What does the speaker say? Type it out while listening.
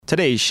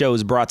Today's show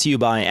is brought to you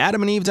by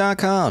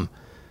AdamandEve.com.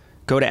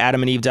 Go to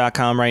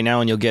AdamandEve.com right now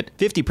and you'll get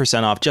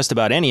 50% off just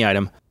about any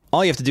item.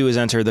 All you have to do is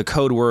enter the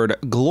code word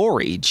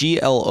GLORY,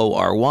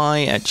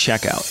 Glory, at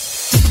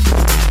checkout.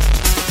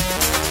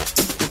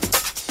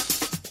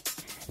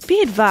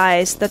 Be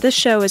advised that this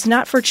show is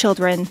not for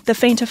children, the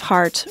faint of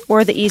heart,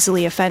 or the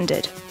easily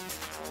offended.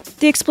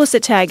 The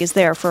explicit tag is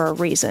there for a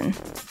reason.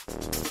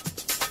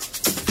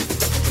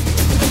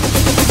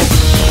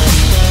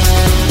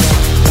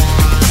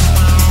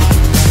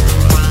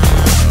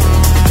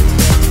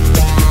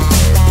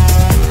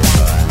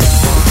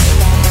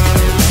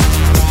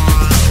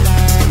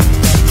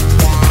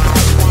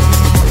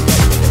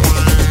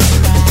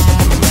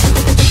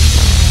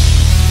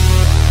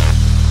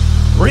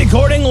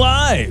 Recording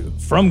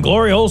live from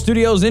Glory Hole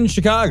Studios in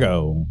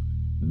Chicago,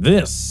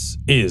 this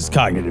is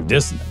Cognitive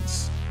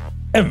Dissonance.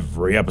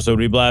 Every episode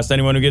we blast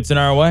anyone who gets in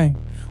our way.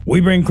 We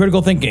bring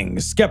critical thinking,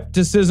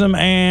 skepticism,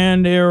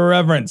 and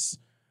irreverence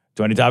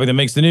to any topic that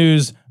makes the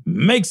news,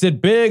 makes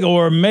it big,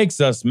 or makes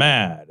us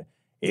mad.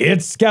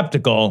 It's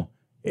skeptical,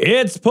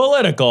 it's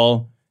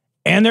political,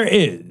 and there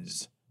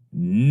is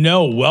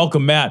no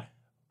welcome mat.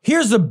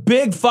 Here's the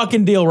big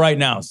fucking deal right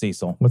now,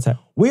 Cecil. What's that?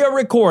 We are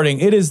recording.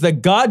 It is the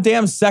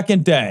goddamn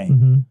second day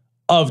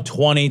of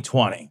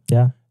 2020.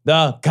 Yeah.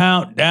 The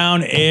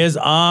countdown is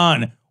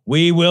on.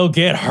 We will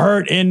get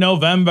hurt in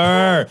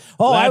November.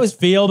 Let's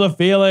feel the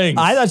feelings.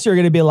 I thought you were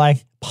going to be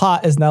like,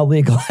 pot is now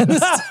legal.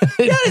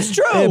 That is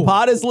true.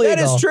 Pot is legal.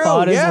 That is true.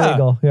 Pot is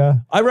legal. Yeah.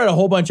 I read a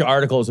whole bunch of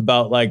articles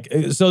about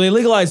so they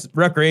legalized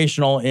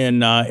recreational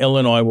in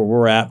Illinois where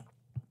we're at.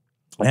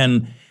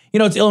 And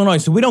it's Illinois,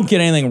 so we don't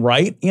get anything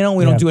right. We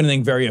don't do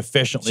anything very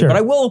efficiently. Sure. But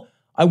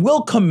I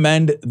will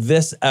commend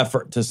this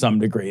effort to some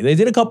degree. They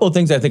did a couple of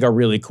things I think are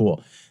really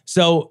cool.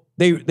 So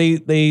they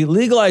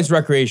legalized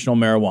recreational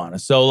marijuana.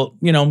 So,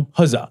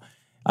 huzzah.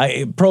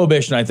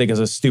 Prohibition, I think, is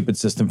a stupid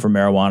system for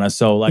marijuana.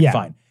 So,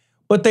 fine.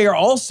 But they are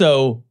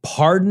also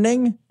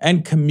pardoning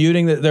and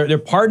commuting. They're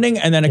pardoning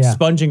and then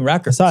expunging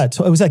records. I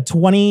saw it. It was like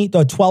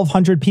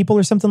 1,200 people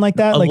or something like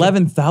that.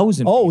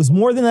 11,000. Oh, it was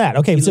more than that.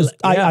 Okay, so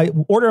I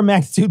order of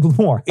magnitude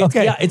more.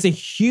 Okay, it's a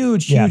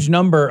huge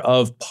number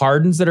of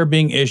pardons that are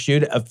being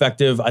issued,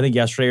 effective, I think,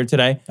 yesterday or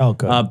today. Oh,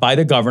 good. By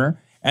the governor,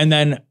 and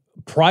then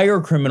prior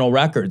criminal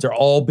records are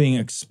all being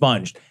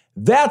expunged.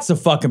 That's a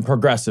fucking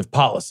progressive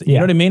policy. You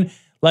know what I mean?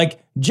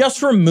 Like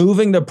just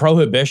removing the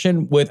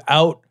prohibition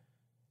without.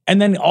 And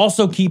then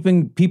also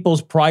keeping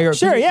people's prior...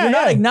 Sure, You're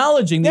not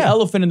acknowledging the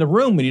elephant in the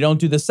room when you don't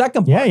do the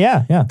second part.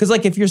 Yeah. Because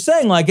if you're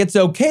saying it's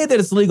okay that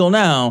it's legal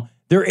now,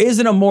 there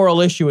isn't a moral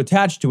issue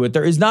attached to it.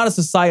 There is not a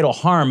societal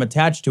harm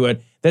attached to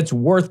it that's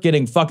worth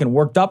getting fucking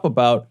worked up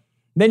about.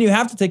 Then you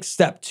have to take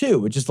step two,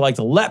 which is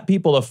to let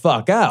people the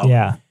fuck out.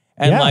 Yeah.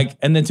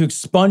 And then to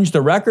expunge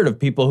the record of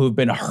people who've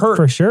been hurt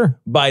for sure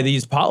by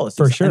these policies.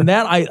 For sure. And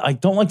that I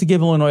don't like to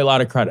give Illinois a lot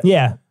of credit.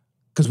 Yeah.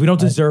 Because we don't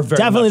deserve very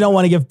definitely much. Don't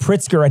want to give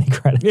Pritzker any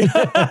credit.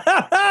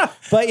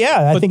 But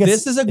I think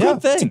this is a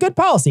good thing. It's a good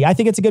policy. I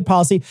think it's a good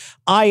policy.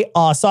 I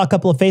saw a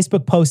couple of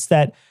Facebook posts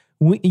that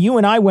you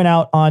and I went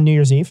out on New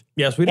Year's Eve.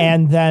 Yes, we did.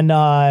 And then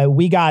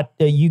we got,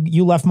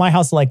 you left my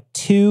house at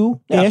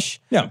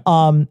 2-ish. Yeah.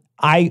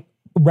 I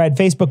read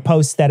Facebook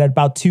posts that at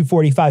about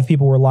 2:45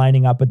 people were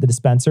lining up at the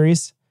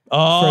dispensaries.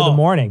 For the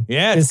morning.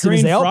 Yeah, it's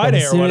Green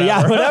Friday or whatever.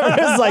 Yeah, whatever.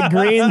 It was like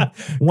Green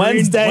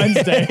Wednesday.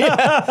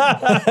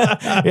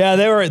 Yeah,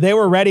 they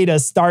were ready to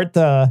start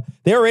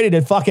they were ready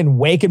to fucking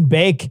wake and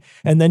bake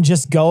and then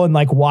just go and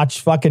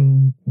watch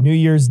fucking New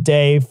Year's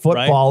Day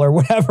football or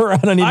whatever. I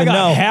don't even know.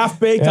 I got half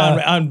baked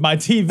on my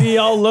TV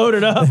all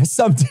loaded up.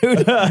 Some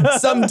dude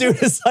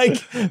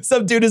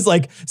is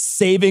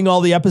saving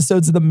all the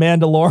episodes of The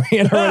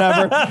Mandalorian or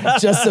whatever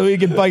just so he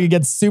can fucking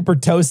get super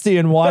toasty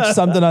and watch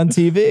something on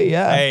TV.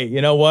 Yeah. Hey,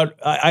 you know what?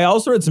 I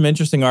also read some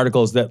interesting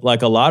articles that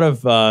a lot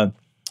of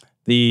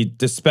the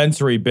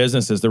dispensary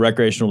businesses, the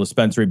recreational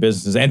dispensary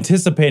businesses,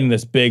 anticipating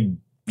this big,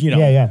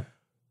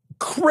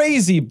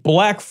 crazy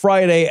Black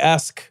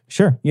Friday-esque,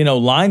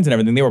 lines and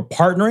everything. They were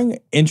partnering,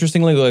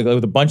 interestingly,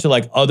 with a bunch of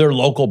other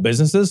local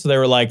businesses. So they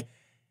were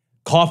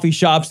coffee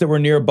shops that were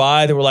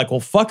nearby. They were well,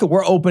 fuck it,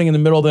 we're opening in the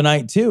middle of the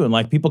night too,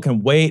 and people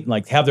can wait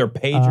and have their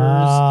pagers.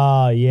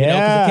 Oh, yeah.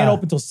 Because they can't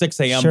open until 6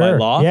 a.m. by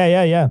law.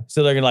 Yeah.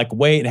 So they're gonna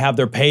wait and have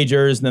their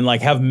pagers, and then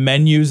have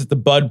menus at the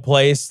bud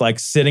place,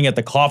 sitting at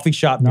the coffee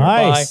shop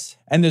nearby. Nice.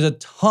 And there's a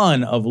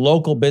ton of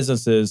local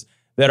businesses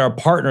that are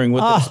partnering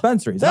with the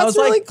dispensaries. That's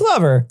really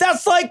clever.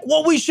 That's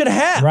what we should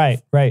have.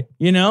 Right.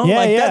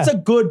 That's a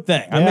good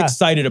thing. I'm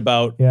excited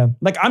about. Yeah.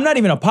 I'm not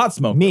even a pot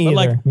smoker. Me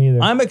either.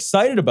 I'm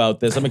excited about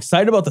this. I'm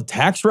excited about the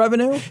tax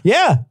revenue.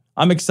 Yeah.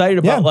 I'm excited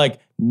about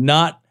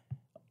not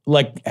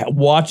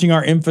watching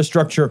our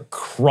infrastructure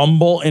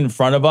crumble in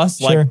front of us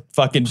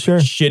fucking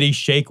shitty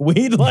shake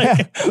weed.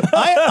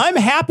 I'm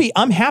happy.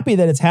 I'm happy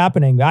that it's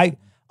happening.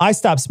 I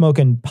stopped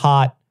smoking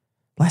pot.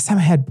 Last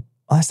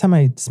time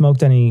I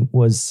smoked any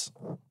was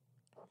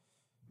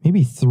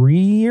maybe 4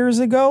 years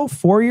ago.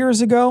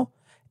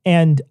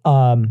 And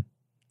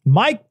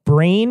my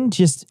brain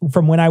just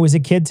from when I was a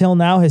kid till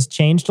now has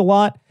changed a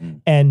lot.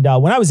 And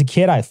when I was a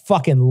kid, I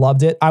fucking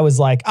loved it. I was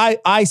like,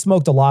 I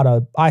smoked a lot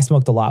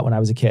when I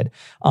was a kid,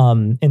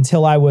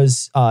 until I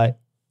was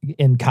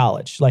in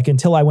college. Like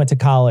until I went to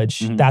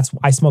college,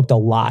 I smoked a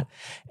lot.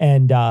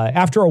 And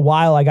after a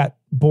while, I got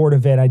bored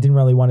of it. I didn't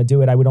really want to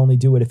do it. I would only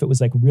do it if it was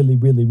like really,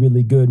 really,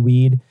 really good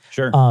weed.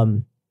 Sure.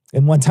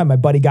 And one time my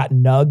buddy got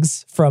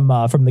nugs from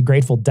the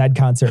Grateful Dead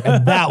concert.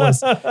 And that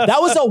was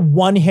a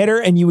one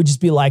hitter. And you would just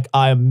be like,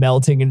 I'm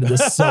melting into the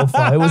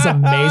sofa. It was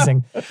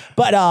amazing.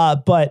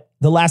 But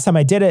the last time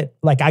I did it,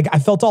 like I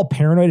felt all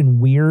paranoid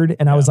and weird.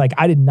 And I was like,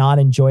 I did not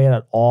enjoy it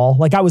at all.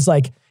 Like it was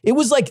like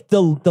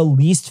the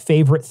least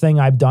favorite thing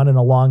I've done in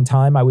a long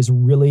time. It was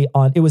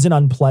an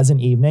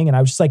unpleasant evening. And I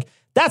was just like,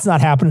 that's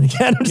not happening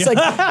again. I'm just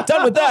like,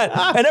 done with that.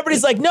 And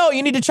everybody's like, no,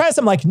 you need to try this.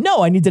 I'm like,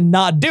 no, I need to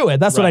not do it.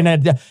 That's what I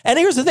need to do. And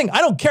here's the thing. I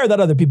don't care that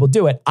other people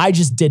do it. I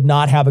just did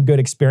not have a good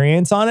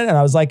experience on it. And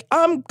I was like,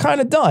 I'm kind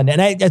of done.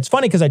 And it's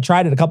funny because I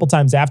tried it a couple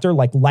times after,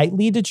 like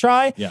lightly to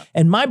try. Yeah.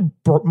 And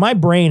my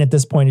brain at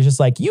this point is just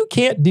like, you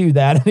can't do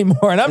that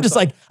anymore. And I'm just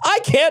like, I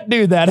can't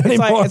do that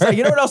anymore. It's like,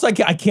 you know what else? I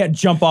can't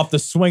jump off the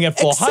swing at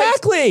full height.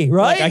 Exactly.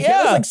 Right. Like,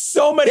 there's like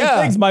so many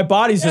things. My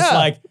body's just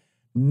like,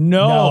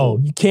 no,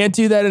 you can't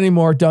do that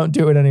anymore. Don't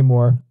do it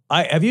anymore.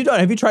 Have you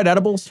tried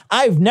edibles?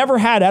 I've never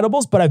had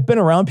edibles, but I've been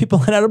around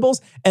people in edibles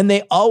and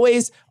they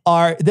always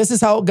are. This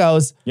is how it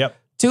goes. Yep.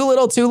 Too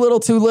little, too little,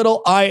 too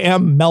little. I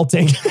am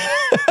melting.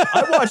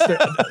 I watched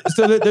it.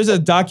 So there's a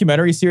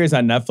documentary series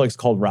on Netflix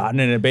called Rotten,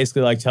 and it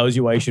basically like tells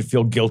you why you should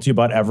feel guilty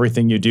about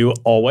everything you do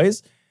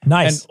always.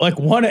 Nice. And like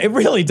it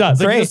really does.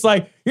 Great.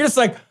 Like, you're just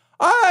like,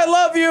 I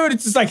love you. And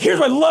it's just like, here's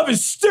why love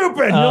is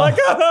stupid. And you're like,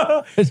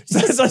 oh. You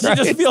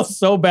just feel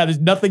so bad.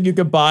 There's nothing you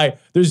can buy.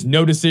 There's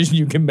no decision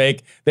you can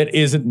make that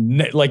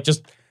isn't like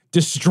just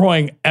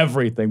destroying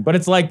everything. But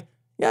it's like,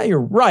 yeah, you're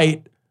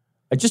right.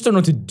 I just don't know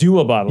what to do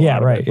about it. Yeah,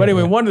 right. But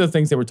anyway, one of the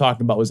things they were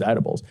talking about was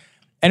edibles.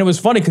 And it was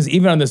funny because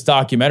even on this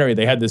documentary,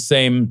 they had the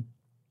same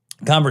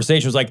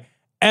conversation. It was like,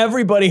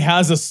 everybody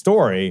has a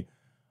story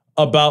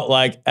about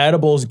like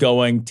edibles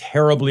going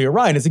terribly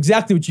awry. And it's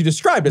exactly what you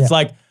described. It's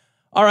like,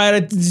 all right, I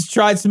just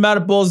tried some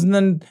edibles and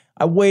then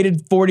I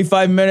waited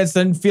 45 minutes,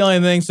 didn't feel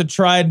anything, so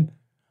tried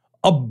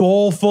a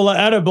bowl full of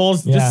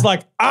edibles. Yeah. Just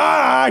like,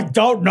 I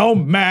don't know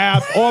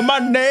math or my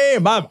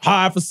name. I'm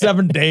high for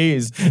 7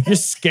 days. You're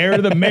scared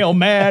of the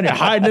mailman. You're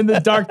hiding in the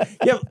dark.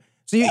 Yeah.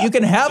 So you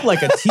can have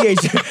like a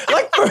THC.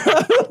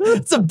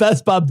 It's the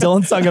best Bob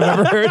Dylan song I've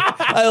ever heard.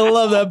 I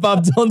love that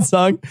Bob Dylan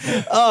song.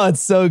 Oh,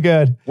 it's so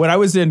good. When I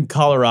was in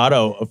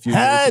Colorado a few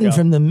years ago. Hiding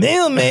from the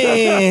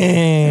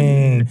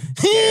mailman.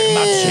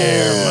 my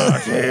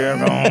chair,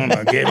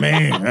 gonna get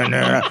me.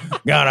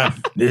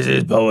 This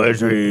is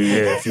poetry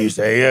if you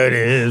say it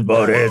is,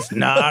 but it's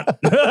not.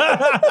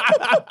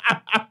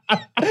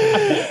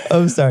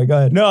 I'm sorry, go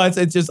ahead. No,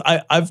 it's just,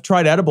 I've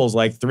tried edibles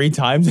like 3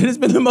 times and it's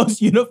been the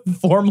most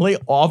uniformly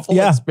awful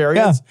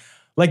experience. Yeah.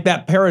 Like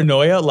that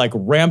paranoia, like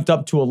ramped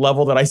up to a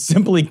level that I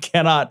simply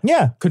cannot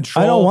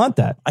control. I don't want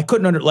that. I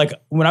couldn't like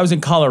when I was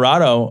in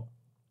Colorado,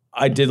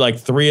 I did like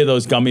 3 of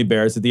those gummy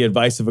bears at the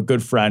advice of a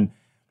good friend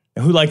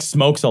who like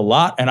smokes a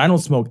lot and I don't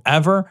smoke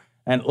ever.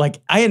 And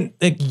like I had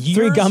like years,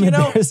 3 gummy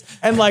bears.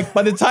 And like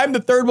by the time the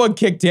 3rd one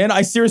kicked in,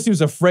 I seriously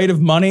was afraid of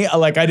money.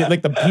 I did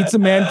like the pizza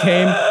man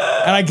came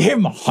and I gave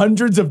him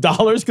hundreds of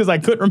dollars because I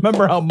couldn't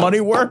remember how money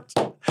worked.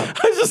 I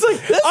was just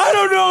like, I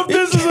don't know if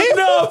this is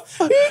enough.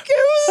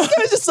 This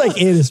guy's just like,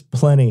 it is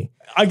plenty.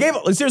 I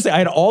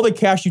had all the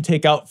cash you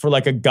take out for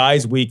like a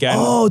guy's weekend.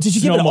 Oh, did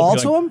you give it all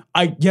to him?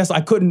 Yes, I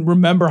couldn't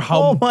remember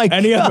how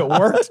any of it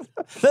worked.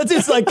 That's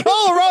just like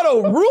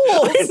Colorado rules.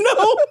 I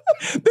know.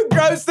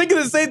 I was thinking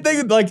the same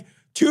thing. Like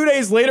 2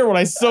 days later when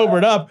I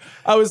sobered up,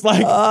 I was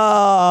like,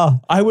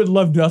 I would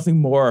love nothing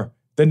more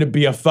than to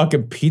be a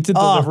fucking pizza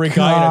delivery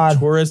guy in a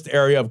tourist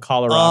area of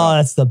Colorado. Oh,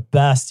 that's the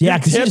best. Yeah,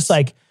 because you're just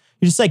like,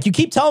 you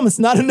keep telling them it's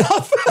not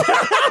enough.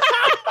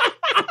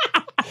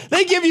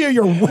 They give you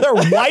their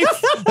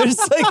wife. They're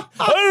just like,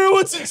 I don't know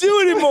what to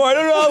do anymore. I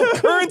don't know how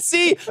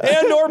currency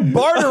and or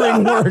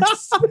bartering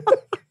works.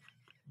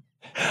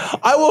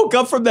 I woke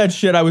up from that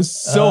shit. I was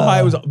so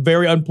high. It was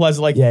very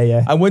unpleasant. Like,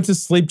 I went to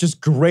sleep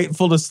just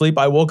grateful to sleep.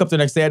 I woke up the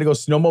next day. I had to go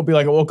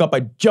snowmobiling. I woke up.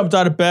 I jumped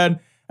out of bed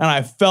and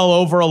I fell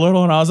over a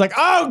little. And I was like,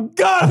 oh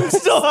God, I'm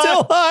still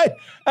high.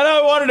 And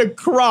I wanted to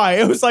cry.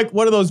 It was like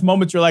one of those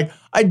moments you're like,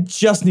 I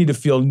just need to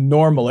feel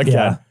normal again.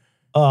 Yeah.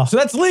 So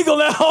that's legal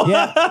now.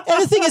 Yeah.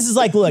 And the thing is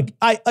like, look,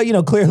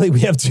 clearly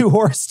we have 2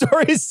 horror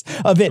stories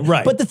of it.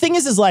 Right. But the thing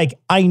is like,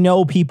 I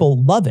know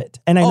people love it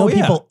and I know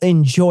people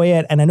enjoy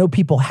it and I know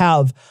people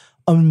have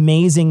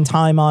amazing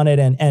time on it,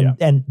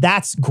 and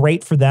that's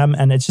great for them.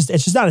 And it's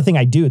just not a thing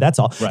I do. That's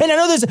all. Right. And I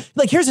know there's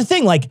like, here's the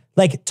thing, like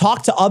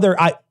talk to other,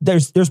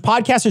 there's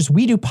podcasters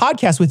we do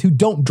podcasts with who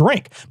don't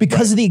drink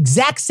because of the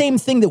exact same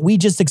thing that we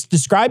just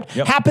described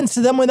happens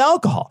to them with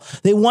alcohol.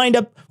 They wind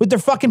up with their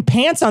fucking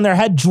pants on their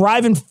head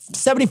driving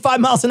 75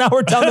 miles an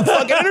hour down the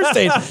fucking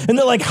interstate. And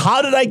they're like,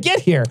 how did I get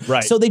here?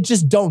 Right. So they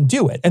just don't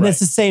do it. And it's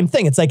the same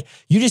thing. It's like,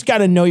 you just got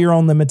to know your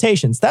own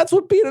limitations. That's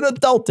what being an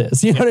adult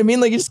is. You know what I mean?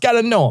 Like, you just got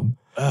to know them.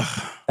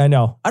 I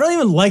know. I don't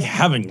even like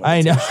having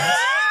limitations. I know.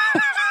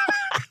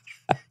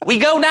 We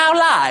go now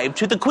live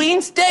to the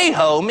Queen's Day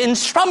Home in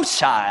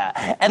Shropshire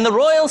and the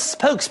royal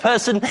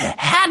spokesperson,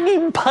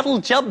 Haddon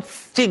Puddlejump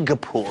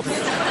Singapore.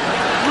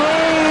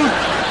 The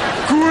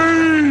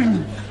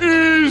Queen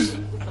is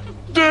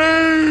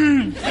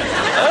dead.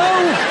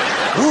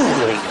 Oh,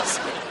 Griff!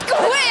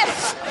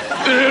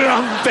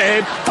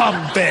 Lumpy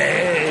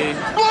pumpy.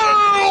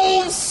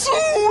 Oh,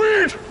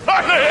 sweet.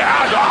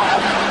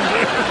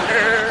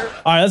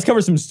 All right, let's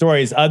cover some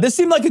stories. This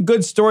seemed like a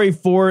good story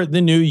for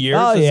the new year.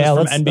 Oh, this yeah. is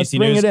from Let's NBC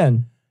bring News. it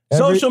in.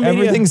 Social media.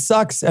 Everything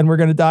sucks and we're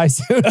going to die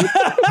soon.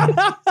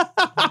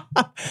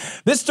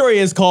 This story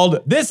is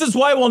called "This Is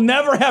Why We'll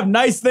Never Have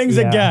Nice Things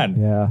Again."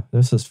 Yeah,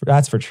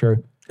 that's for sure.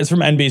 It's from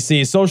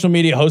NBC. Social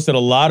media hosted a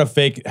lot of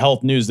fake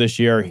health news this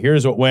year.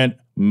 Here's what went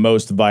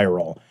most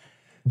viral.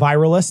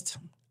 Viralist.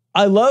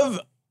 I love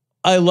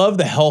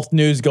the health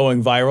news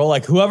going viral.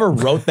 Like whoever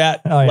wrote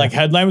that like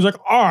headline was like,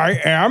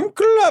 "I am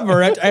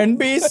clever" at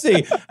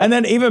NBC. And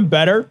then even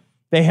better,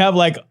 they have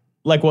like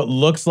what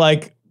looks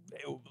like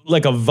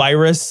a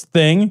virus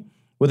thing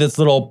with its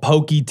little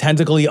pokey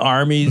tentacly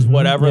armies,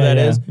 whatever that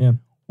is. Yeah.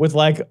 With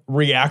like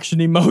reaction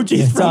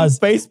emojis from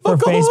Facebook.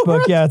 For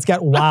Facebook, yeah. It's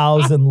got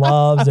wows and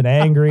loves and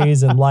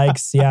angries and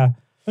likes, yeah.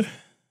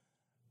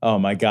 Oh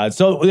my God.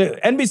 So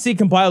NBC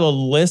compiled a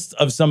list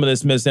of some of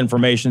this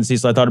misinformation, so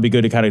I thought it'd be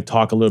good to kind of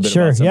talk a little bit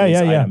about some of these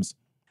items.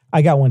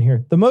 I got one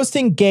here. The most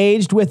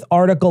engaged with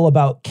article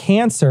about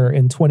cancer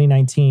in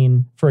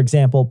 2019, for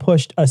example,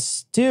 pushed a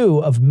stew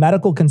of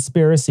medical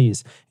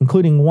conspiracies,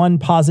 including one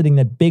positing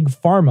that Big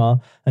Pharma,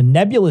 a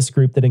nebulous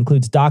group that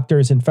includes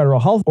doctors and federal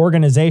health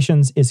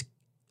organizations, is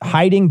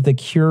hiding the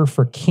cure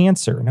for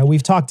cancer. Now,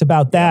 we've talked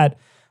about that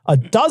a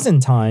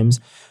dozen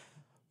times.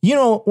 You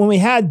know, when we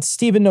had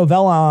Steven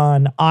Novella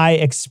on, I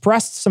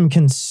expressed some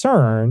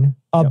concern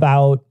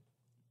about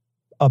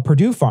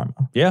Purdue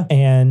Pharma. Yeah.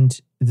 And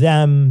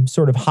them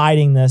sort of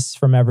hiding this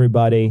from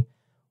everybody.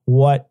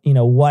 What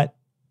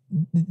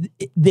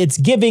it's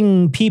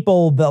giving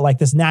people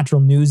this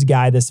natural news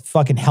guy, this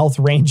fucking health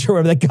ranger,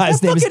 whatever that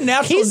guy's name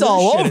is. He's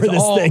all over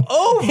this thing.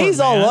 He's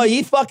all over.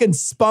 He fucking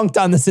spunked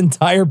on this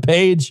entire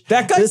page.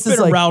 That guy's been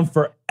around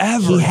forever.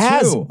 He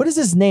has. Too. What is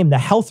his name? The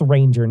Health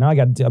Ranger. Now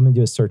I'm gonna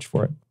do a search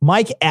for it.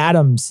 Mike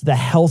Adams, the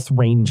Health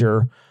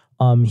Ranger.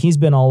 He's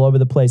been all over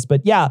the place.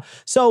 But yeah,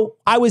 so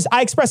I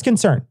expressed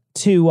concern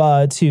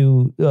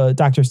to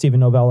Dr.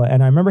 Steven Novella,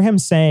 and I remember him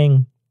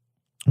saying,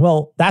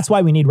 well, that's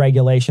why we need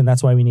regulation.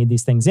 That's why we need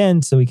these things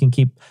in, so we can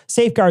keep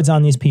safeguards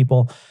on these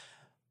people.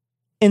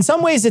 In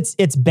some ways,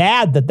 it's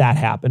bad that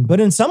happened,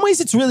 but in some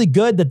ways, it's really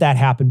good that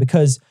happened,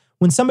 because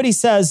when somebody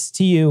says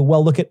to you,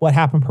 well, look at what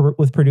happened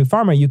with Purdue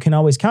Pharma, you can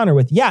always counter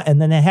with, yeah,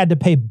 and then they had to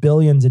pay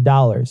billions of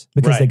dollars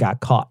because they got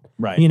caught.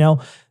 Right. You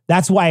know,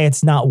 that's why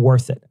it's not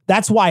worth it.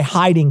 That's why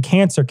hiding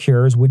cancer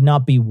cures would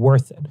not be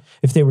worth it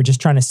if they were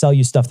just trying to sell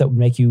you stuff that would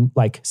make you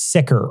like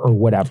sicker or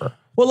whatever.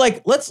 Well,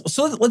 let's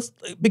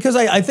because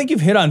I think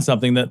you've hit on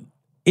something that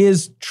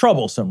is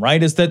troublesome,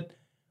 right? Is that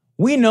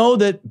we know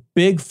that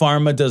Big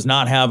Pharma does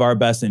not have our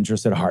best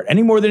interest at heart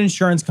any more than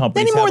insurance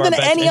companies any more have than our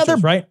best any interest,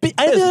 other right?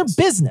 Any other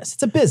business.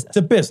 It's a business. It's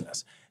a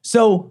business.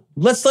 So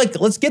let's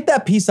get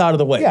that piece out of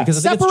the way,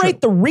 because I think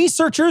separate the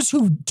researchers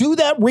who do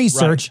that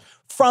research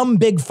from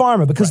Big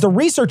Pharma, because the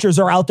researchers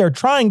are out there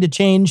trying to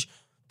change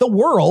the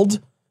world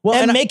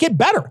and make it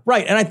better.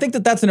 Right. And I think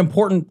that's an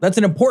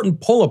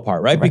important pull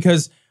apart, right?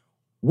 Because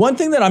one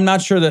thing that I'm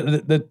not sure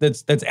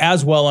that's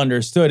as well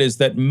understood is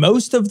that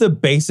most of the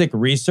basic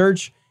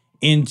research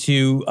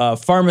into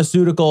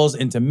pharmaceuticals,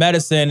 into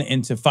medicine,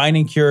 into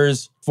finding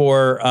cures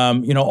for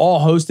all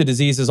host of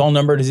diseases, all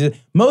number of diseases,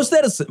 most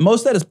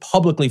of that is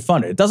publicly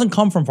funded. It doesn't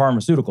come from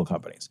pharmaceutical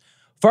companies.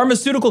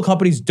 Pharmaceutical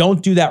companies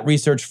don't do that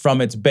research from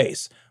its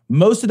base.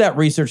 Most of that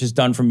research is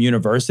done from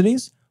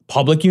universities,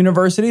 public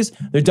universities.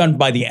 They're done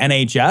by the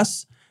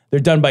NHS. They're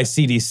done by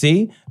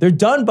CDC. They're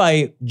done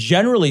by,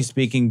 generally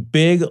speaking,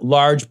 big,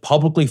 large,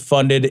 publicly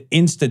funded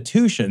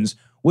institutions,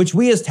 which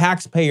we as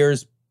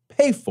taxpayers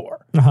pay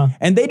for.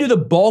 And they do the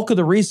bulk of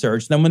the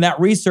research. Then when that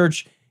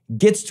research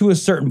gets to a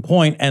certain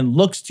point and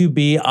looks to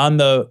be on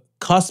the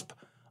cusp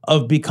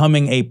of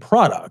becoming a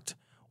product,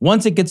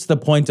 once it gets to the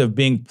point of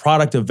being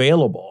product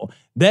available,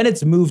 then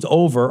it's moved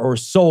over or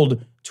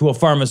sold to a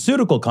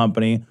pharmaceutical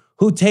company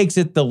who takes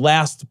it the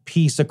last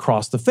piece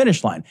across the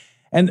finish line.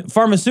 And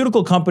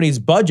pharmaceutical companies'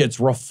 budgets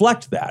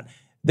reflect that.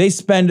 They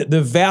spend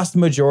the vast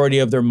majority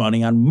of their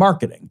money on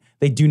marketing.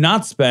 They do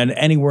not spend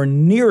anywhere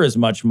near as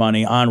much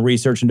money on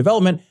research and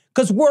development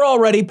because we're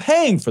already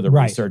paying for the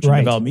research and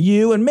development,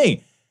 you and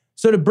me.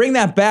 So to bring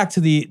that back to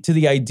the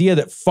idea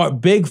that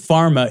big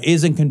pharma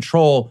is in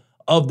control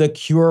of the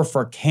cure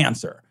for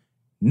cancer.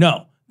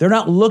 No, they're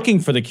not looking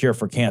for the cure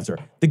for cancer.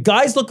 The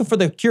guys looking for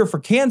the cure for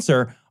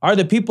cancer are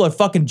the people at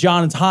fucking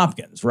Johns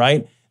Hopkins,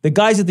 right? The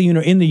guys at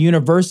in the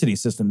university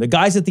system, the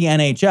guys at the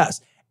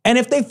NHS. And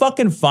if they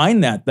fucking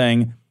find that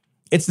thing,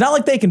 it's not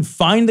like they can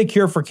find the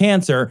cure for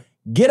cancer,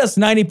 get us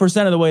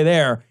 90% of the way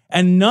there,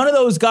 and none of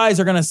those guys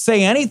are going to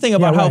say anything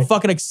about how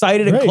fucking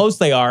excited and close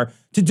they are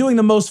to doing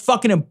the most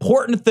fucking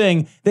important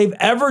thing they've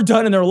ever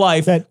done in their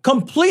life,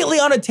 completely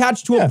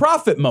unattached to a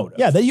profit motive.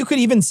 Yeah, that you could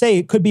even say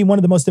it could be one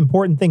of the most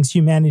important things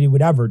humanity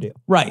would ever do.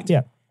 Right.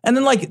 Yeah. And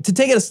then, like, to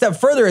take it a step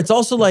further, it's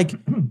also like,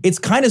 it's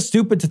kind of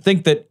stupid to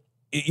think that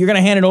you're going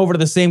to hand it over to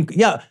the same,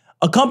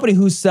 a company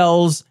who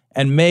sells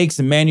and makes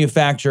and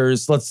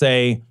manufactures, let's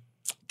say,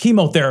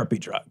 chemotherapy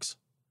drugs.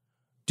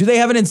 Do they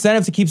have an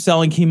incentive to keep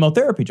selling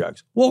chemotherapy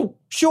drugs? Well,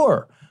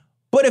 sure.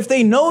 But if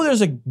they know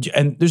there's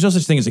no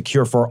such thing as a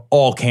cure for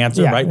all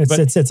cancer, right?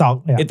 It's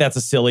all, that's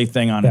a silly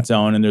thing on its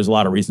own, and there's a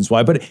lot of reasons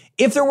why. But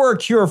if there were a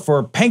cure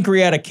for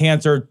pancreatic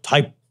cancer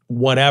type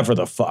whatever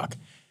the fuck,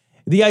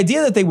 the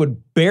idea that they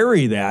would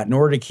bury that in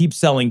order to keep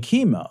selling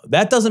chemo,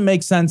 that doesn't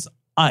make sense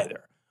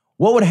either.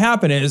 What would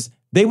happen is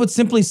they would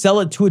simply sell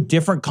it to a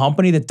different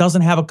company that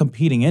doesn't have a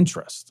competing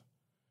interest.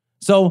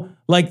 So,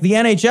 like, the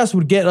NHS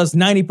would get us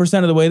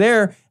 90% of the way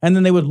there, and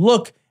then they would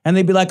look and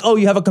they'd be like, oh,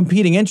 you have a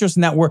competing interest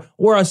in that,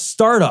 or a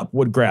startup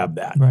would grab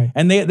that. Right.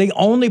 And the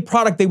only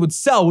product they would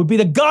sell would be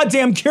the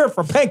goddamn cure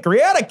for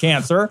pancreatic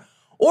cancer.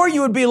 Or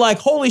you would be like,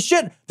 holy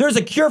shit, there's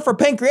a cure for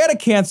pancreatic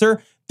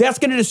cancer. That's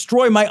going to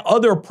destroy my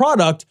other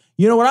product.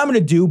 You know what I'm going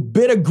to do?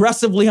 Bid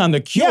aggressively on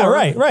the cure.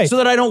 Yeah, right. So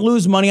that I don't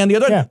lose money on the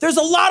other. Yeah. There's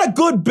a lot of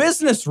good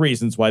business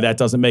reasons why that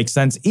doesn't make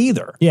sense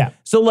either. Yeah.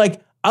 So,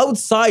 like,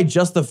 outside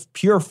just the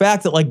pure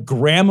fact that, like,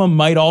 grandma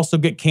might also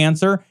get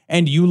cancer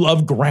and you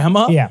love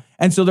grandma. Yeah.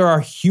 And so there are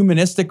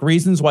humanistic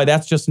reasons why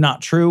that's just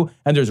not true.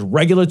 And there's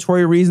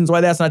regulatory reasons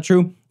why that's not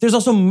true. There's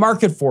also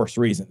market force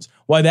reasons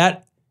why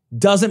that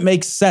doesn't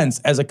make sense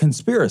as a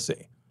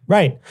conspiracy.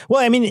 Right.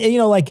 Well, I mean, you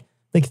know, like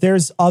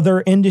there's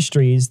other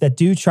industries that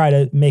do try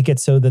to make it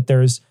so that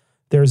there's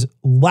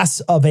less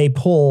of a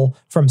pull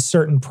from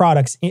certain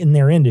products in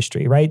their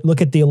industry, right?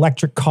 Look at the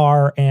electric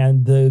car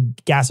and the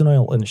gas and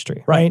oil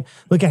industry, right?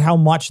 Look at how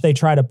much they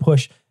try to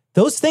push.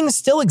 Those things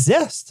still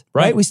exist,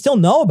 right? We still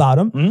know about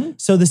them. Mm-hmm.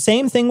 So the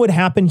same thing would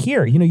happen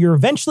here. You know, you're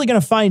eventually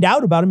going to find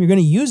out about them. You're going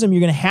to use them.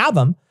 You're going to have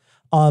them.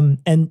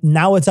 And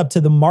now it's up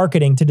to the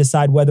marketing to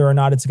decide whether or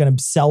not it's going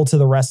to sell to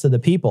the rest of the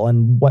people.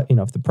 And what, you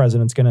know, if the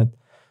president's going to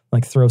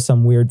like throw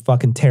some weird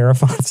fucking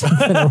tariff on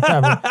something or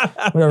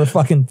whatever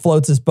fucking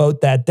floats his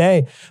boat that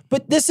day.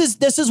 But this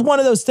is one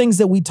of those things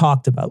that we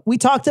talked about. We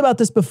talked about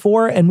this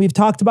before, and we've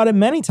talked about it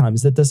many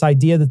times, that this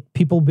idea that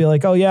people will be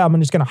like, oh yeah, I'm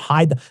just going to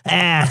hide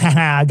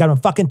I got to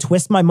fucking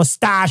twist my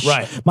mustache,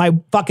 my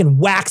fucking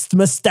waxed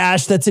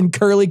mustache that's in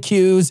curly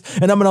cues,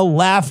 and I'm going to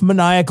laugh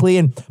maniacally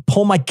and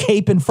pull my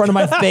cape in front of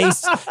my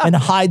face and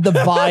hide the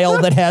vial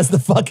that has the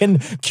fucking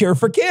cure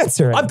for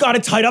cancer. I've got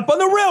it tied up on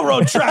the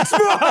railroad tracks.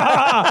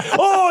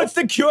 Oh, it's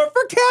the cure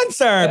for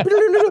cancer.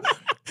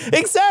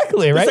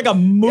 Exactly, right? It's like a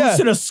moose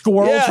and a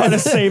squirrel trying to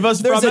save us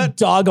There's from a it.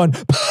 dog on.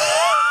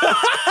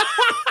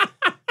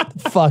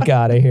 Fuck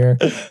out of here.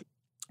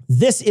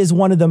 This is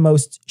one of the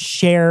most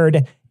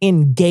shared,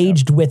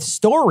 engaged with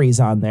stories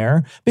on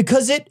there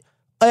because it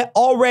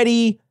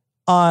already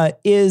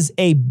is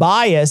a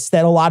bias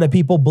that a lot of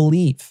people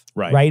believe,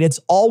 right? It's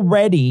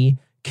already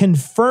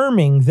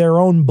confirming their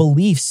own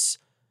beliefs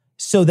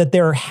so that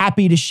they're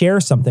happy to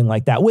share something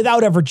like that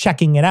without ever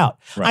checking it out.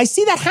 I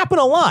see that happen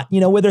a lot, you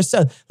know, where there's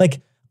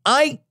like,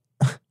 I'm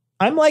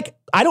like,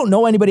 I don't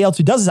know anybody else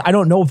who does this. I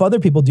don't know if other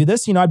people do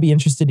this. You know, I'd be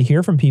interested to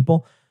hear from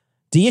people.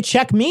 Do you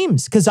check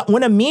memes? Because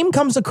when a meme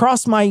comes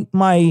across my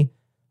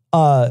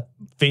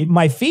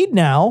feed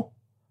now,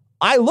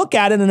 I look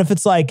at it, and if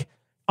it's like,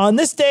 on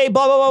this day,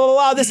 blah, blah, blah, blah,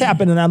 blah, this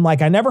happened, and I'm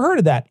like, I never heard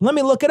of that. Let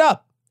me look it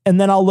up. And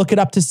then I'll look it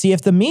up to see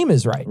if the meme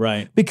is right.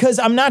 Right. Because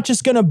I'm not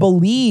just going to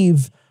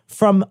believe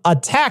from a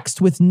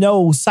text with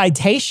no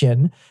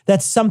citation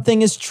that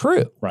something is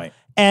true. Right.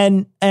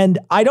 And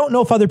I don't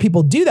know if other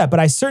people do that, but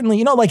I certainly,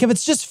 you know, like if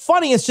it's just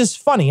funny, it's just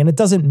funny and it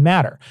doesn't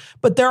matter.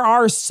 But there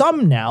are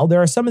some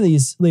of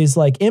these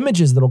like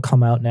images that'll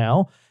come out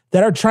now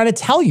that are trying to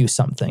tell you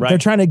something. Right. They're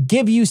trying to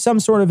give you some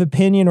sort of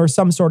opinion or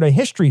some sort of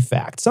history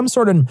fact, some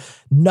sort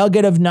of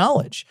nugget of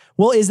knowledge.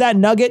 Well, is that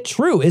nugget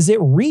true? Is it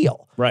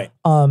real? Right.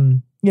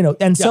 You know,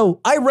 and so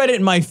I read it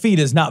in my feed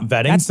as not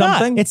vetting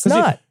something. It's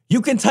not.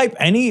 You can type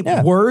any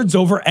words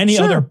over any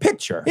other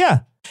picture.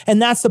 Yeah.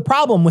 And that's the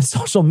problem with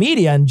social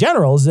media in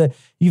general, is that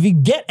if you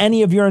get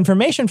any of your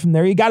information from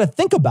there, you got to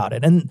think about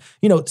it. And,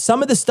 you know,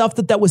 some of the stuff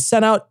that was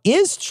sent out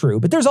is true,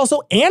 but there's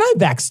also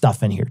anti-vax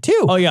stuff in here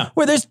too. Oh, yeah.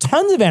 Where there's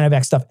tons of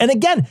anti-vax stuff. And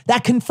again,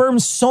 that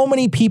confirms so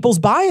many people's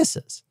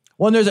biases.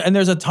 Well, and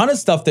there's a ton of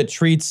stuff that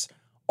treats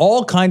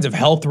all kinds of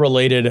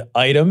health-related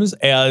items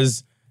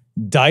as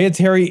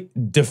dietary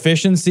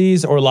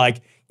deficiencies or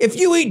like, if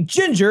you eat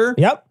ginger,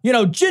 Yep.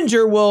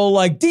 Ginger will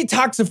like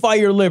detoxify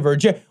your liver,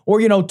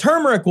 or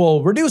turmeric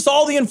will reduce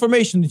all the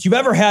inflammation that you've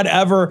ever had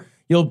ever.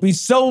 You'll be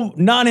so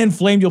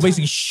non-inflamed, you'll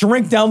basically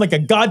shrink down like a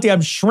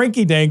goddamn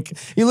shrinky dink.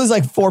 You lose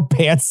like 4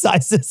 pants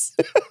sizes.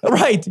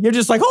 Right. You're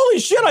just like, holy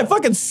shit, I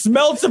fucking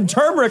smelled some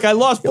turmeric. I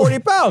lost 40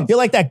 pounds. You're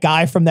like that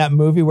guy from that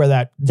movie where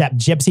that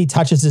gypsy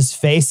touches his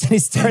face and he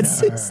starts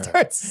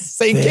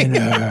sinking.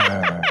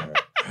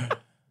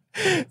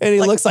 And he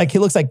looks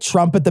like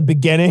Trump at the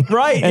beginning.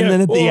 Right. And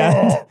then at the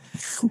end,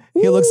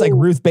 he looks like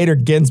Ruth Bader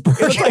Ginsburg.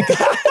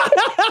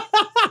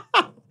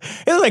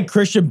 He looked like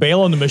Christian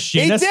Bale in The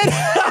Machine. He did.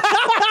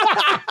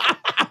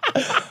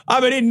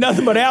 I've been eating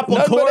nothing but Nothing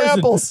but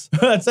apples.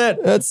 That's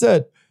it. That's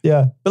it.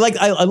 Yeah. But like,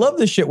 I love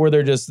this shit where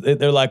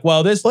they're like,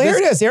 well, Here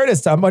it is. Here it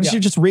is, Tom. Why don't you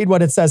just read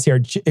what it says here?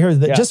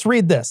 Just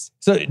read this.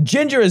 So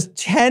ginger is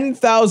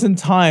 10,000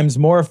 times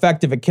more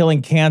effective at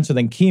killing cancer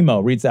than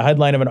chemo, reads the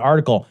headline of an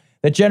article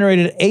that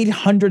generated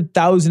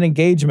 800,000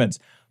 engagements.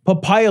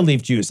 Papaya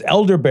leaf juice,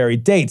 elderberry,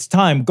 dates,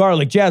 thyme,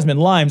 garlic, jasmine,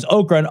 limes,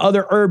 okra, and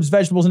other herbs,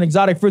 vegetables, and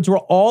exotic fruits were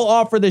all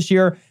offered this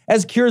year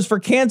as cures for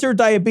cancer,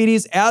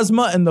 diabetes,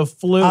 asthma, and the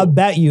flu. I'll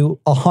bet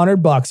you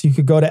 $100 you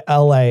could go to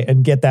LA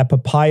and get that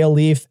papaya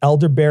leaf,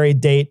 elderberry,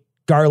 date,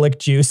 garlic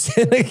juice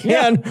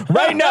again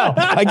right now.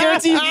 I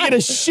guarantee you can get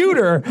a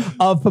shooter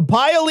of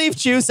papaya leaf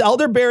juice,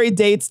 elderberry,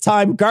 dates,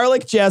 thyme,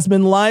 garlic,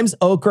 jasmine, limes,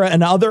 okra,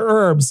 and other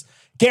herbs.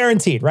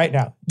 Guaranteed right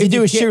now. You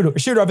do a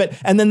shooter of it,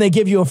 and then they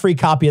give you a free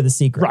copy of The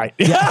Secret. Right.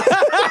 Yeah.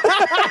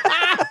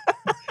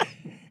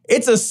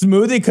 It's a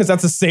smoothie because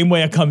that's the same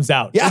way it comes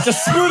out. Yeah. It's a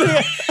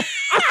smoothie.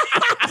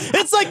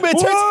 It's like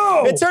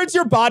it turns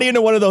your body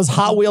into one of those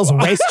Hot Wheels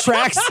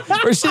racetracks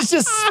where she's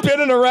just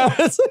spinning around.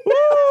 It's like,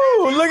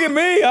 Woo, look at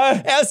me.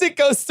 as it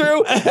goes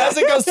through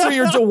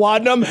your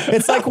duodenum.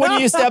 It's like when you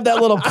used to have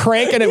that little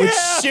crank and it would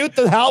shoot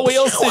the Hot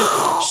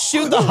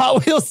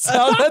Wheels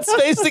down. That's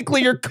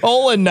basically your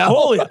colon now.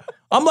 Holy,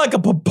 I'm like a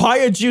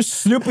papaya juice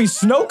Snoopy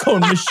snow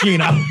cone machine.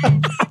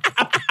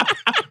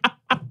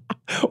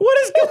 What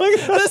is going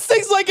on? This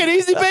thing's like an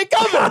easy bake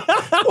oven.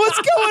 What's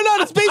going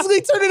on? It's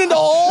basically turning into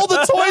all the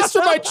toys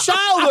from my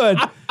childhood.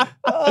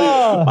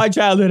 My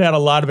childhood had a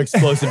lot of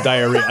explosive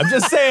diarrhea. I'm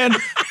just saying,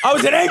 I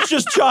was an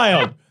anxious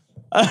child.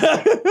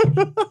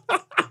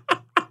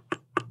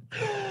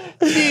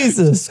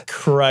 Jesus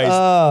Christ.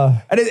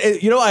 And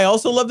I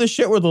also love this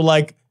shit where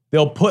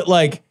they'll put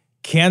like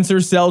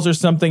cancer cells or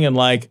something in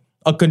like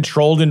a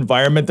controlled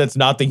environment that's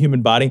not the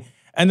human body.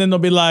 And then they'll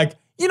be like,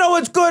 you know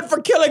what's good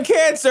for killing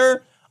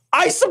cancer?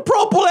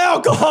 Isopropyl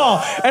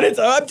alcohol. And it's,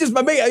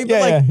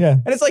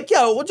 And it's like,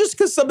 well, just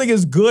because something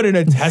is good in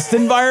a test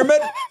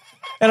environment,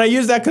 and I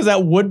use that because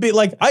that would be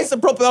like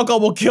isopropyl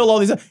alcohol will kill all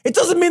these. It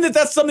doesn't mean that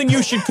that's something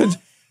you should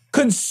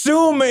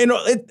consume.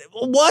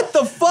 What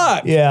the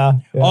fuck? Yeah.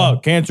 Oh,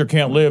 cancer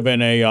can't live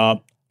in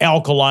a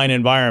alkaline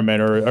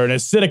environment or an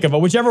acidic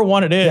environment, whichever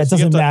one it is. Yeah, it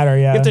doesn't matter.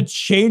 Yeah. You have to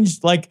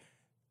change like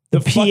the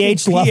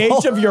pH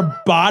pH of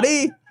your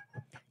body.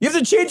 You have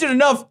to change it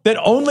enough that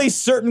only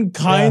certain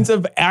kinds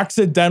of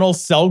accidental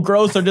cell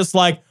growths are just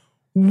like,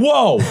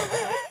 whoa,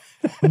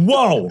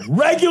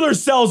 regular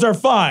cells are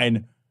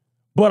fine,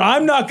 but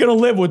I'm not going to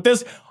live with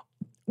this.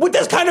 With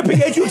this kind of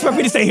pH, you expect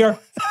me to stay here?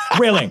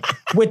 Really?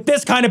 With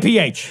this kind of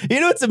pH? You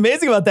know what's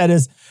amazing about that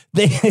is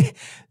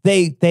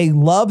they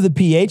love the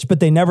pH, but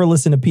they never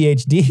listen to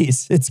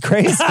PhDs. It's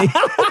crazy.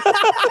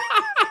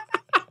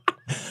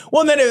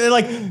 Well, then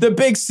like the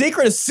big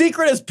secret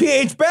is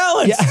pH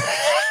balance. Yeah.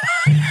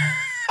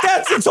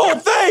 That's its whole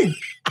thing.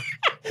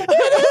 It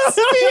is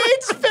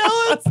pH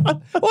balance.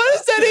 What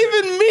does that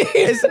even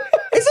mean? Is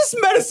this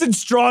medicine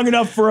strong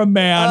enough for a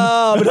man?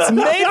 Oh, but it's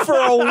made for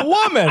a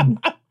woman.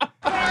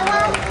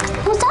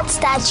 Who's that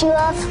statue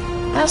of?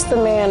 That's the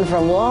man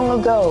from long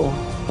ago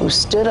who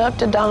stood up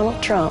to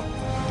Donald Trump.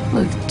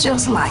 Looked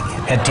just like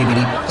him. At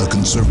TBD. A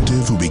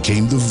conservative who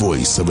became the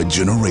voice of a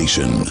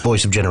generation.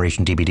 Voice of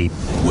Generation TBD.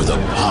 With a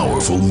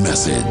powerful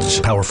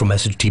message. Powerful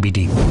message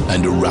TBD.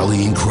 And a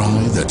rallying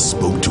cry that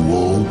spoke to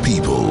all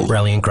people.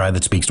 Rallying cry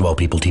that speaks to all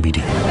people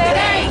TBD.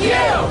 Thank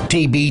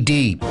you!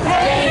 TBD.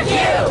 Thank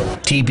you!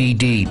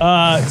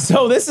 TBD.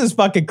 So this is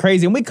fucking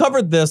crazy. And we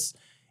covered this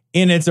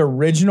in its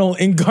original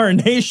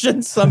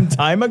incarnation some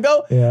time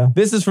ago. Yeah.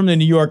 This is from the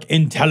New York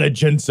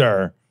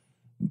Intelligencer.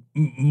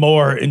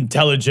 More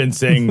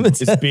intelligencing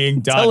is being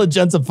done.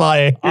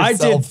 Intelligensifying I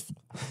yourself. did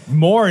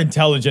more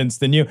intelligence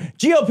than you.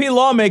 GOP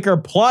lawmaker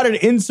plotted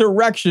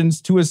insurrections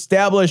to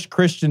establish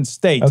Christian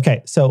state.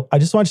 Okay, so I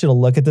just want you to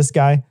look at this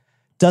guy.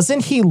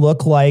 Doesn't he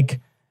look like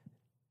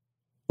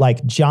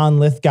John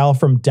Lithgow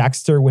from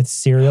Dexter with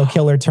serial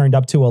killer turned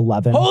up to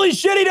 11? Holy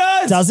shit, he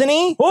does! Doesn't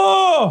he?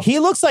 Oh! He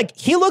looks like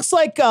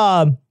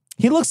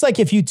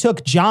if you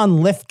took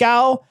John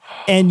Lithgow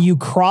and you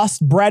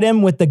crossbred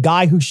him with the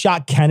guy who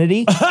shot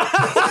Kennedy.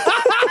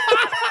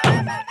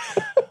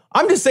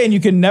 I'm just saying you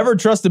can never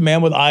trust a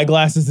man with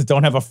eyeglasses that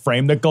don't have a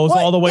frame that goes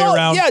all the way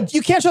around. Yeah,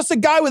 you can't trust a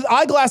guy with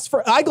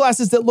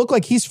eyeglasses that look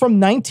like he's from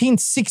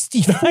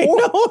 1964. I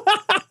know.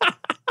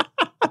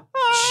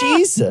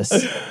 Jesus.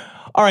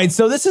 All right,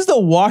 so this is the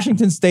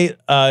Washington State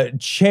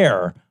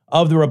chair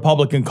of the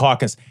Republican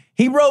caucus.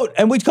 He wrote,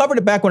 and we covered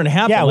it back when it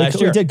happened last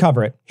year. We did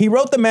cover it. He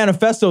wrote the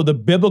manifesto, the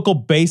biblical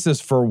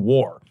basis for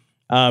war.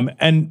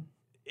 And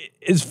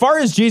as far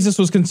as Jesus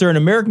was concerned,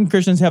 American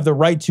Christians have the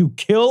right to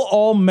kill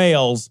all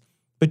males,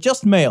 but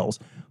just males,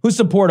 who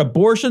support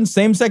abortion,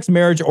 same-sex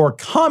marriage, or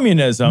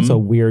communism.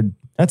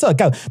 That's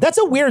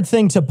a weird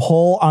thing to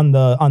pull on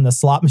the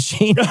slot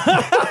machine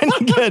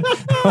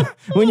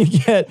when you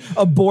get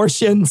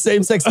abortion,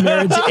 same-sex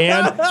marriage,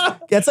 and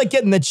that's like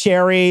getting the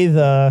cherry,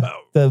 the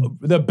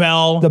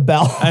bell,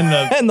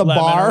 and the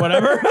bar, or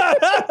whatever.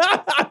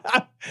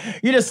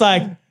 You're just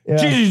like,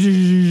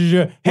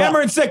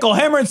 hammer and sickle,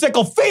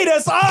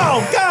 fetus.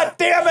 Oh, God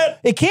damn it!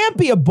 It can't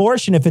be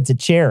abortion if it's a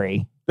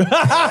cherry.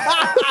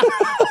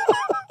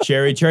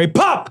 Cherry,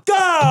 pop,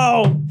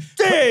 go!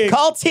 Dig.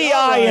 Call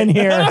T.I. in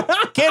here.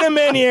 Get him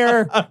in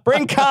here.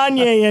 Bring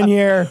Kanye in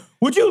here.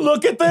 Would you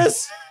look at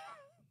this?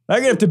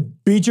 I'm going to have to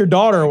beat your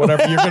daughter or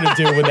whatever you're going to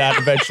do when that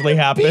eventually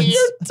happens. Beat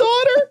your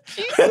daughter?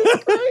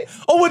 Jesus Christ.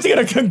 Oh, what's he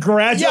going to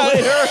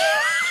congratulate her?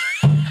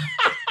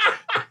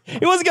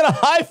 He wasn't going to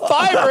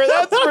high-five her,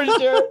 that's for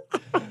sure.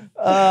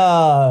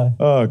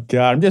 Oh,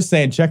 God. I'm just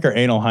saying, check her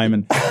anal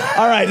hymen.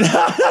 All right.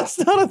 That's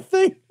not a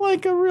thing.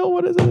 Like a real,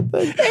 what is it a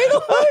thing?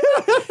 Anal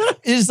hymen.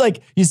 It's just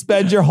like you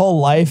spend your whole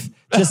life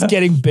just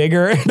getting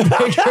bigger and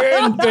bigger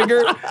and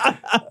bigger.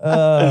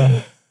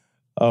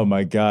 Oh,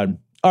 my God.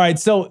 All right.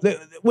 So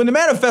when the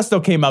manifesto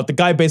came out, the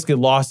guy basically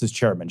lost his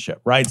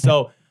chairmanship, right?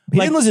 So he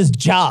didn't lose his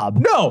job.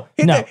 No.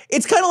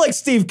 It's kind of like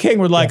Steve King.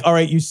 We're like, all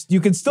right, you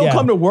can still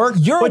come to work,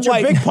 but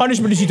your big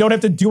punishment is you don't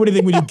have to do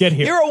anything when you get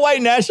here. You're a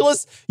white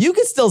nationalist. You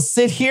can still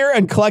sit here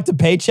and collect a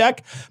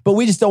paycheck, but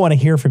we just don't want to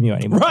hear from you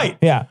anymore. Right.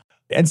 Yeah.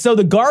 And so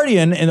the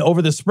Guardian,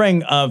 over the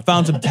spring,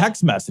 found some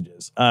text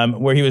messages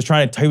where he was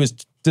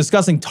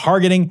discussing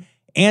targeting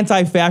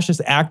anti-fascist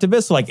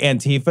activists like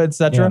Antifa,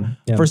 etc.,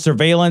 for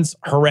surveillance,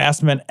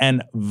 harassment,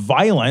 and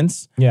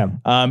violence. Yeah.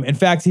 In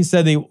fact, he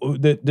said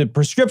the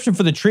prescription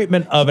for the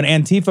treatment of an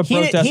Antifa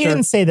protester. He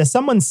didn't say this.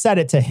 Someone said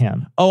it to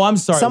him. Oh, I'm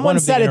sorry. Someone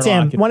said it to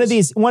him. One of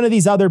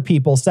these other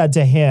people said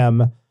to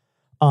him.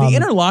 The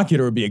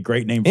Interlocutor would be a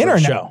great name for a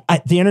show.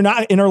 The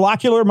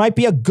Interlocutor might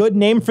be a good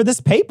name for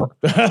this paper.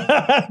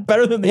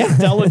 Better than the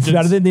Intelligencer.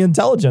 Better than the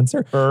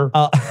Intelligencer.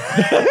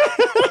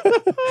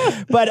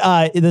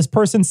 But this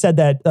person said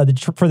that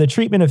for the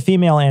treatment of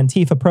female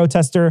Antifa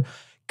protester,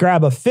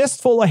 grab a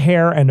fistful of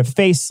hair and a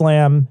face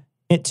slam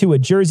it to a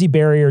Jersey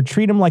barrier,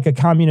 treat him like a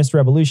communist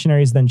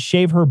revolutionary, then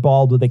shave her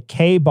bald with a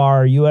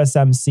K-bar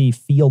USMC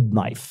field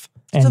knife.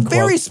 It's a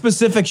very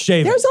specific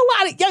shaving. There's a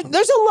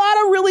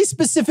lot of really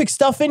specific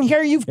stuff in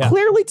here. You've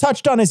clearly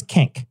touched on his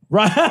kink.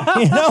 Right.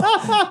 You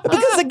know?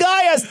 Because the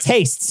guy has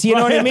tastes. You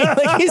know what I mean?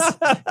 Like he's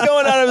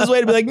going out of his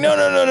way to be like,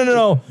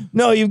 no.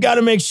 No, you've got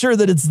to make sure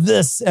that it's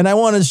this. And I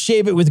want to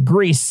shave it with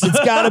grease.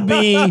 It's got to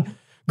be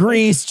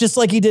grease, just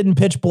like he did in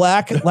Pitch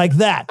Black. Like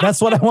that.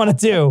 That's what I want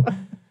to do.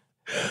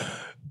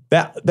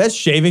 That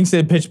shaving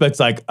in Pitch Black's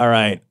like, all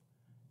right,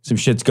 some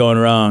shit's going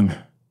wrong.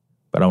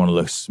 But I want to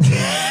look.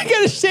 I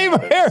gotta shave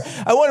my hair.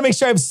 I want to make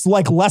sure I have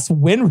like less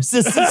wind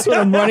resistance when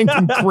I'm running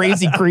from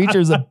crazy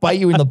creatures that bite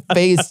you in the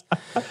face.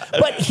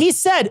 But he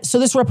said, so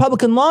this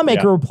Republican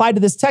lawmaker replied to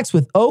this text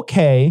with,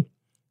 okay,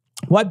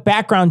 what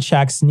background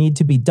checks need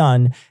to be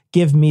done?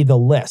 Give me the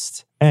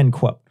list. End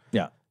quote.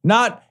 Yeah.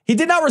 He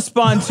did not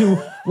respond to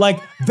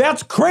like,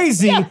 that's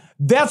crazy. Yeah.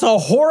 That's a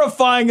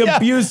horrifying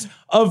abuse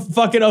of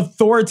fucking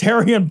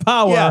authoritarian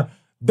power. Yeah.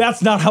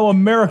 That's not how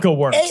America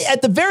works.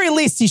 At the very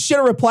least, he should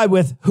have replied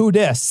with, who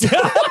dis? At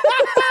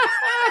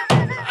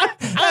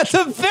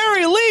the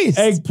very least.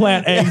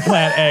 Eggplant.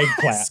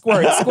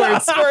 Squirt.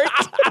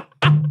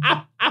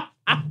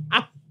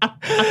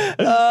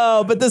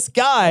 Oh, but this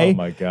guy, oh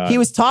my God. He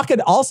was talking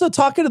to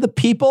the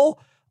people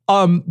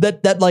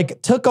that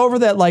like took over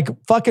that like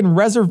fucking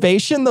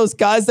reservation. Those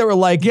guys that were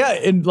like,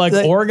 in like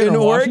Oregon. In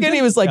Oregon,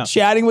 he was like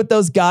chatting with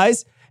those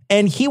guys,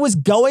 and he was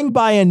going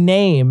by a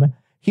name.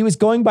 He was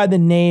going by the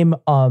name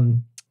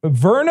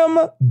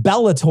Vernum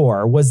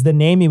Bellator was the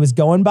name he was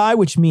going by,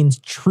 which means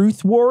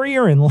truth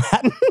warrior in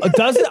Latin.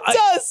 Does it?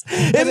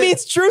 It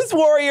means truth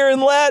warrior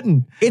in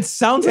Latin. It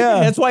sounds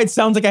like that's why it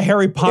sounds like a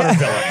Harry Potter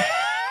villain.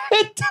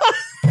 It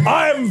does.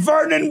 I'm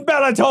Vernon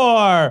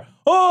Bellator.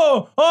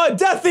 Oh,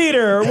 Death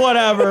Eater or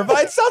whatever.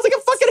 But it sounds like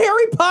a fucking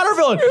Harry Potter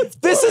villain.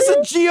 This is a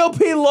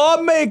GOP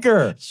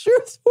lawmaker.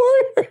 Truth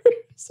warrior.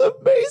 It's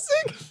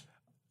amazing.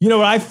 You know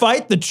what? I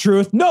fight the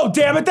truth. No,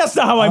 damn it. That's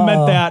not how I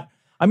meant that.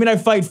 I mean, I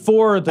fight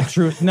for the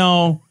truth.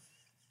 No.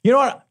 You know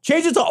what?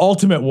 Change it to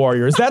Ultimate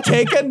Warrior. Is that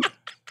taken?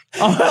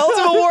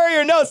 Ultimate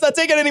Warrior. No, it's not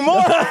taken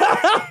anymore.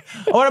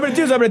 What I'm going to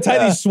do is I'm going to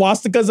tie these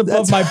swastikas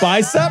above my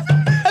bicep.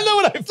 And then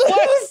when I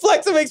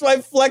flex, it makes my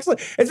flex.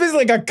 It's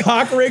basically like a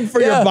cock ring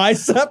for your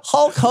bicep.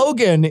 Hulk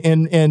Hogan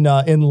in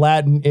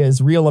Latin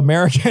is real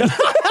American.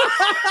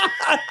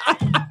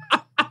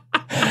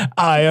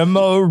 I am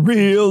a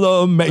real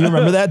American. You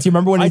remember that? Do you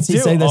remember when he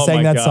sang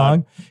that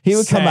song? He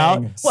would come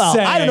out. Well,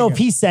 I don't know if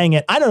he sang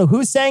it. I don't know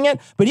who sang it,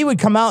 but he would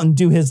come out and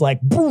do his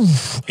like,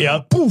 boof,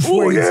 boof.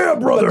 Oh, yeah,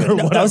 brother.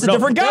 No, that was a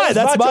different guy.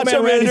 That's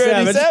Macho Man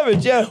Randy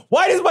Savage. Yeah.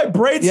 Why does my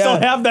brain still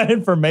have that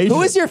information?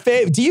 Who is your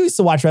favorite? Do you used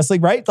to watch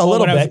wrestling, right? A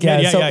little bit.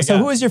 So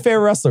who was your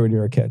favorite wrestler when you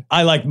were a kid?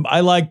 I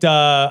liked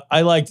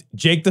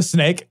Jake the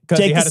Snake because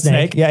he had a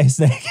snake. Yeah,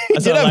 snake. He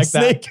did have a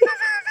snake.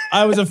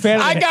 I was a fan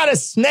of I got a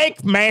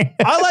snake, man.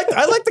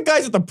 I like the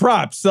guys with the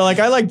props. So like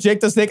I like Jake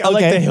the Snake. I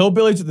like the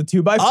hillbillies with the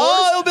 2x4s.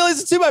 Oh,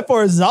 hillbillies with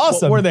 2x4s is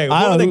awesome. What were they?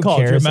 What were they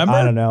called? Do you remember?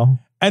 I don't know.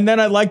 And then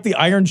I like the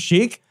Iron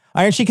Sheik.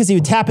 Iron Sheik because he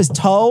would tap his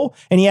toe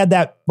and he had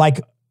that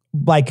like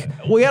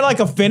we had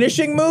like a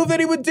finishing move that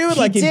he would do.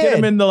 He'd get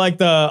him in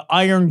the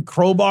iron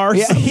crowbar.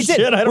 Yeah, he did.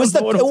 Shit. I don't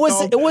know what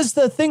it was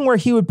the thing where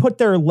he would put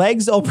their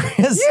legs over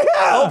his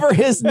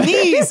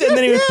knees and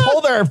then he would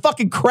pull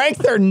crank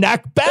their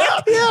neck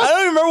back. Yeah. I don't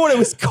even remember what it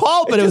was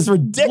called, but it was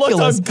ridiculous.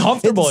 Looked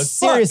uncomfortable. It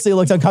seriously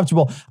looked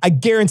uncomfortable. I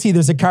guarantee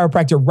there's a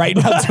chiropractor right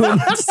now doing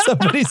that to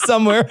somebody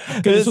somewhere.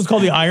 This was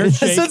called the Iron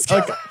Sheik.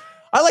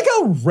 I like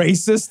how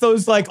racist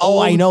those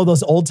I know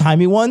those old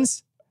timey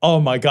ones. Oh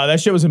my God,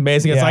 that shit was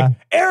amazing. It's like,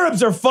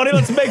 Arabs are funny,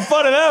 let's make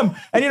fun of them.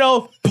 And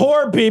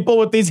poor people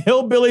with these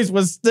hillbillies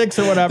with sticks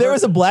or whatever. There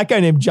was a black guy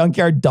named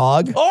Junkyard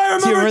Dog. Oh, I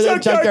remember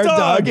that Junkyard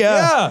Dog.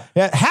 Yeah.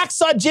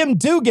 Hacksaw Jim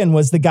Dugan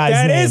was the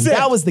guy's name.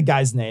 That was the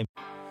guy's name.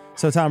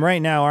 So Tom,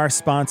 right now our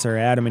sponsor,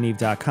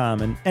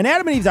 AdamandEve.com. And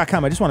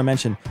AdamandEve.com, I just want to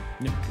mention,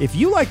 if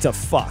you like to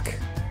fuck.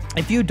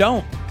 If you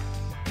don't.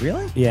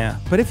 Really? Yeah.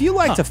 But if you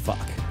like to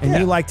fuck and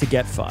you like to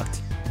get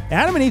fucked,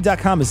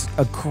 AdamandEve.com is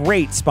a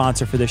great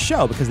sponsor for this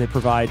show because they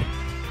provide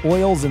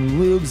oils and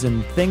lubes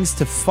and things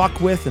to fuck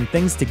with and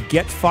things to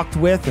get fucked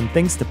with and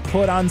things to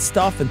put on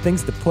stuff and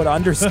things to put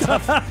under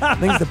stuff,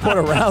 things to put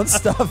around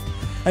stuff.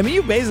 I mean,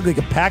 you basically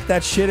can pack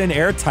that shit in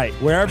airtight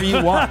wherever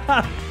you want.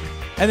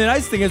 And the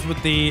nice thing is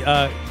with the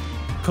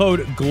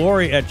code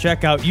GLORY at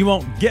checkout, you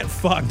won't get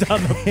fucked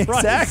on the price.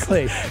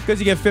 Exactly. Because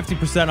you get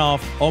 50%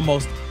 off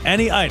almost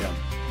any item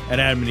at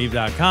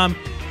AdamandEve.com.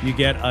 You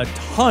get a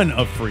ton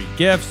of free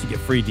gifts. You get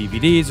free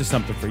DVDs. There's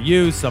something for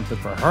you, something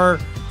for her,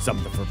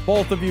 something for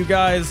both of you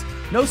guys.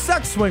 No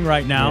sex swing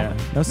right now. Yeah,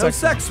 no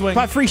sex swing.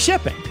 But free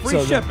shipping.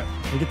 Free shipping.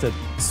 We get to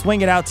swing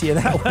it out to you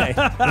that way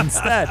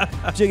instead.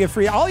 So you get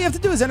free. All you have to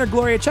do is enter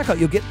Glory at checkout.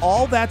 You'll get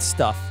all that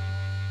stuff.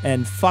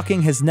 And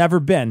fucking has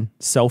never been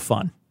so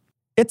fun.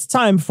 It's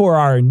time for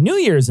our New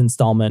Year's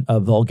installment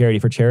of Vulgarity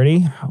for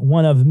Charity,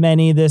 one of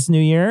many this new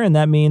year, and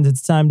that means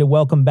it's time to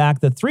welcome back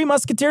the three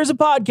musketeers of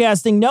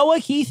podcasting, Noah,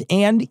 Heath,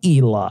 and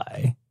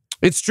Eli.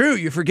 It's true.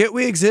 You forget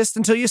we exist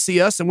until you see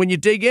us, and when you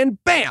dig in,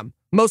 bam,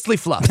 mostly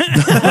fluff.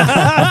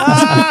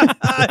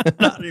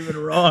 Not even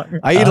wrong.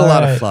 I eat a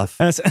lot of fluff.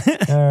 All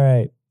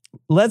right.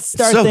 Let's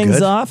start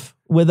things off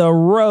with a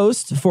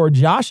roast for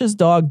Josh's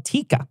dog,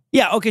 Tika.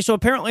 Yeah, okay, so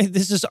apparently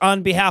this is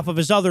on behalf of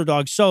his other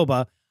dog,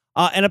 Soba.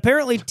 And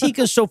apparently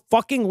Tika's so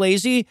fucking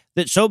lazy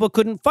that Soba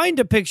couldn't find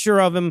a picture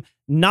of him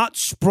not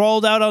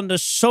sprawled out on the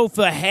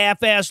sofa,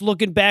 half-ass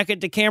looking back at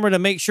the camera to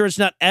make sure it's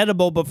not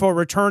edible before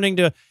returning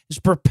to his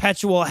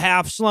perpetual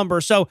half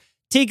slumber. So,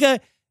 Tika,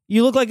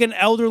 you look like an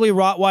elderly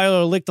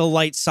Rottweiler licked a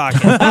light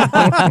socket.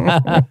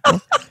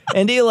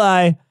 And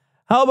Eli,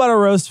 how about a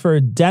roast for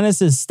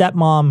Dennis's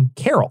stepmom,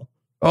 Carol?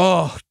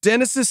 Oh,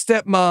 Dennis's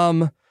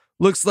stepmom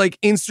looks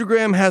like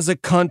Instagram has a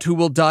cunt who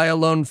will die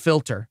alone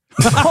filter.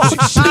 Oh,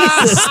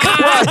 Jesus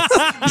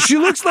Christ. She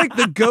looks like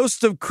the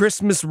ghost of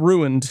Christmas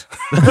ruined.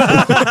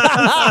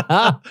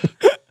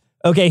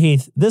 Okay,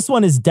 Heath, this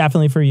one is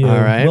definitely for you. All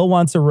right. Will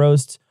wants a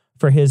roast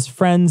for his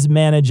friend's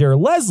manager,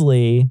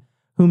 Leslie,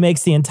 who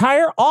makes the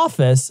entire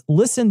office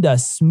listen to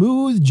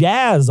smooth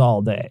jazz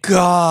all day.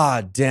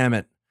 God damn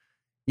it.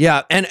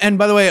 Yeah, and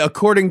by the way,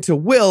 according to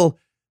Will,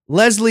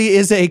 Leslie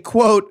is a,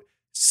 quote,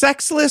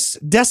 sexless,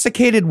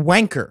 desiccated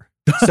wanker.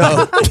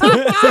 So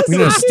we're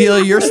going to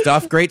steal your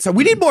stuff. Great. So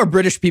we need more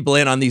British people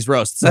in on these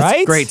roasts.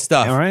 That's great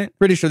stuff. All right.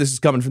 Pretty sure this is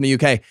coming from the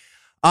UK.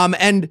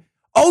 And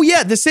oh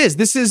yeah, this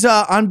is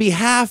on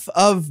behalf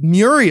of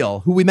Muriel,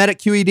 who we met at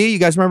QED. You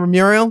guys remember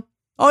Muriel?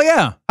 Oh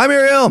yeah. Hi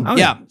Muriel. Oh,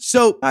 yeah.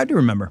 So I do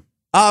remember.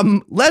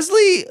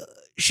 Leslie,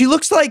 she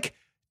looks like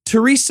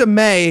Theresa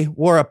May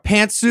wore a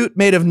pantsuit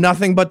made of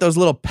nothing but those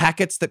little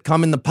packets that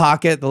come in the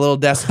pocket, the little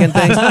deskin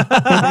things.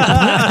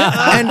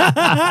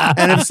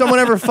 and if someone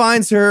ever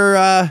finds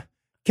her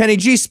Kenny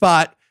G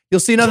spot, you'll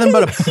see nothing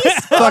but a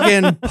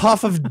fucking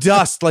puff of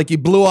dust like you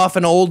blew off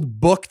an old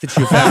book that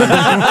you found.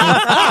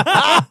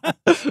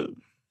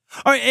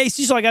 All right, hey,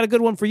 Cecil, I got a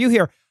good one for you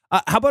here.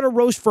 How about a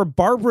roast for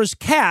Barbara's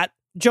cat,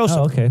 Joseph?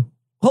 Oh, okay.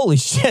 Holy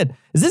shit.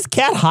 Is this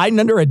cat hiding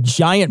under a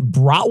giant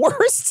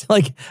bratwurst?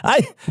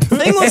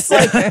 Thing looks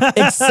like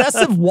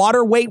excessive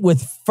water weight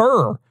with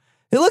fur.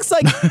 It looks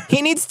like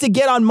he needs to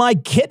get on My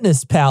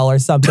Kitness Pal or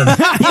something.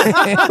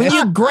 When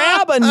you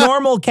grab a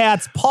normal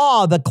cat's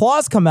paw, the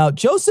claws come out.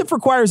 Joseph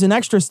requires an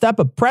extra step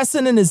of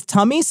pressing in his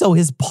tummy so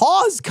his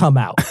paws come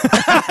out.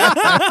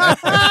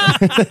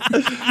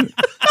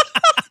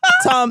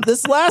 Tom,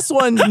 this last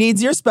one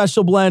needs your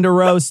special blend of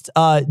roast.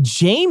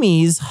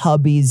 Jamie's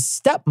hubby's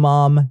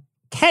stepmom,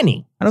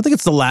 Kenny. I don't think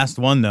it's the last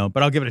one, though,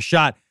 but I'll give it a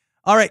shot.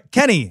 All right,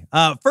 Kenny,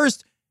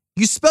 first,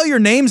 you spell your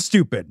name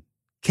stupid.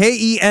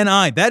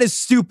 Keni. That is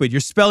stupid.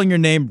 You're spelling your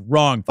name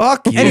wrong.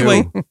 Fuck you.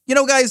 Anyway,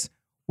 guys,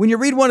 when you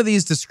read one of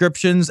these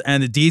descriptions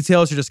and the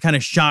details are just kind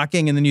of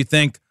shocking, and then you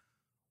think,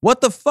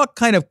 what the fuck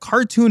kind of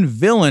cartoon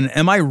villain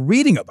am I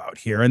reading about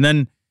here? And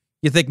then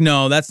you think,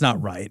 no, that's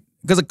not right.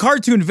 Because a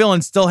cartoon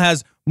villain still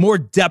has more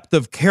depth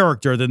of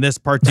character than this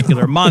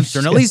particular monster.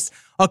 And at least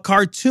a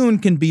cartoon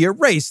can be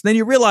erased. Then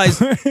you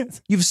realize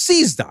you've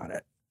seized on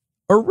it.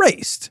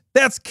 Erased.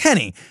 That's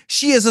Kenny.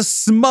 She is a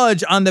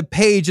smudge on the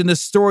page in the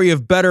story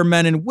of better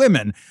men and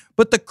women.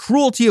 But the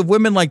cruelty of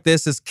women like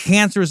this, as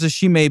cancerous as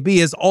she may be,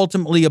 is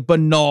ultimately a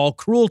banal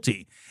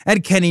cruelty.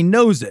 And Kenny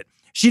knows it.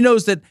 She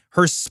knows that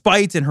her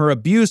spite and her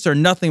abuse are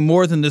nothing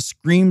more than the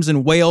screams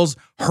and wails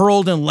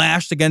hurled and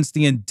lashed against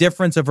the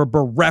indifference of her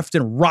bereft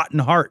and rotten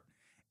heart.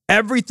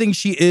 Everything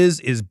she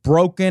is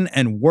broken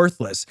and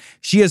worthless.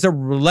 She is a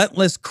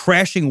relentless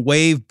crashing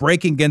wave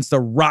breaking against the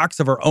rocks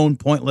of her own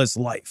pointless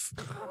life.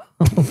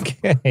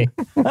 Okay.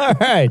 All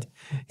right.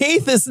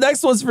 Heath, this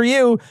next one's for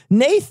you.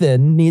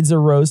 Nathan needs a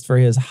roast for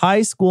his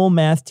high school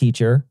math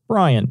teacher,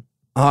 Brian.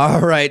 All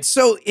right.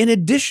 So in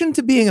addition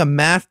to being a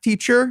math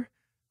teacher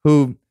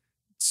who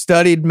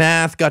studied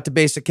math, got to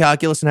basic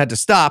calculus, and had to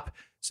stop,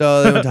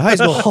 so they went to high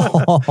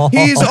school,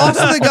 he's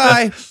also the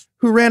guy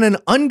who ran an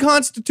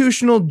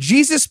unconstitutional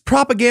Jesus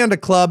propaganda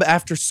club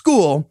after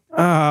school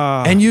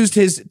and used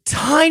his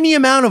tiny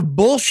amount of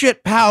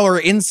bullshit power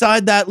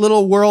inside that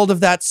little world of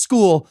that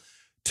school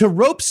to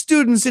rope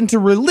students into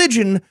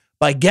religion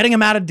by getting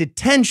them out of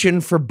detention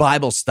for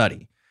Bible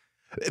study.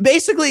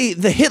 Basically,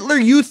 the Hitler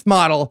Youth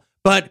model,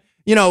 but,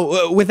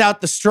 without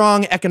the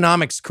strong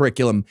economics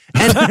curriculum.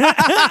 And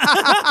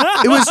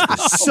it was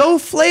so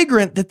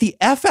flagrant that the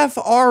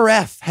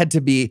FFRF had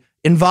to be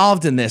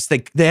involved in this.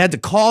 They had to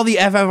call the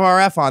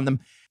FFRF on them.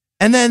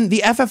 And then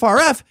the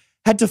FFRF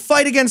had to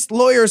fight against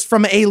lawyers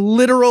from a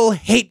literal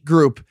hate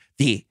group,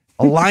 the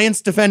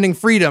Alliance Defending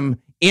Freedom,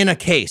 in a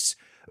case.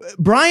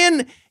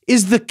 Brian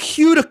is the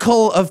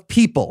cuticle of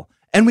people,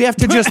 and we have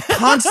to just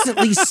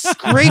constantly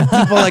scrape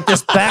people like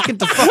this back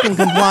into fucking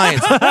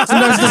compliance.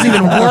 Sometimes it doesn't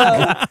even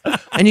work,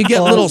 and you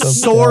get little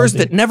sores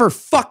that never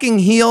fucking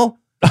heal.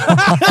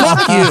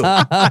 Fuck you.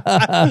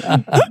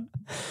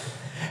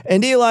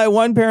 And Eli,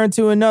 one parent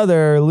to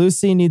another,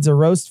 Lucy needs a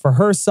roast for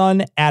her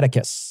son,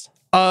 Atticus.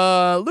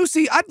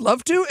 Lucy, I'd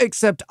love to,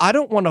 except I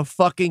don't want to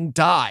fucking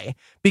die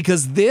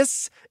because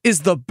this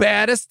is the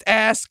baddest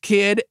ass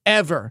kid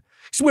ever.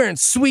 He's wearing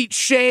sweet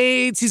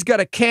shades. He's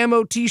got a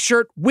camo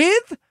t-shirt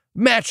with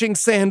matching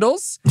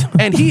sandals,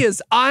 and he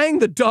is eyeing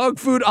the dog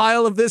food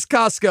aisle of this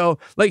Costco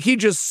like he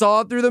just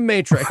saw through the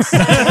Matrix.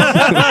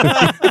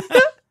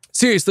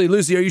 Seriously,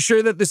 Lucy, are you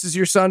sure that this is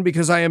your son?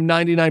 Because I am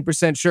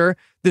 99% sure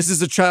this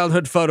is a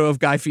childhood photo of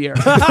Guy Fieri.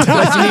 You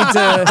need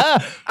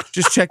to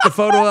just check the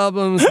photo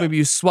albums. Maybe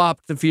you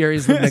swapped the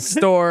Fieris with next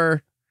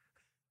door.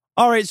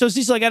 All right, so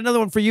Cecil, I got another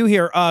one for you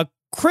here.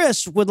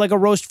 Chris would like a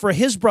roast for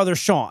his brother,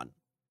 Sean.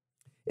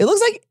 It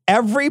looks like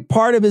every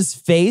part of his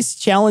face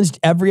challenged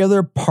every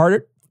other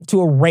part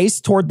to a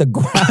race toward the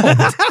ground.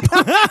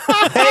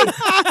 Hey,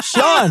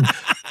 Sean,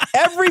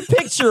 every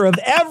picture of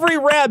every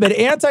rabid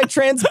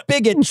anti-trans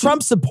bigot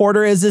Trump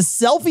supporter is a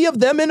selfie of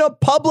them in a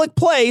public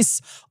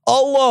place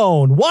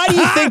alone. Why do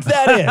you think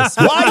that is?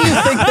 Why do you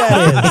think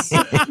that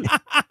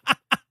is?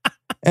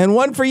 And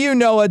one for you,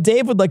 Noah.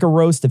 Dave would like a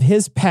roast of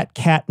his pet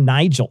cat,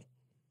 Nigel.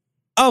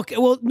 Okay,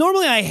 well,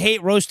 normally I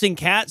hate roasting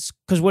cats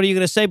because what are you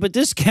going to say? But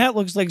this cat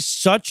looks like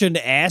such an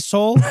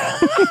asshole.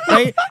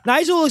 Right?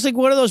 Nigel looks like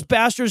one of those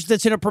bastards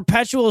that's in a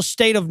perpetual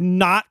state of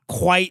not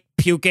quite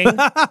puking. He'll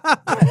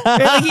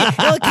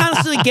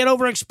constantly get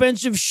over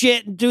expensive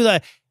shit and do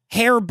the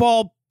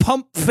hairball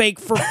pump fake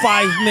for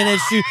 5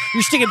 minutes.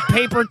 You're sticking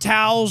paper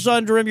towels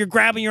under him. You're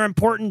grabbing your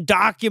important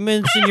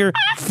documents and your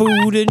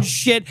food and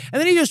shit. And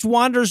then he just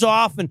wanders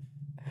off and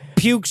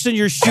pukes in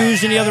your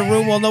shoes in the other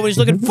room while nobody's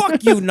looking.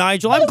 Fuck you,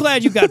 Nigel. I'm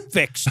glad you got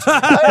fixed.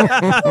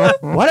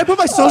 Why'd I put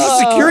my social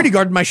security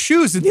guard in my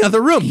shoes in the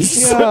other room?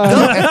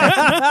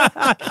 Yeah,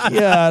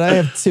 I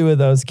have two of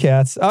those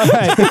cats. All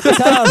right,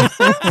 Tom.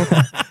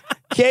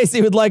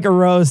 Casey would like a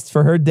roast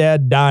for her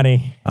dad,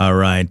 Donnie. All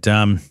right.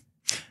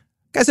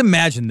 Guys,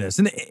 imagine this.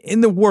 In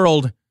the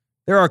world,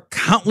 there are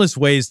countless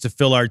ways to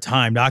fill our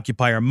time, to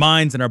occupy our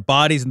minds and our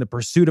bodies in the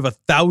pursuit of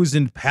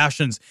 1,000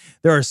 passions.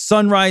 There are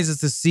sunrises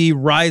to see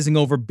rising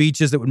over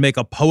beaches that would make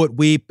a poet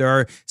weep. There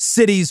are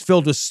cities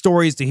filled with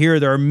stories to hear.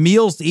 There are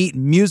meals to eat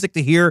and music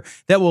to hear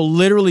that will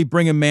literally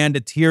bring a man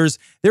to tears.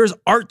 There is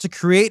art to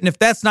create, and if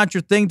that's not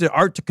your thing, to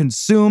art to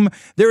consume.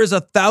 There is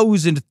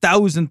 1,000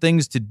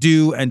 things to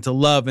do and to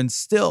love. And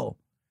still,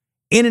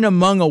 in and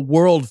among a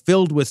world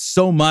filled with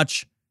so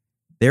much,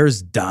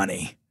 there's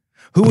Donnie,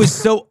 who is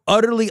so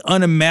utterly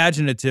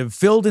unimaginative,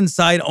 filled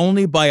inside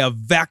only by a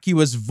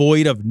vacuous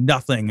void of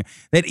nothing,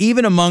 that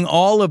even among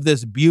all of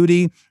this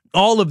beauty,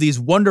 all of these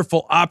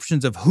wonderful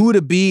options of who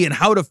to be and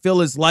how to fill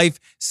his life,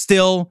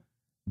 still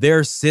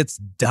there sits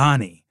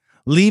Donnie,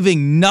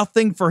 leaving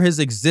nothing for his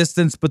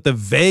existence but the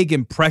vague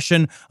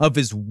impression of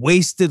his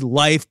wasted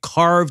life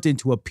carved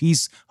into a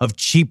piece of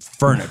cheap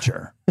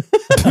furniture.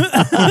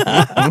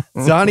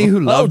 Donnie who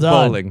loved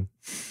bowling.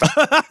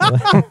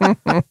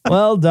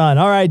 Well done.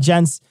 All right,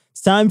 gents.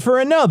 It's time for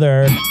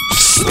another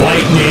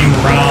lightning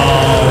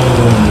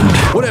round.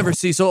 Whatever,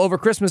 Cecil. Over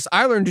Christmas,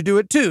 I learned to do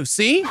it too.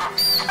 See?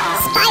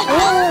 Lightning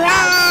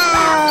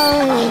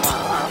round.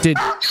 Did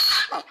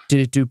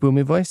it do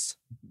Boomy voice?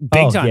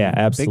 Big time. Yeah,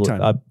 absolutely.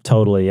 Big time.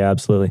 Totally. Yeah,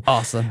 absolutely.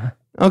 Awesome.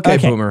 Okay,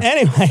 Boomer.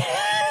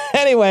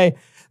 Anyway,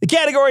 the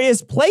category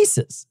is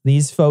places.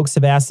 These folks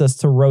have asked us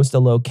to roast a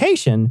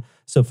location.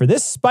 So for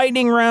this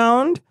spiting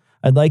round,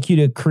 I'd like you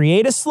to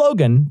create a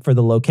slogan for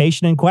the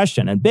location in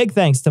question. And big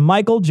thanks to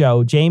Michael,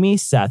 Joe, Jamie,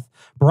 Seth,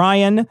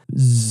 Brian,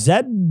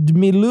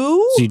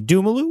 Zedmilu,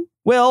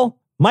 Will,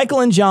 Michael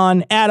and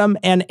John, Adam,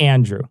 and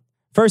Andrew.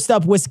 First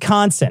up,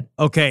 Wisconsin.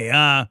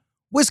 Okay,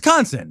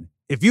 Wisconsin.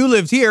 If you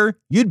lived here,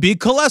 you'd be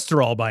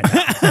cholesterol by now.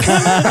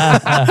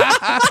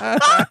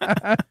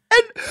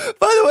 And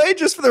by the way,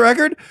 just for the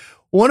record,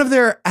 one of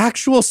their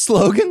actual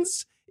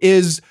slogans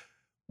is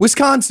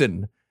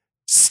Wisconsin,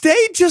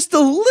 stay just a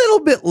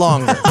little bit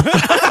longer.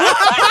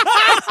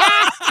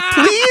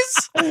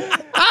 Please?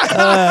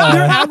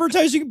 Their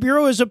advertising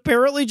bureau is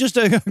apparently just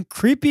a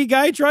creepy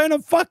guy trying to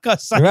fuck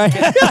us. Right.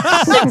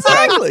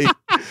 Exactly.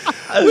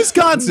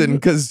 Wisconsin,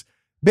 because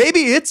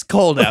baby, it's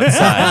cold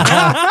outside.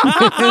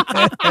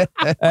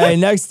 All right,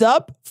 next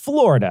up,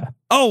 Florida.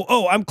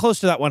 Oh, I'm close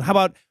to that one. How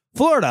about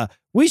Florida?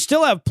 We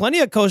still have plenty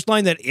of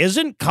coastline that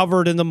isn't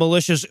covered in the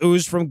malicious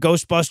ooze from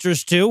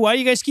Ghostbusters 2. Why do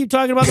you guys keep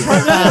talking about the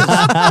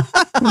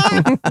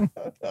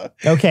part?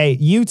 Okay,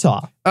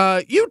 Utah.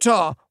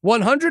 Utah,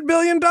 $100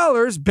 billion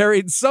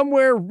buried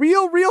somewhere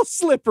real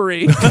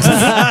slippery. All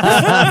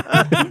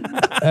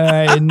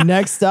right,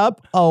 next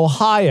up,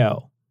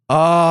 Ohio.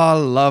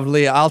 Oh,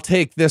 lovely. I'll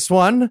take this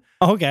one.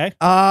 Okay.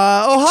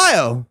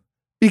 Ohio.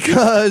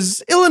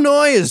 Because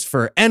Illinois is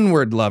for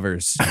N-word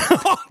lovers.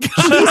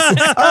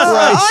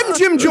 I'm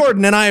Jim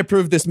Jordan, and I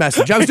approve this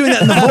message. I was doing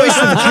that in the voice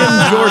of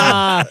Jim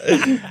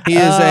Jordan. He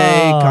is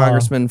a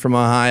congressman from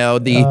Ohio.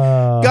 The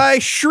guy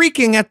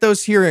shrieking at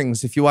those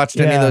hearings, if you watched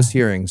any of those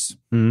hearings.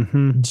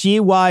 Mm-hmm.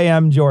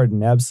 GYM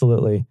Jordan,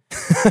 absolutely.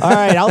 All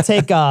right, I'll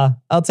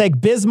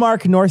take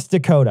Bismarck, North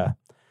Dakota.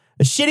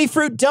 A shitty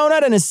fruit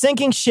donut and a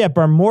sinking ship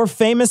are more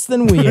famous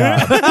than we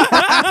are.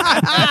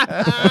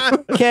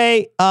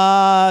 Okay,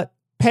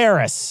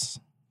 Paris.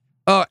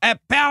 Oh,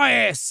 at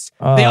Paris.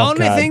 The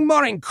only thing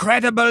more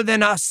incredible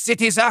than our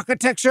city's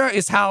architecture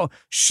is how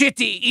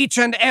shitty each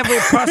and every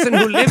person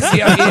who lives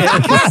here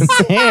is.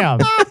 Damn.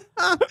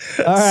 All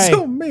right.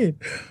 So mean.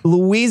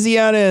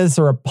 Louisiana is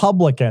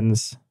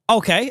Republicans.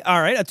 Okay,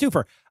 all right, a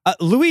twofer.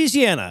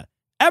 Louisiana.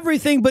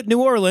 Everything but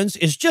New Orleans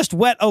is just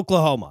wet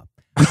Oklahoma.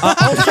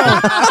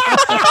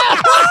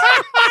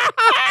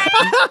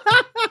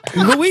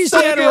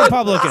 Louisiana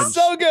Republicans.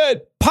 So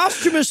good.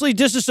 Posthumously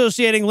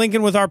disassociating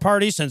Lincoln with our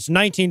party since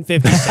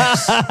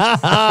 1956.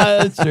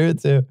 That's true,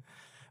 too.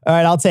 All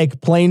right, I'll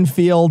take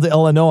Plainfield,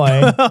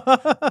 Illinois.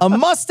 A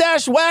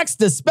mustache wax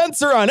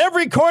dispenser on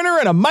every corner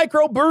and a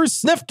microbrew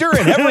snifter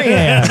in every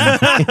hand.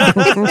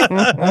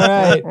 All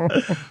right.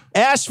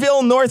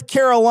 Asheville, North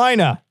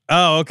Carolina.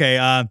 Oh,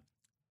 okay.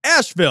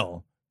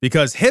 Asheville.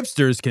 Because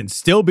hipsters can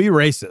still be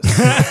racist.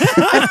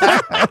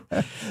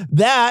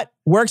 That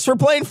works for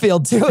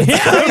Plainfield, too. It's Yeah,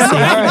 crazy. All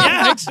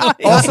right.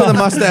 actually. Also the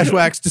mustache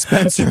wax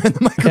dispenser and the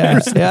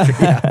microbrew.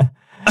 Yeah.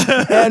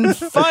 And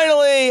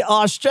finally,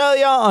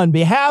 Australia on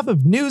behalf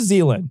of New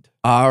Zealand.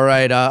 All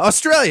right,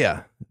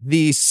 Australia,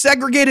 the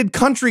segregated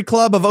country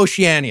club of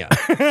Oceania.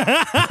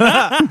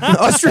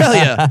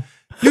 Australia,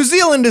 New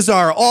Zealand is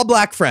our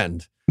all-black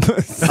friend. All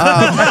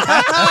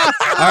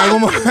right,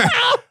 one more.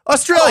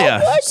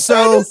 Australia.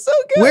 So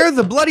where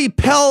the bloody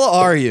hell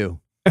are you?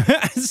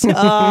 That's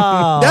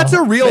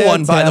a real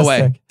one, by the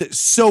way.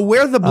 So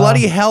where the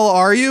bloody hell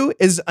are you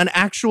is an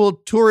actual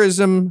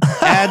tourism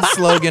ad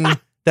slogan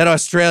that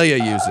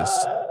Australia uses.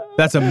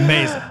 That's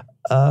amazing.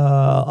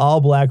 All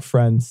black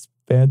friends.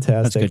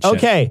 Fantastic. That's good shit.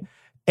 Okay.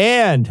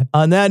 And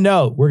on that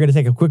note, we're going to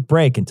take a quick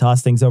break and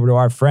toss things over to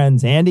our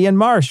friends, Andy and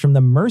Marsh from the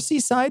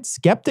Merseyside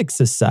Skeptic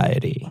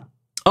Society.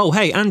 Oh,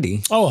 hey,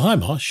 Andy. Oh, hi,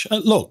 Mosh.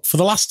 Look, for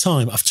the last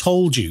time, I've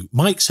told you,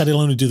 Mike said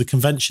he'll only do the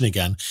convention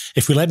again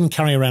if we let him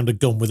carry around a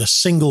gun with a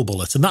single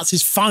bullet, and that's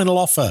his final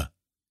offer.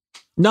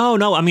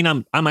 No, I mean,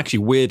 I'm actually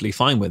weirdly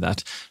fine with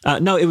that.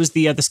 No, it was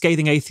the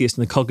Scathing Atheist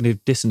and the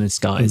Cognitive Dissonance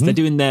guys. Mm-hmm. They're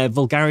doing their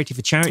Vulgarity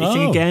for Charity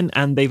thing again,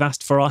 and they've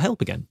asked for our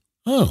help again.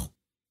 Oh.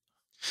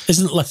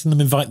 Isn't letting them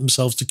invite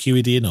themselves to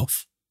QED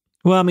enough?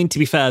 Well, I mean, to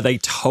be fair, they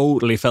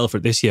totally fell for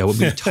it this year when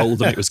we told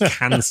them it was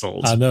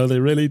cancelled. I know, they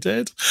really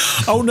did.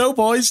 Oh, no,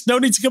 boys. No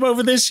need to come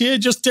over this year.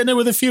 Just dinner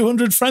with a few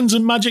hundred friends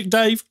and Magic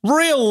Dave.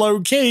 Real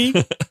low-key.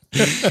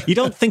 You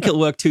don't think it'll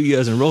work 2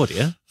 years in a row, do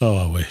you? Oh,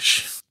 I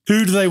wish.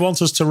 Who do they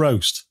want us to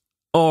roast?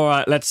 All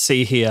right, let's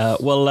see here.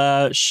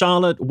 Well,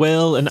 Charlotte,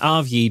 Will, and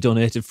Avyi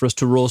donated for us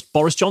to roast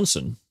Boris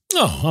Johnson.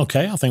 Oh,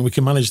 okay. I think we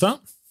can manage that.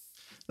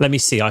 Let me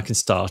see. I can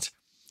start.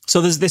 So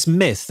there's this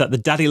myth that the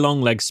daddy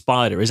long-legged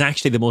spider is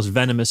actually the most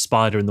venomous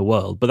spider in the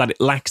world, but that it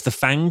lacks the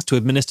fangs to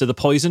administer the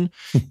poison.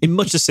 In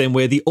much the same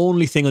way, the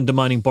only thing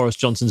undermining Boris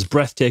Johnson's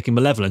breathtaking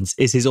malevolence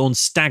is his own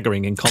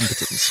staggering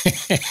incompetence.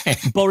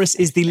 Boris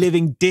is the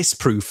living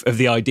disproof of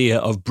the idea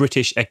of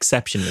British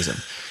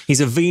exceptionalism.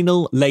 He's a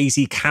venal,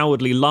 lazy,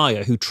 cowardly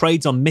liar who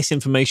trades on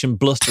misinformation,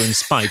 bluster and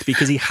spite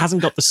because he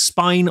hasn't got the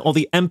spine or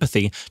the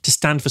empathy to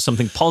stand for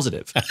something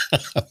positive.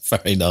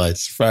 Very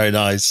nice. Very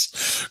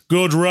nice.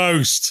 Good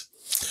roast.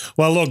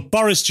 Well, look,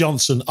 Boris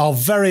Johnson, our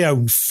very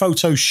own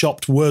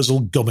photoshopped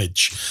Wurzel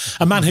Gummidge,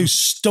 a man who's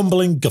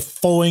stumbling,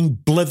 guffawing,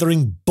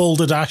 blithering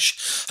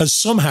balderdash has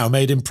somehow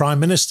made him Prime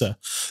Minister.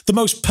 The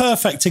most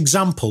perfect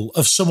example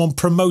of someone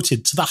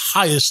promoted to the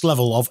highest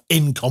level of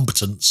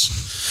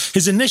incompetence.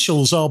 His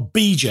initials are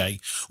BJ,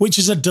 which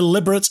is a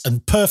deliberate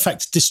and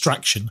perfect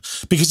distraction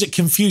because it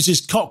confuses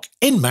cock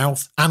in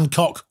mouth and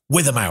cock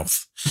with a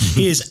mouth.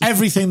 He is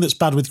everything that's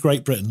bad with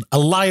Great Britain. A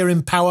liar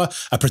in power,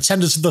 a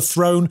pretender to the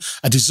throne,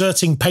 a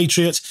deserting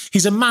patriot.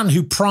 He's a man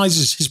who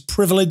prizes his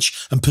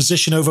privilege and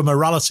position over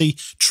morality,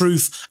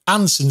 truth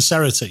and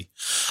sincerity.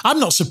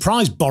 I'm not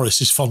surprised Boris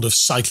is fond of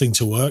cycling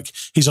to work.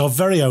 He's our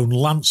very own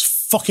Lance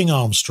fucking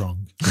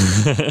Armstrong.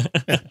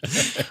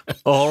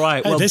 All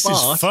right. Well, this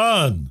Bart, is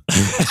fun.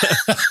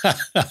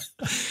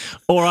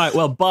 All right.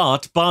 Well,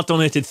 Bart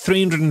donated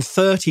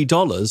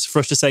 $330 for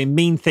us to say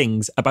mean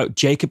things about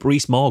Jacob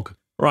Rees-Mogg.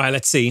 Right.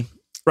 Let's see.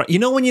 Right, you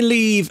know when you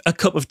leave a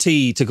cup of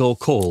tea to go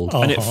cold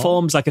and it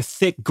forms like a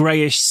thick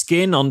greyish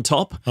skin on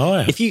top? Oh,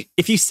 yeah.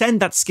 If you send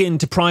that skin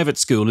to private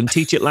school and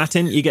teach it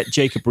Latin, you get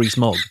Jacob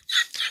Rees-Mogg.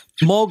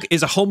 Mogg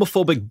is a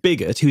homophobic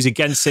bigot who's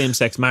against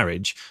same-sex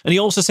marriage, and he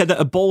also said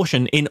that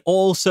abortion in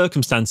all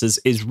circumstances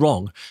is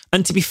wrong.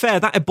 And to be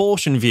fair, that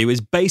abortion view is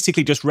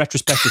basically just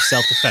retrospective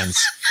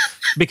self-defense.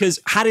 Because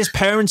had his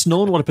parents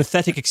known what a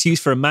pathetic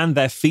excuse for a man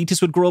their fetus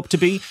would grow up to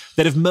be,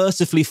 they'd have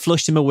mercifully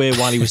flushed him away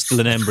while he was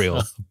still an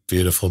embryo.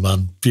 Beautiful,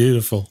 man.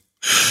 Beautiful.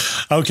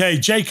 Okay,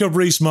 Jacob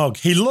Rees-Mogg.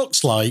 He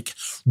looks like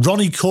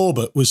Ronnie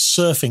Corbett was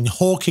surfing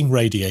Hawking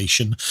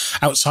radiation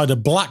outside a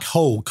black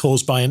hole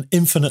caused by an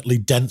infinitely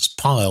dense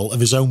pile of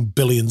his own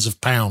billions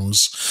of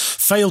pounds,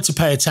 failed to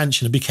pay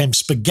attention and became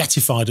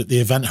spaghettified at the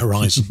event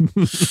horizon.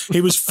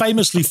 He was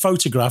famously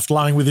photographed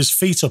lying with his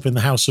feet up in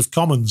the House of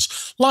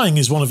Commons. Lying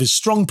is one of his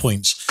strong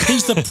points.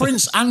 He's the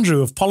Prince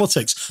Andrew of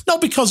politics,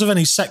 not because of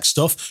any sex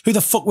stuff, who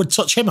the fuck would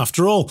touch him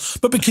after all,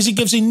 but because he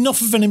gives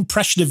enough of an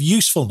impression of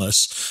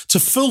usefulness to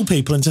fool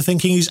people into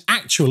thinking he's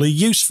actually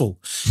useful.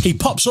 He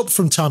pops up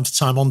from time to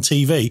time on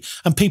TV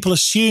and people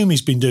assume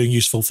he's been doing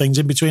useful things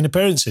in between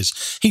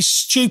appearances. He's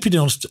stupid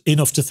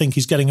enough to think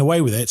he's getting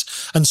away with it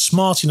and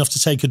smart enough to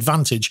take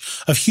advantage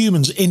of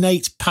humans'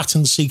 innate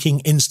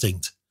pattern-seeking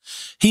instinct.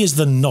 He is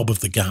the knob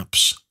of the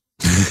gaps.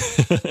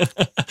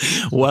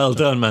 Well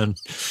done, man.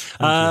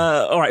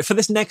 All right, for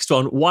this next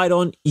one, why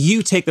don't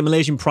you take the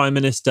Malaysian Prime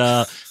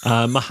Minister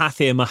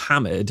Mahathir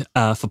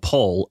Mohamad for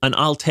Paul, and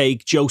I'll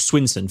take Joe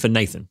Swinson for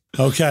Nathan.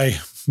 Okay.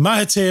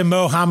 Mahathir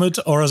Mohamad,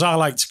 or as I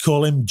like to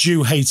call him,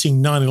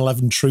 Jew-hating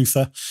 9/11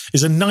 truther,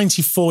 is a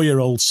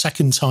 94-year-old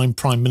second-time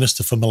Prime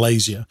Minister for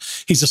Malaysia.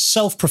 He's a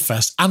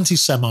self-professed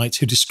anti-Semite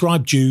who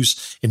described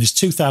Jews in his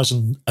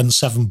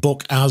 2007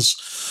 book as,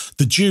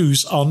 "The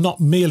Jews are not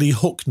merely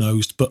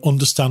hook-nosed, but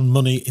understand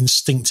money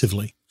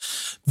instinctively."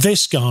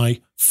 This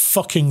guy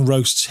fucking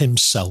roasts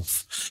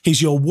himself.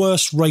 He's your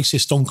worst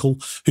racist uncle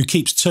who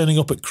keeps turning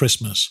up at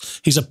Christmas.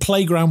 He's a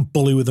playground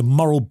bully with a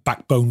moral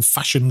backbone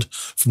fashioned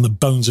from the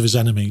bones of his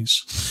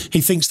enemies.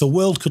 He thinks the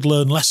world could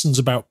learn lessons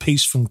about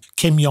peace from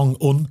Kim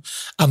Jong-un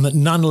and that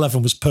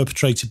 9/11 was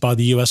perpetrated by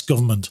the US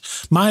government.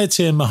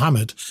 Mahathir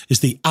Mohamad is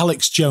the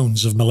Alex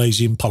Jones of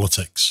Malaysian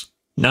politics.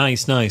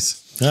 Nice.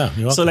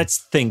 Yeah, so let's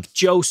think.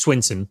 Joe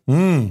Swinson.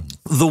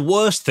 The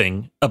worst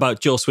thing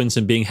about Joe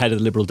Swinson being head of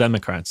the Liberal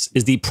Democrats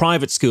is the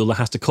private school that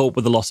has to cope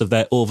with the loss of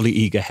their overly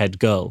eager head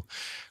girl.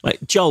 Like,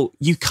 Joe,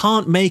 you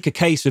can't make a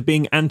case for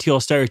being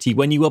anti-austerity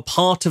when you were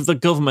part of the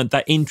government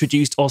that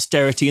introduced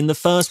austerity in the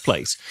first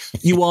place.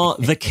 You are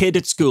the kid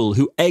at school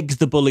who eggs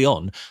the bully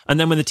on, and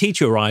then when the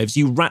teacher arrives,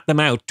 you rat them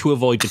out to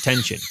avoid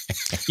detention.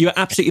 You are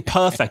absolutely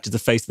perfect as the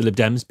face of the Lib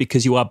Dems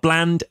because you are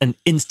bland and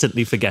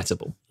instantly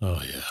forgettable.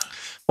 Oh, yeah.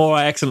 All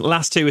right, excellent.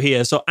 Last two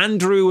here. So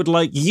Andrew would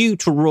like you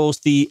to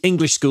roast the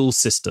English school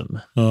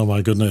system. Oh,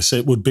 my goodness.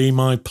 It would be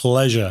my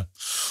pleasure.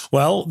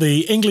 Well,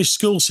 the English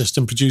school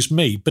system produced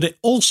me, but it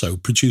also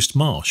produced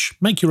Marsh.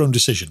 Make your own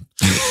decision.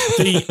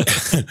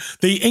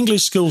 The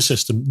English school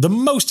system, the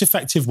most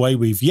effective way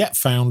we've yet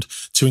found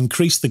to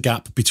increase the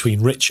gap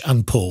between rich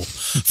and poor.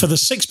 For the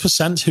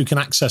 6% who can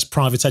access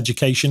private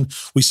education,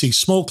 we see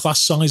small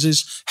class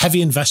sizes,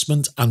 heavy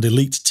investment and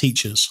elite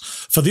teachers.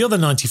 For the other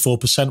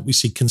 94%, we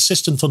see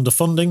consistent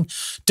underfunding,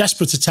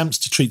 desperate attempts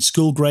to treat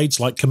school grades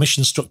like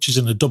commission structures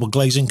in a double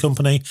glazing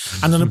company,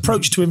 and an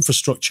approach to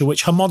infrastructure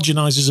which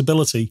homogenises a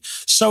capability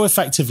so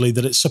effectively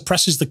that it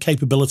suppresses the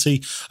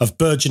capability of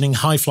burgeoning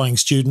high-flying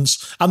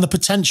students and the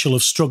potential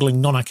of struggling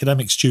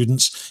non-academic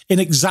students in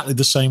exactly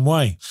the same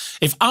way.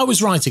 If I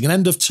was writing an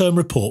end-of-term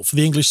report for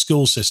the English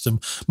school system,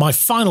 my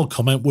final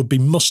comment would be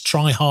must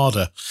try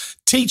harder.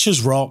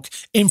 Teachers rock,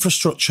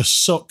 infrastructure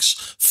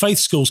sucks, faith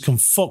schools can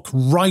fuck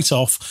right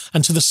off,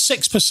 and to the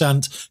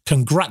 6%,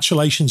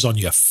 congratulations on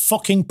your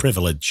fucking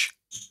privilege.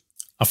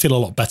 I feel a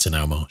lot better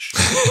now, Marsh.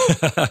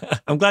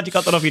 I'm glad you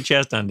got that off your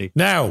chest, Andy.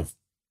 Now,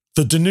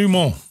 the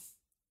denouement.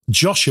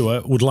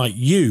 Joshua would like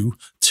you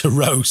to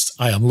roast,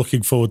 I am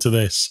looking forward to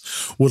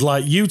this, would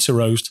like you to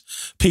roast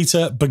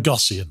Peter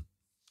Boghossian.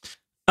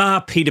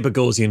 Peter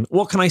Boghossian,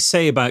 what can I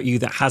say about you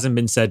that hasn't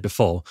been said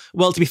before?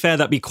 Well, to be fair,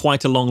 that'd be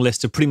quite a long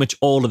list of pretty much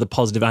all of the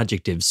positive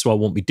adjectives, so I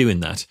won't be doing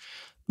that.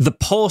 The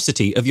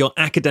paucity of your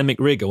academic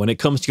rigour when it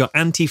comes to your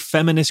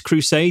anti-feminist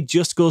crusade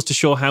just goes to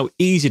show how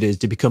easy it is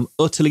to become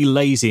utterly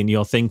lazy in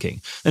your thinking,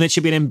 and it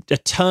should be an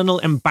eternal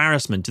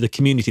embarrassment to the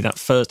community that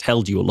first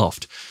held you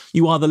aloft.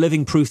 You are the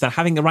living proof that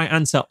having the right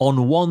answer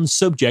on one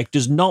subject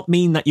does not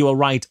mean that you are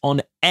right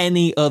on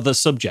any other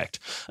subject,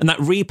 and that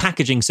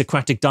repackaging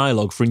Socratic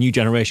dialogue for a new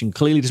generation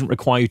clearly doesn't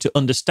require you to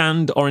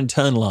understand or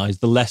internalise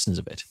the lessons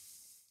of it.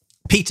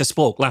 Peter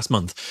spoke last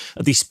month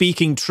at the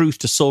Speaking Truth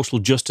to Social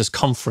Justice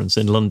conference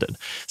in London.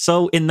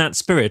 So in that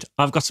spirit,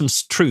 I've got some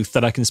truth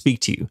that I can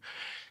speak to you.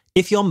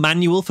 If your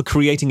manual for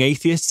creating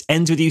atheists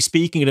ends with you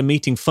speaking at a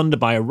meeting funded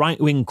by a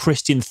right-wing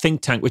Christian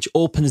think tank which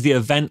opens the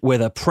event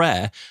with a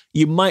prayer,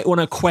 you might want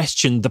to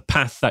question the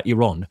path that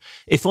you're on.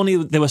 If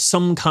only there was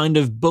some kind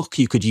of book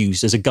you could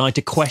use as a guide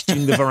to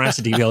questioning the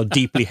veracity of your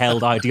deeply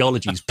held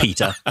ideologies,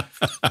 Peter.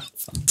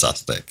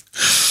 Fantastic.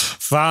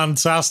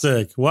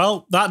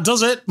 Well, that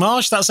does it,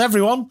 Marsh. That's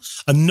everyone.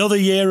 Another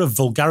year of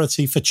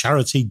vulgarity for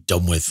charity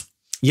done with.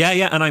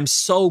 Yeah, and I'm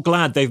so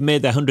glad they've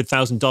made their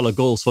 $100,000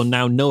 goal, so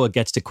now Noah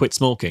gets to quit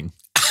smoking.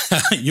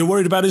 You're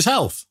worried about his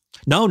health?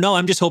 No,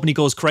 I'm just hoping he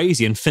goes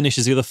crazy and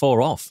finishes the other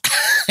 4 off.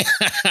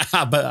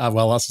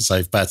 Well, that's a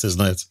safe bet,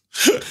 isn't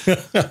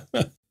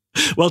it?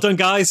 Well done,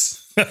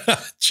 guys.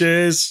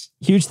 Cheers.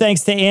 Huge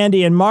thanks to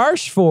Andy and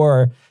Marsh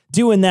for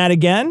doing that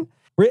again.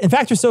 In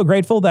fact, we're so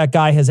grateful that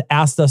Guy has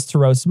asked us to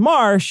roast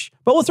Marsh,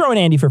 but we'll throw in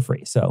Andy for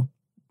free. So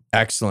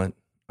excellent.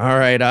 All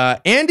right.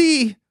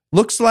 Andy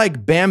looks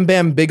like Bam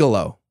Bam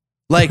Bigelow.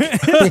 Like,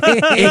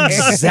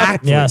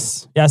 exactly.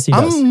 Yes, he does.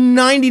 I'm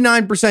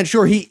 99%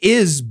 sure he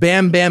is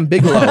Bam Bam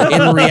Bigelow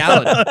in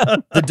reality,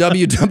 the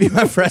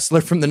WWF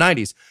wrestler from the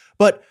 90s.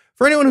 But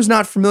for anyone who's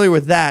not familiar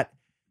with that,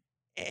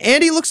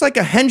 Andy looks like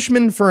a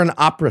henchman for an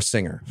opera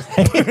singer.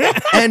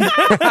 And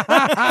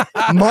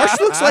Marsh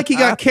looks like he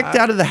got kicked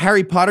out of the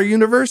Harry Potter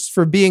universe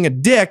for being a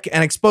dick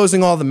and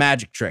exposing all the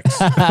magic tricks.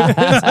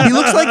 He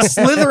looks like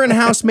Slytherin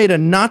House made a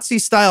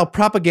Nazi-style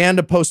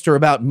propaganda poster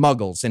about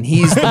muggles, and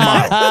he's the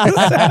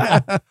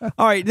model.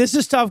 All right, this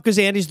is tough because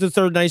Andy's the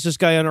third nicest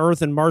guy on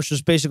earth, and Marsh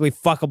is basically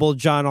fuckable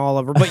John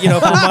Oliver. But, for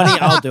money,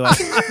 I'll do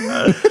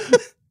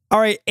it. All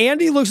right,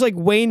 Andy looks like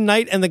Wayne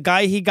Knight and the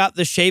guy he got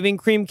the shaving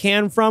cream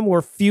can from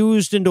were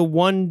fused into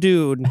one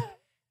dude.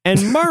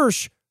 And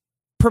Marsh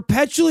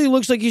perpetually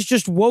looks like he's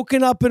just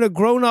woken up in a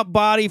grown-up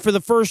body for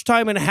the first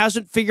time and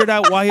hasn't figured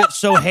out why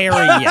it's so hairy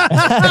yet.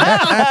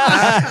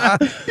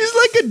 He's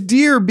like a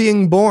deer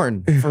being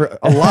born for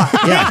a lot.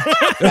 Yeah.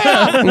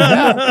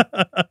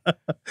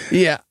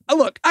 Yeah.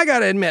 Look, I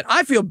got to admit,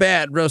 I feel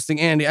bad roasting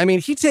Andy. I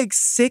mean, he takes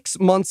 6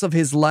 months of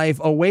his life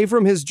away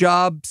from his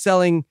job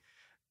selling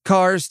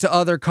cars to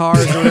other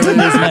cars or whatever it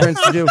is he plans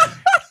to do.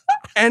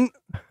 And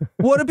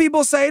what do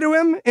people say to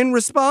him in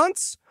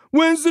response?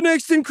 When's the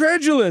next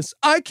Incredulous?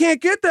 I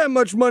can't get that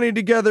much money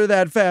together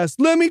that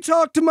fast. Let me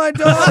talk to my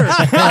daughter.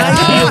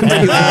 I feel for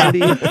you,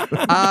 Andy.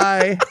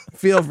 I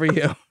feel for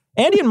you.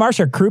 Andy and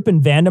Marsh are Krupp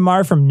and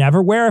Vandemar from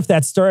Neverwhere if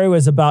that story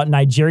was about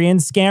Nigerian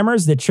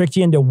scammers that tricked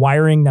you into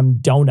wiring them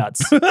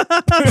donuts.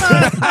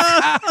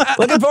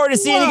 Looking forward to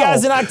seeing you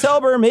guys in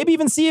October. Maybe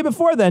even see you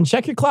before then.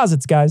 Check your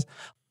closets, guys.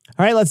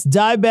 All right, let's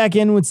dive back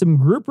in with some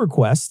group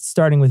requests,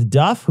 starting with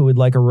Duff, who would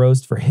like a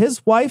roast for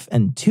his wife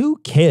and 2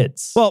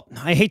 kids. Well,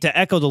 I hate to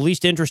echo the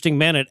least interesting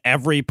man at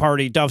every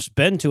party Duff's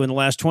been to in the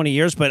last 20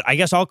 years, but I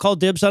guess I'll call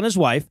dibs on his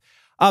wife.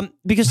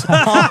 Because he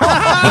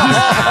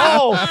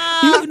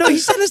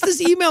sent us this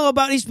email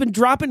about he's been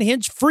dropping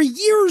hints for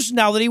years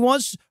now that he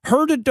wants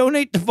her to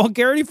donate to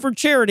Vulgarity for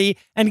Charity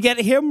and get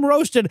him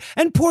roasted.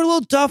 And poor little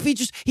Duff, he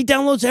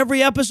downloads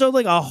every episode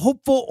like a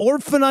hopeful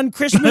orphan on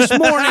Christmas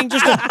morning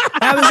just to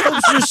have his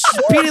hopes just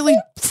speedily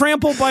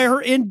trampled by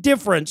her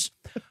indifference.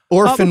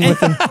 Orphan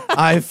with an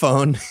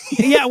iPhone.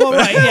 Yeah, well,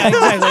 right. Yeah,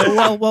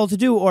 exactly.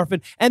 Well-to-do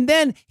orphan. And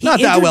then he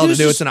not that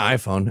well-to-do. It's an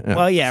iPhone. Yeah.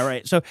 Well, yeah,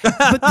 right. So,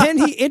 but then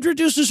he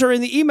introduces her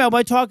in the email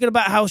by talking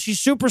about how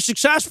she's super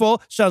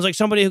successful. Sounds like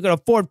somebody who could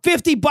afford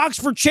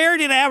 $50 for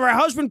charity to have her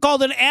husband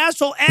called an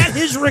asshole at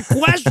his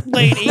request,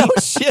 lady. No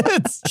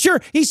shit.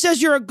 Sure, he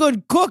says you're a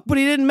good cook, but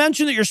he didn't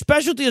mention that your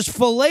specialty is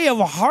fillet of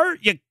heart,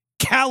 you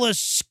callous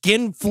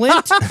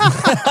skinflint. And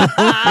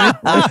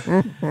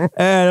I'm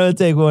going to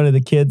take one of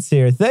the kids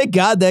here. Thank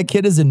God that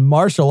kid is in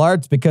martial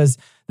arts because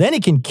then he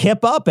can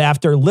kip up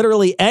after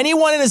literally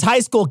anyone in his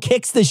high school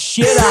kicks the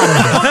shit out of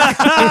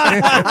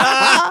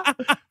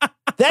him.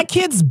 That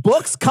kid's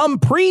books come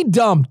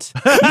pre-dumped.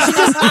 You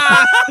should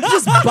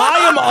just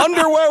buy him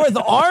underwear with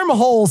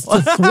armholes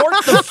to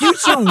thwart the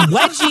future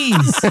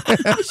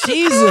wedgies.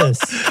 Jesus.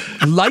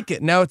 Like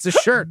it. Now it's a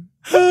shirt.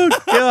 Oh,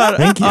 God.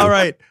 Thank you. All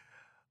right.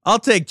 I'll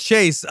take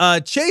Chase.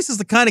 Chase is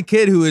the kind of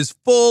kid who is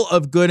full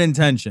of good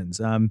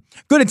intentions.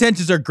 Good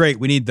intentions are great.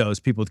 We need those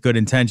people with good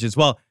intentions.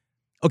 Well,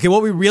 okay,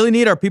 what we really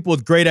need are people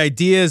with great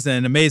ideas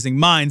and amazing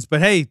minds.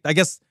 But hey, I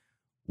guess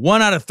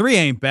 1 out of 3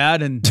 ain't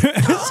bad. And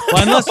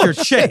well, unless you're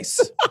Chase,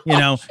 you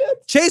know,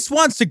 Chase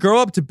wants to grow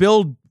up to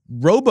build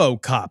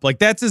RoboCop. Like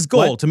that's his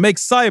goal, to make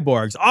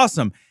cyborgs.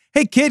 Awesome.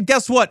 Hey, kid,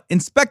 guess what?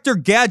 Inspector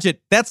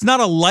Gadget, that's not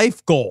a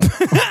life goal.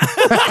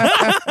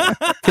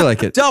 I feel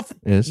like it Duff,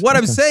 is. what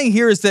I'm saying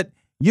here is that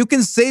you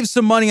can save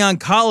some money on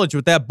college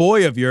with that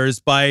boy of yours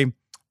by,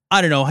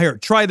 I don't know, here,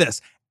 try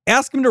this.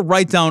 Ask him to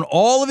write down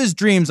all of his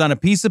dreams on a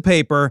piece of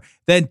paper,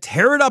 then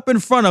tear it up in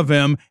front of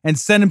him and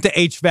send him to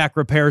HVAC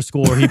repair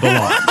school where he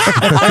belongs.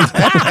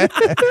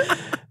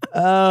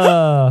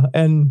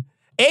 And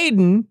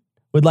Aiden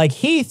would like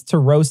Heath to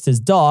roast his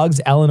dogs,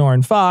 Eleanor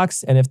and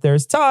Fox. And if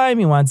there's time,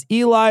 he wants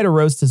Eli to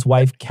roast his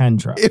wife,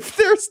 Kendra. If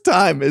there's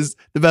time is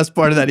the best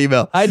part of that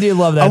email. I do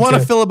love that. I want too.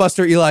 to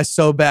filibuster Eli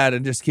so bad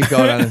and just keep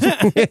going on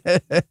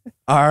this.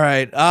 All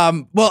right.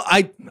 Well,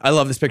 I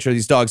love this picture of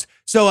these dogs.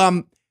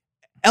 So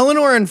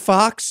Eleanor and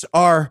Fox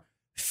are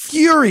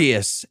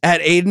furious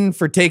at Aiden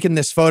for taking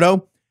this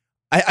photo.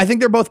 I think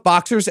they're both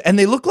boxers and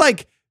they look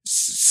like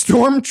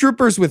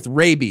stormtroopers with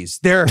rabies.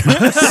 They're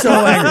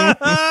so angry.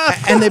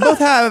 And they both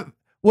have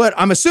what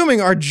I'm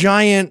assuming are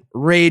giant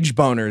rage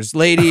boners,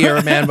 lady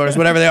or man boners,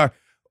 whatever they are,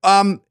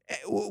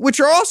 which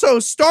are also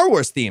Star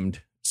Wars themed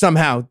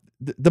somehow,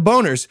 the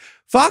boners.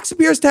 Fox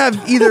appears to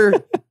have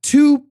either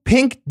 2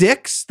 pink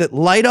dicks that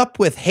light up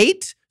with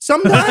hate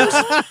sometimes,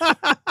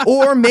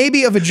 or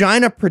maybe a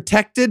vagina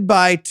protected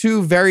by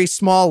 2 very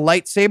small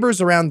lightsabers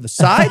around the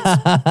sides.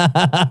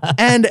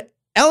 And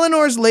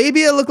Eleanor's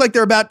labia look like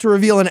they're about to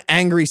reveal an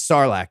angry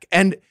Sarlacc.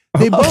 And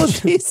they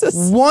both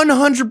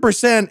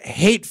 100%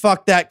 hate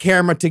fuck that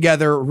camera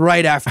together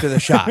right after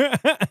the shot.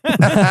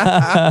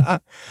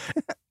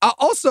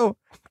 Also,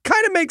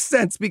 kind of makes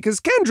sense because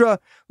Kendra,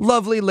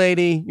 lovely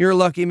lady, you're a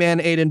lucky man,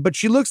 Aiden, but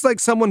she looks like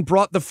someone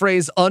brought the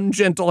phrase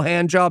ungentle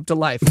hand job to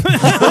life.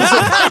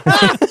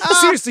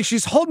 Seriously,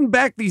 she's holding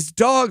back these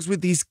dogs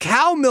with these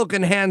cow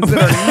milking hands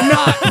that are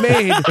not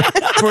made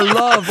for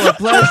love or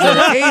pleasure.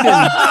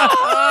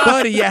 Aiden,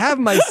 buddy, you have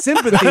my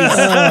sympathies.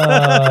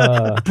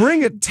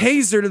 Bring a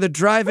taser to the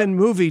drive-in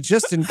movie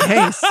just in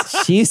case.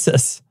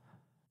 Jesus.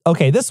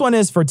 Okay, this one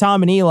is for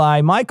Tom and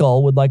Eli.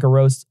 Michael would like a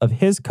roast of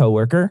his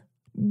coworker,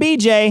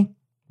 BJ.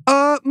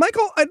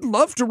 Michael, I'd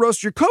love to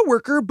roast your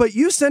coworker, but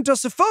you sent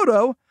us a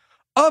photo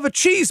of a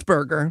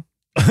cheeseburger.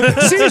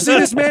 Seriously,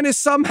 this man is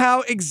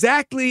somehow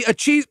exactly a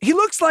cheese. He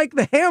looks like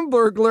the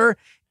Hamburglar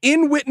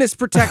in witness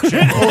protection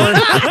or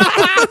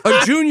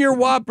a junior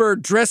whopper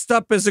dressed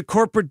up as a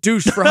corporate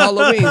douche for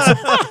Halloween.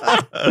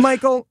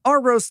 Michael, our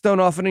roasts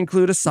don't often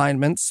include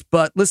assignments,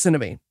 but listen to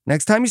me.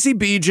 Next time you see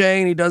BJ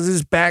and he does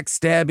his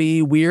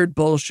backstabby, weird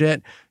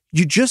bullshit,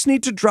 you just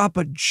need to drop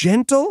a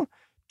gentle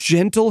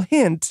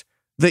hint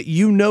that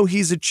you know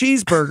he's a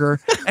cheeseburger.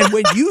 And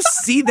when you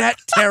see that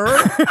terror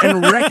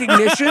and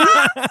recognition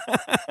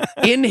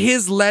in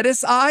his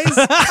lettuce eyes,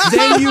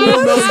 then you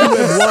will know you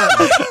have won.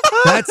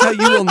 That's how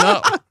you will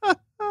know.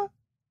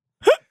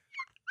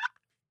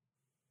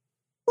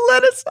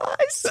 Lettuce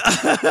eyes.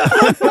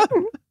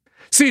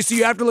 Seriously,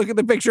 you have to look at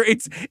the picture.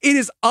 It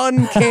is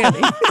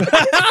uncanny.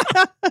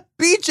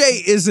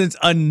 BJ isn't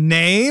a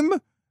name.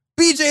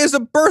 BJ is a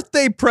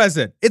birthday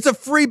present. It's a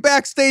free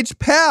backstage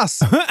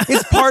pass.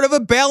 It's part of a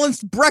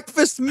balanced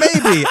breakfast,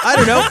 maybe. I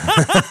don't know.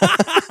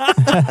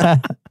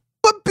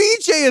 But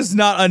BJ is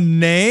not a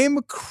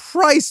name.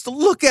 Christ,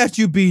 look at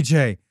you,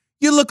 BJ.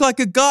 You look like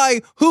a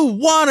guy who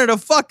wanted a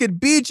fucking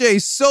BJ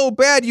so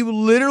bad you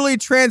literally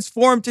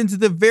transformed into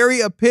the very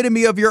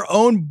epitome of your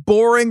own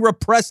boring,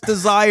 repressed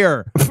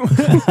desire.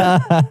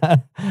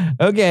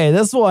 Okay,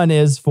 this one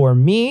is for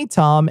me,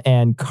 Tom,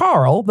 and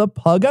Carl, the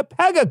Pugga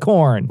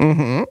Pegacorn.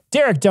 Mm-hmm.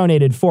 Derek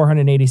donated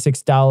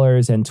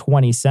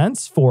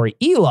 $486.20 for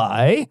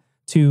Eli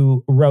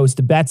to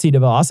roast Betsy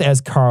DeVos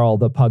as Carl,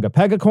 the Pugga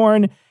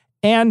Pegacorn,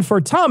 and for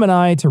Tom and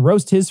I to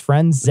roast his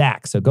friend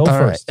Zach. So go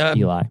first,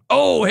 Eli.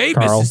 Oh, hey,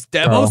 Carl, Mrs.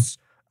 Devos.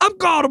 I'm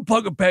called a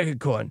Pugga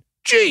Pegacorn.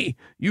 Gee,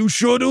 you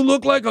sure do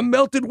look like a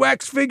melted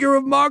wax figure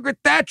of Margaret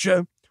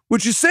Thatcher,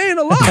 which is saying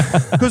a lot,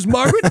 because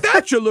Margaret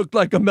Thatcher looked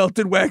like a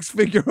melted wax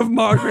figure of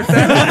Margaret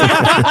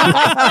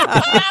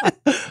Thatcher.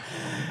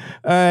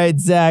 All right,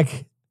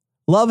 Zach,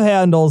 love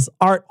handles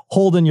aren't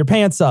holding your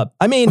pants up.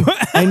 I mean,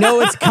 I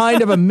know it's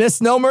kind of a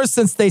misnomer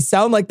since they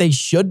sound like they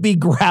should be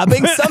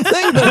grabbing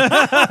something,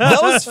 but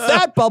those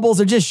fat bubbles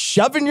are just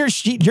shoving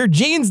your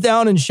jeans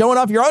down and showing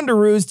off your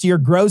underoos to your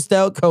grossed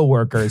out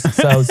coworkers.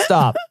 So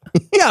stop.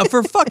 Yeah,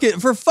 for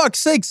fuck's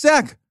sake,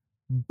 Zach,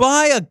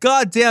 buy a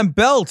goddamn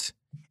belt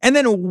and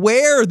then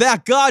wear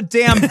that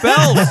goddamn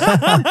belt.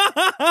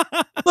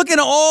 Look, in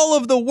all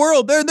of the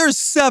world, there's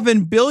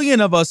 7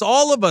 billion of us,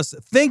 all of us,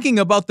 thinking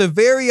about the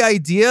very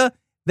idea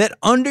that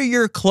under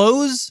your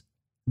clothes,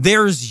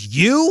 there's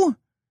you.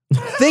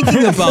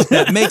 Thinking about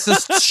that makes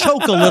us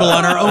choke a little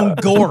on our own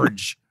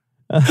gorge.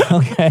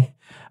 Okay.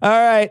 All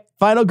right.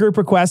 Final group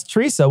request.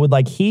 Teresa would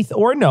like Heath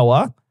or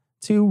Noah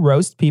to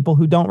roast people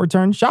who don't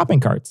return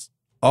shopping carts.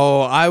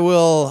 Oh, I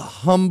will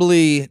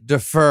humbly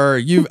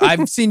defer.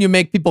 I've seen you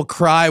make people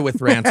cry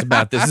with rants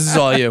about this. This is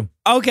all you.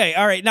 Okay,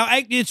 all right. Now,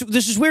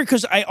 this is weird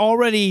because I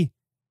already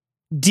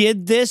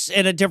did this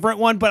in a different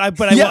one, but I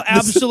will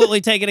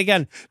absolutely take it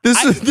again.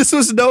 This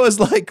was Noah's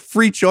like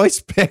free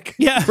choice pick.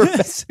 Yeah. For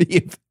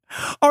Steve.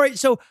 All right,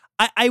 so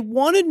I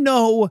want to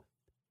know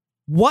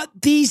what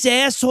these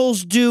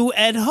assholes do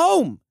at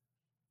home.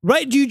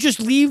 Right? Do you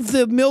just leave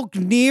the milk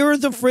near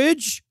the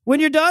fridge when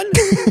you're done?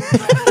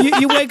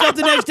 you wake up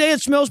the next day, it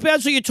smells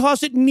bad, so you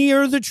toss it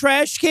near the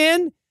trash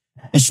can?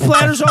 It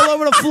splatters all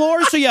over the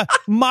floor, so you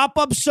mop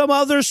up some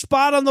other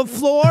spot on the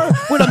floor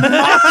with a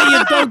mop that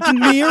you don't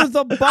near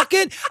the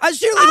bucket? I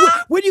seriously,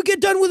 when you get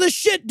done with the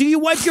shit, do you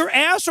wipe your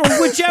ass or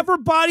whichever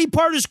body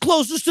part is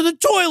closest to the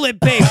toilet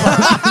paper?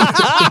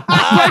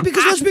 Right?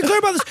 Because let's be clear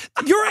about this.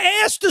 Your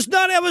ass does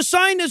not have a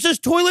sign that says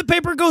toilet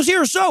paper goes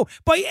here. So,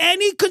 by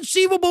any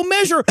conceivable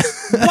measure,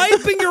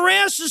 wiping your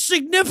ass is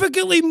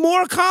significantly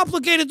more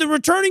complicated than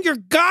returning your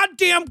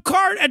goddamn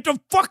cart at the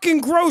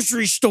fucking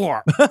grocery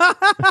store.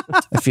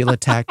 I feel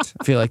attacked.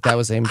 I feel like that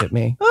was aimed at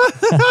me.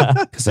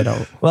 Because I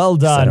don't. Well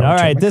done. All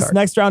right. This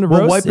next round of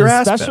roast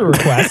is special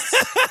requests.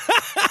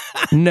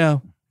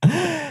 No.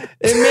 It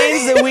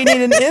means that we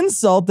need an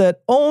insult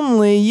that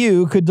only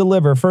you could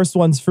deliver. First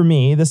one's for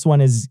me. This one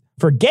is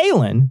for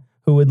Galen,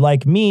 who would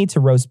like me to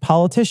roast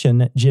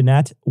politician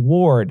Jeanette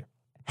Ward.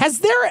 Has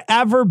there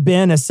ever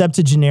been a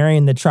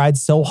septuagenarian that tried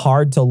so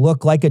hard to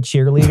look like a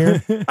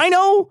cheerleader? I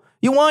know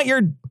you want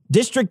your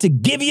district to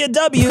give you a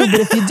W, but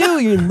if you do,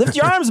 you lift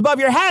your arms above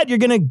your head, you're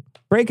going to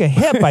break a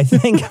hip, I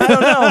think. I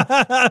don't know.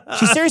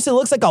 She seriously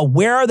looks like a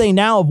Where Are They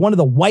Now of one of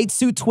the white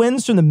suit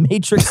twins from The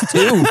Matrix 2.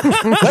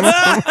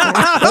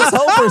 Let's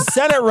hope her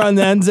Senate run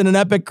ends in an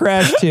epic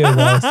crash too,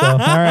 though. So, all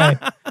right.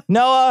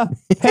 Noah,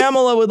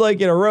 Pamela would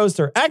like you to roast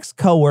her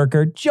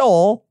ex-coworker,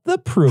 Joel, the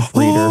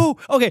proofreader. Oh,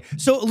 okay.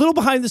 So a little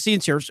behind the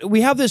scenes here. So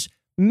we have this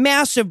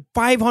massive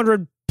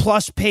 500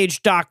 plus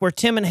page doc where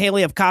Tim and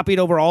Haley have copied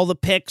over all the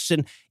pics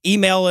and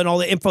email and all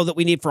the info that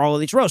we need for all of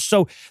these roasts.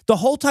 So the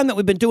whole time that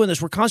we've been doing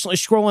this, we're constantly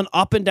scrolling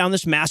up and down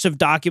this massive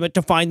document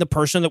to find the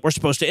person that we're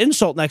supposed to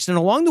insult next. And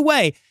along the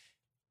way,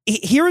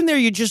 here and there,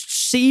 you just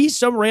see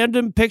some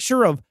random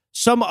picture of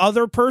some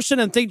other person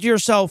and think to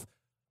yourself,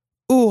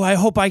 ooh, I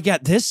hope I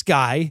get this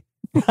guy.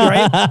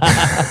 Right?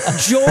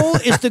 Joel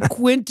is the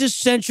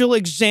quintessential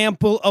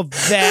example of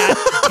that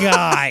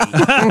guy.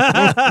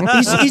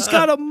 He's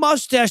got a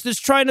mustache that's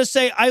trying to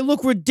say, I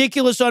look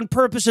ridiculous on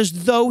purpose,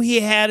 as though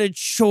he had a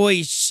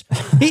choice.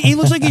 He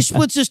looks like he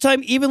splits his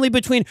time evenly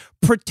between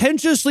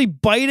pretentiously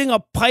biting a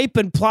pipe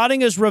and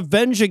plotting his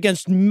revenge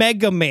against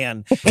Mega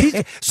Man.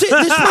 This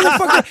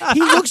motherfucker,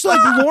 he looks like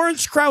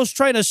Lawrence Krauss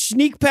trying to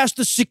sneak past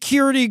the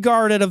security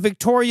guard at a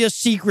Victoria's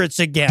Secrets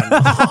again.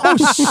 Oh,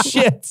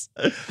 shit.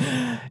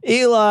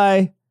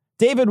 Eli,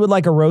 David would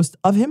like a roast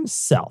of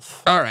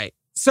himself. All right.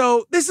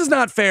 So this is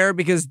not fair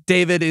because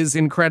David is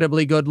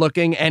incredibly good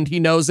looking and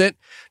he knows it.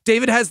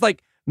 David has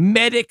like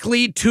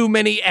medically too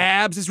many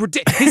abs. It's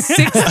ridiculous. His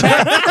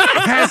six-pack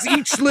has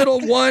each little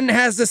one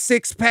has a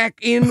six-pack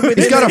in with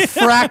He's it. got a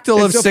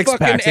fractal of It's a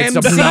six-packs. fucking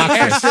It's MC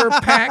obnoxious. Escher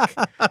pack.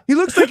 He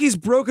looks like he's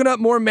broken up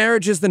more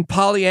marriages than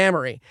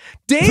polyamory.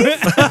 Dave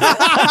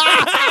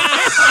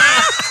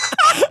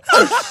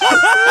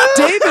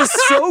is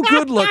so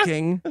good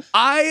looking.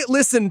 I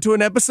listened to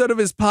an episode of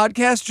his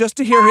podcast just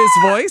to hear his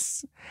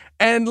voice.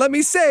 And let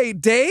me say,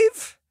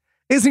 Dave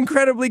is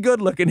incredibly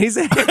good looking. He's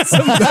a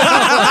handsome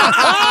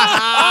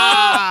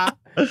guy.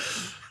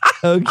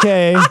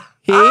 Okay.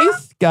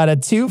 Heath got a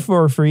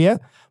 2-4 for you.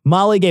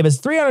 Molly gave us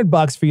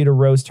 $300 for you to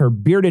roast her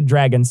bearded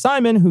dragon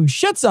Simon, who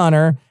shits on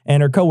her,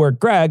 and her coworker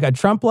Greg, a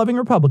Trump-loving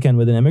Republican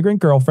with an immigrant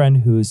girlfriend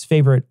whose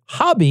favorite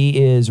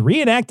hobby is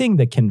reenacting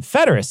the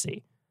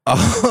Confederacy.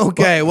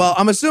 Okay, well,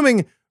 I'm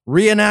assuming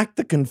reenact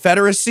the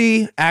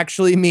Confederacy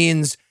actually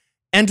means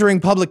entering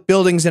public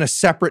buildings in a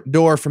separate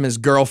door from his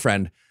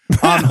girlfriend.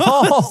 And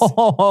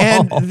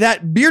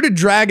that bearded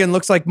dragon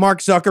looks like Mark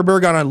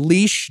Zuckerberg on a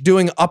leash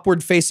doing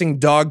upward-facing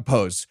dog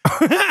pose.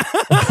 And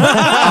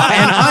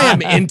I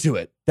am into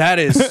it. That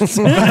is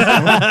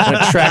an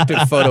attractive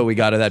photo we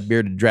got of that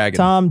bearded dragon.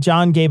 Tom,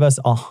 John gave us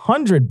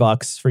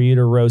 $100 for you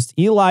to roast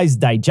Eli's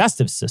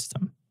digestive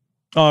system.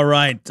 All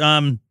right.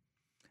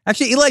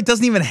 Actually, Eli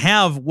doesn't even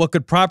have what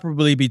could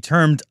properly be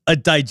termed a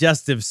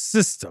digestive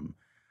system.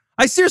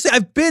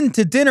 I've been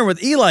to dinner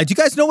with Eli. Do you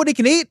guys know what he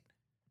can eat?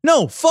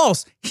 No,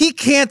 false. He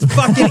can't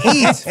fucking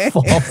eat.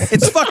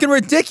 It's fucking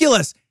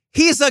ridiculous.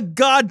 He's a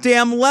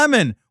goddamn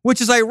lemon,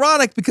 which is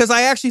ironic because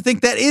I actually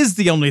think that is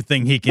the only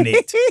thing he can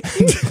eat.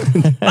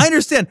 I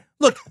understand.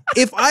 Look,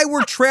 if I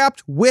were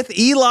trapped with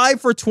Eli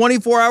for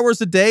 24 hours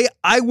a day,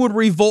 I would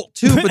revolt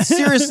too. But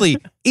seriously,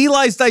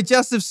 Eli's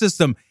digestive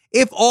system,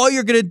 if all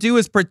you're going to do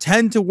is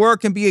pretend to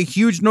work and be a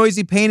huge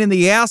noisy pain in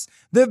the ass,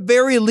 the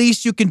very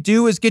least you can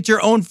do is get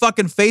your own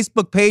fucking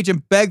Facebook page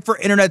and beg for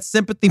internet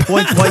sympathy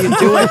points while you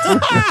do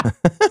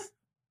it.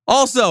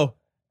 Also,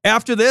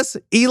 after this,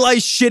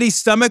 Eli's shitty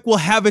stomach will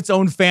have its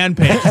own fan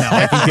page now.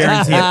 I can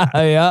guarantee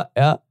it.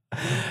 Yeah.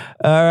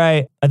 All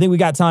right. I think we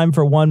got time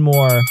for one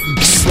more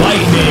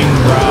lightning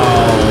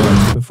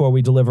round before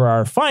we deliver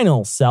our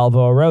final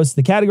salvo roast.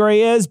 The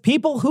category is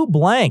people who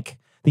blank.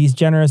 These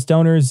generous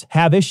donors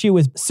have issue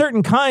with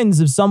certain kinds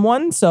of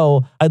someone,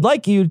 so I'd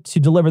like you to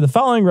deliver the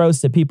following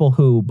roast to people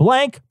who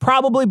blank,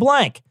 probably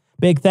blank.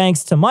 Big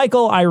thanks to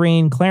Michael,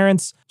 Irene,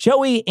 Clarence,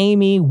 Joey,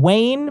 Amy,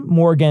 Wayne,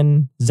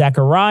 Morgan,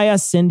 Zachariah,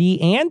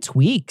 Cindy, and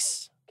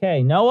Tweaks.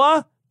 Okay,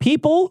 Noah,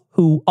 people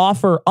who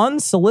offer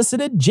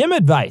unsolicited gym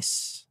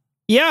advice.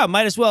 Yeah,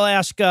 might as well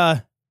ask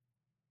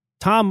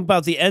Tom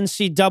about the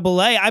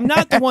NCAA. I'm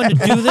not the one to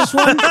do this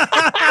one.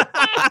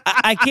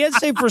 I can't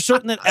say for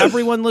certain that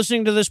everyone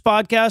listening to this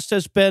podcast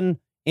has been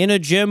in a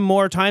gym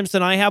more times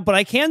than I have, but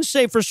I can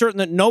say for certain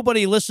that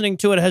nobody listening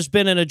to it has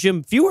been in a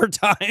gym fewer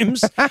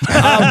times.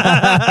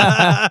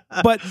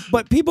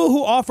 But people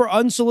who offer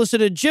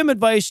unsolicited gym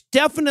advice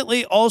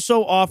definitely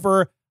also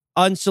offer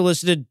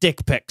unsolicited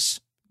dick pics.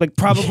 Like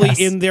probably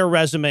in their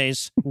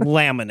resumes,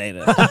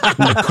 laminated. In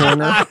the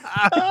corner.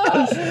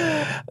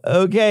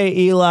 Okay,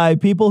 Eli,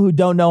 people who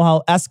don't know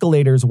how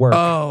escalators work.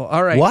 Oh,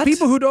 all right. What?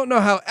 People who don't know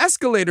how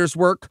escalators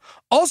work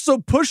also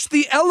push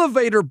the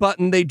elevator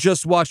button they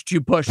just watched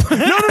you push. No.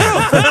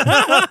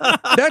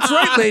 That's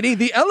right, lady.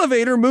 The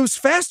elevator moves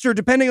faster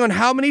depending on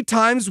how many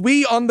times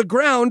we on the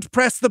ground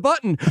press the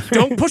button.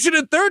 Don't push it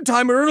a third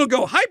time or it'll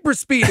go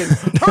hyperspeed and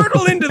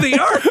hurtle into the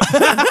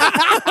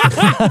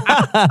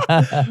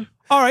earth.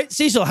 All right,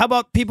 Cecil, how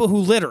about people who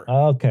litter?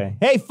 Okay.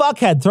 Hey,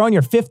 fuckhead, throwing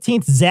your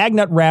 15th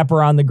Zagnut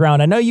wrapper on the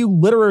ground. I know you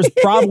litterers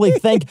probably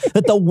think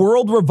that the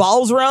world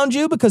revolves around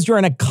you because you're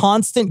in a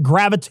constant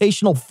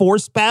gravitational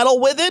force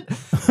battle with it,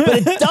 but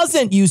it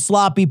doesn't, you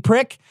sloppy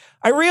prick.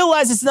 I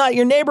realize it's not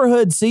your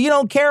neighborhood, so you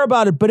don't care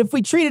about it, but if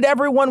we treated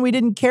everyone we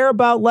didn't care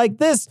about like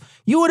this,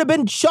 you would have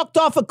been chucked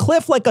off a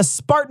cliff like a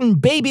Spartan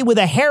baby with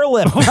a hair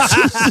lip.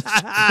 Jesus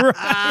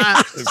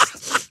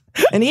Christ.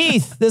 And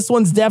Heath, this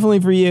one's definitely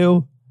for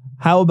you.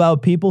 How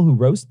about people who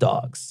roast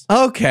dogs?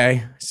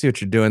 Okay, I see what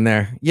you're doing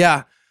there.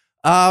 Yeah.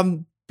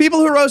 People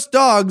who roast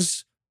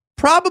dogs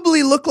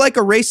probably look like a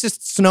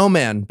racist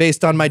snowman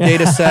based on my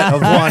data set of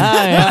one.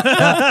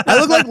 I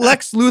look like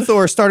Lex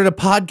Luthor started a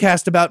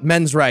podcast about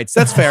men's rights.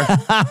 That's fair.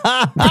 That's fair.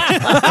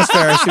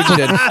 I see what you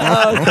did.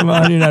 Oh, come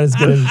on. You're not as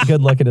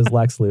good looking as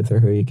Lex Luthor,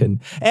 who you can.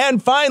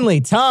 And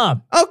finally,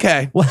 Tom.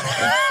 Okay.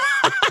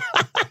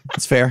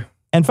 That's fair.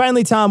 And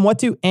finally, Tom, what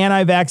do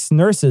anti-vax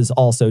nurses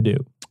also do?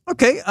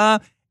 Okay,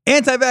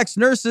 anti-vax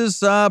nurses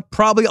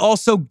probably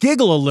also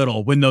giggle a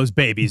little when those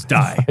babies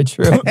die.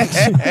 True.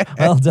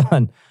 Well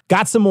done.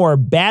 Got some more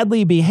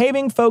badly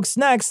behaving folks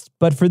next,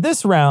 but for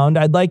this round,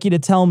 I'd like you to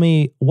tell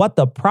me what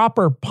the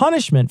proper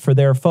punishment for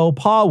their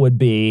faux pas would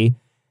be.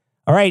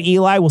 All right,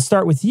 Eli, we'll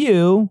start with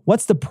you.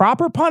 What's the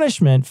proper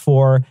punishment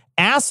for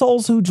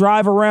assholes who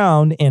drive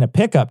around in a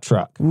pickup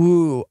truck?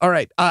 Ooh, all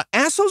right.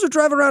 Assholes who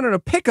drive around in a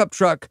pickup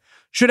truck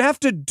should have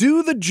to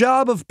do the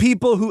job of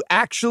people who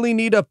actually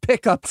need a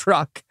pickup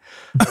truck.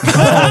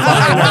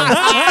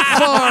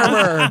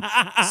 Farmer,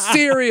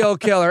 serial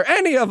killer,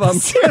 any of them.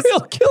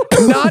 Serial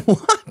killer? Not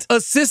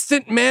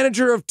assistant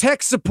manager of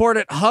tech support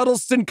at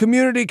Huddleston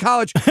Community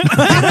College.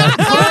 That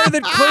car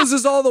that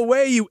closes all the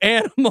way, you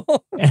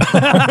animal.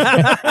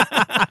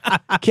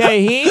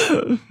 Okay,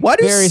 Heath. Why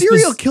do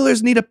serial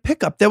killers need a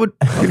pickup? That would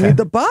You need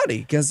the body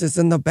because it's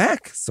in the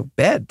back. So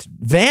bed.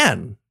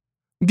 van.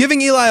 I'm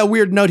giving Eli a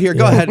weird note here.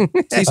 Go ahead,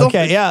 Cecil.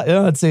 Okay, yeah,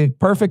 that's a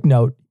perfect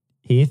note,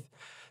 Heath.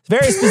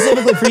 Very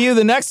specifically for you,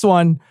 the next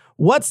one.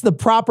 What's the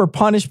proper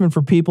punishment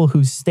for people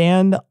who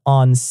stand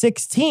on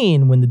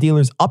 16 when the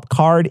dealer's up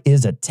card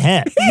is a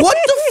 10? What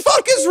the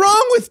fuck is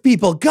wrong with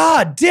people?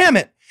 God damn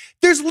it.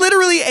 There's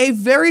literally a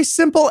very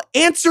simple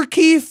answer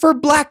key for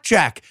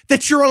blackjack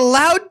that you're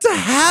allowed to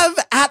have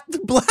at the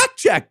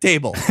blackjack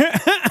table.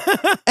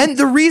 And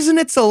the reason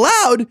it's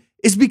allowed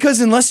is because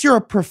unless you're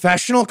a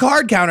professional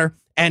card counter,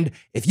 and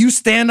if you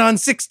stand on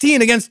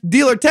 16 against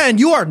dealer 10,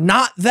 you are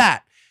not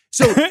that.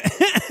 So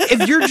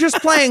if you're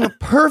just playing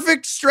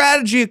perfect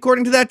strategy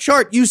according to that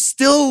chart, you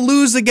still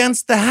lose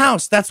against the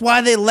house. That's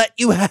why they let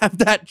you have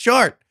that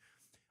chart.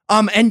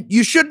 And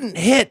you shouldn't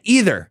hit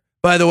either,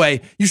 by the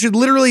way. You should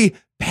literally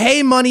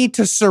pay money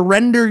to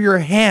surrender your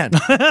hand.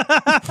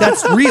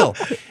 That's real.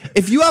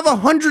 If you have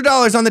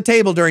 $100 on the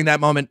table during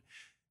that moment,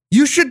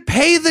 you should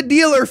pay the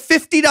dealer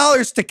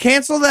 $50 to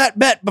cancel that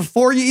bet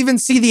before you even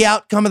see the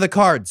outcome of the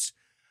cards.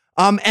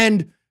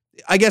 And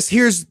I guess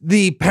here's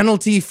the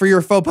penalty for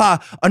your faux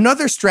pas.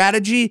 Another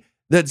strategy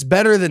that's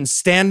better than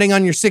standing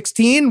on your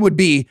 16 would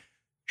be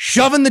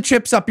shoving the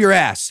chips up your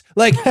ass.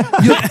 Like,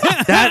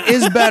 that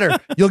is better.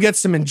 You'll get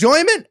some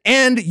enjoyment,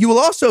 and you will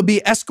also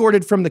be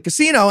escorted from the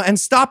casino and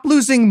stop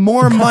losing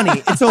more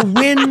money. It's a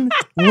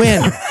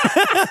win-win.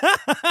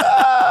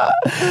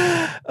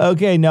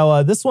 Okay,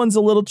 Noah, this one's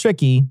a little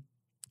tricky.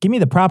 Give me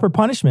the proper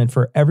punishment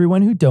for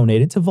everyone who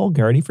donated to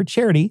Vulgarity for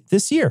Charity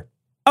this year.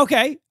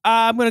 Okay,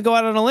 I'm going to go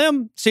out on a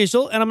limb,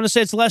 Cecil, and I'm going to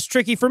say it's less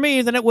tricky for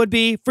me than it would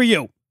be for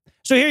you.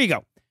 So here you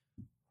go.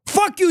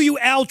 Fuck you, you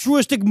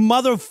altruistic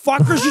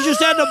motherfuckers. You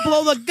just had to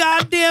blow the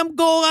goddamn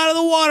goal out of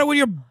the water with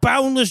your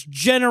boundless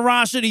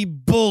generosity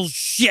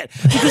bullshit.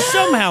 Because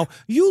somehow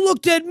you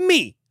looked at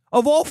me,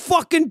 of all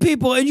fucking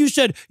people, and you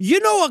said, you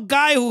know a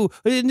guy who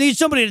needs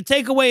somebody to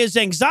take away his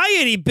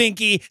anxiety,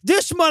 Binky?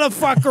 This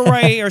motherfucker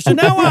right here. So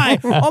now I,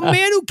 a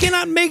man who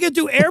cannot make it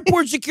through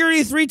airport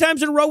security 3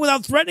 times in a row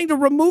without threatening to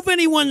remove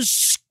anyone's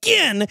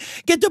skin,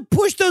 get to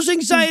push those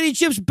anxiety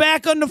chips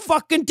back on the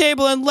fucking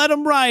table and let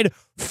them ride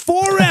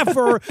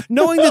forever,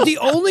 knowing that the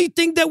only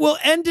thing that will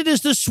end it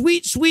is the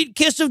sweet, sweet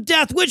kiss of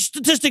death, which,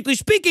 statistically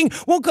speaking,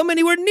 won't come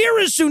anywhere near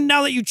as soon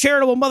now that you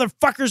charitable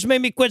motherfuckers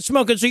made me quit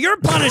smoking. So your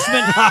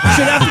punishment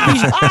should have to be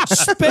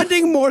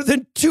spending more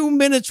than 2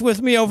 minutes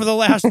with me over the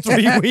last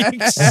 3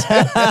 weeks.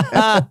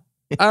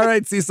 All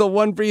right, Cecil,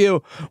 one for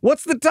you.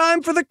 What's the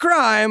time for the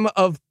crime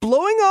of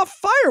blowing off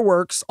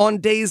fireworks on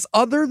days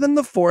other than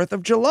the 4th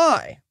of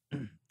July?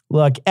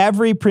 Look,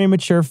 every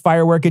premature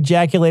firework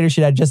ejaculator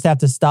should just have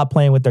to stop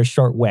playing with their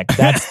short wick.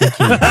 That's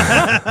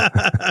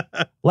the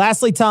key.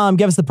 Lastly, Tom,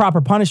 give us the proper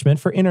punishment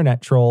for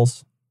internet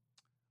trolls.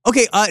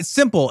 Okay, it's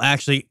simple,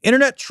 actually.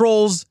 Internet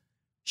trolls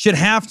should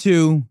have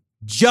to,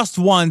 just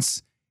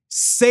once,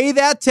 say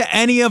that to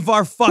any of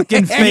our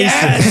fucking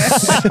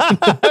faces.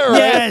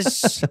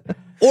 Yes.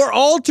 Or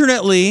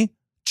alternately,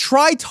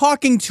 try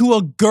talking to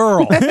a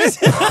girl,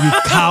 you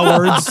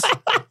cowards.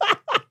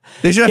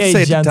 They should have to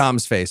say it to gents.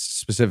 Tom's face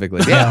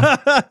specifically. Yeah.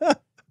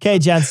 Okay,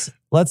 gents,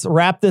 let's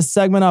wrap this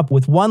segment up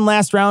with one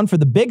last round for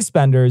the big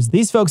spenders.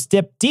 These folks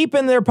dip deep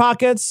in their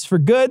pockets for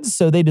goods,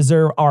 so they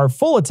deserve our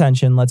full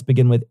attention. Let's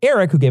begin with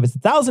Eric, who gave us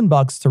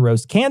 $1,000 to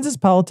roast Kansas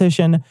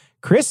politician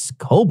Chris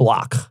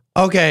Kobloch.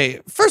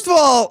 Okay, first of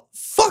all,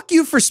 fuck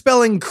you for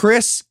spelling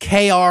Chris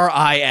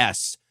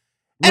K-R-I-S.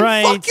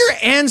 And fuck your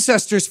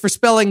ancestors for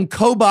spelling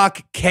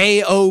Kobach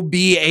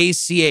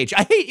K-O-B-A-C-H.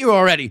 I hate you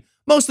already,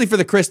 mostly for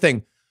the Chris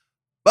thing.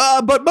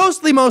 But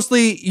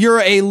mostly, you're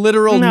a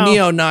literal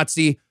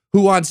neo-Nazi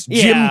who wants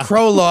Jim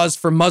Crow laws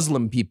for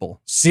Muslim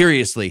people.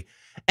 Seriously.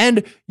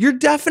 And you're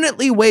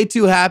definitely way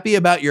too happy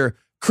about your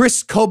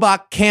Chris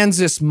Kobach,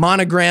 Kansas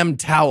monogram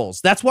towels.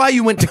 That's why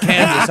you went to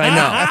Kansas, I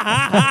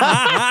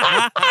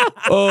know.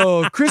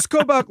 Oh, Chris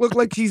Kobach looked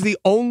like he's the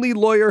only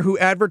lawyer who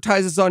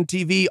advertises on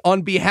TV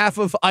on behalf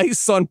of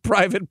ICE on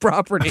private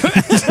property.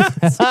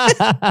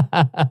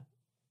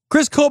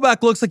 Chris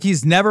Kobach looks like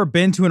he's never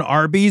been to an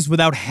Arby's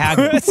without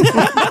haggling.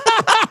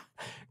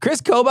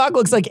 Chris Kobach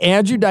looks like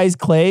Andrew Dice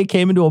Clay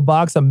came into a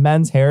box of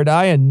men's hair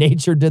dye and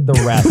nature did the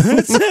rest.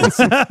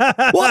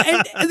 Well,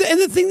 and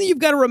the thing that you've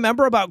got to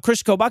remember about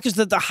Chris Kobach is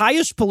that the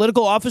highest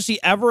political office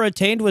he ever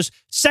attained was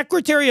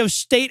Secretary of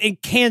State in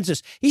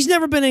Kansas. He's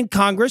never been in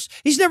Congress.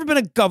 He's never been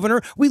a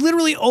governor. We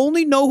literally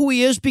only know who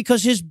he is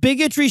because his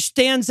bigotry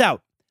stands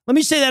out. Let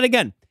me say that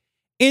again.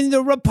 In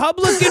the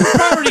Republican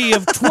Party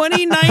of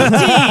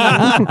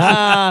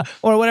 2019,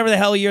 or whatever the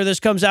hell year this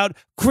comes out,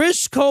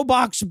 Chris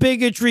Kobach's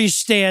bigotry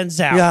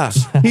stands out. Yeah,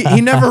 he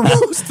never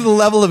rose to the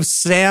level of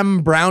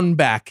Sam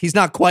Brownback. He's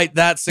not quite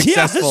that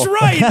successful. Yeah, that's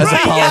right. As a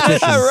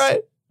politician. Yeah, right.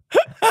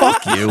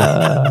 Fuck you.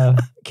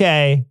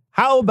 Okay,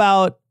 how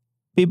about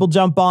people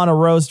jump on a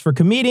roast for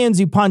comedians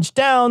who punch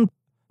down?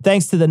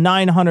 Thanks to the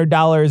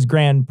 $900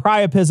 grand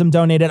priapism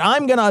donated.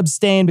 I'm going to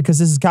abstain because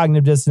this is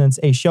Cognitive Dissonance,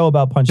 a show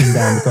about punching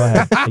down. Go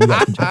ahead. You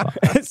guys can jump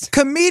on.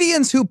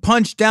 Comedians who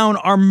punch down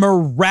are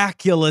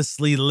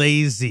miraculously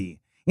lazy.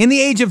 In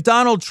the age of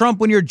Donald Trump,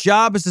 when your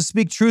job is to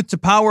speak truth to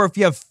power, if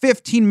you have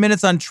 15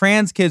 minutes on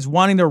trans kids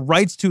wanting their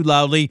rights too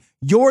loudly,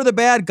 you're the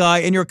bad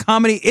guy, and your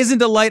comedy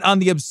isn't a light on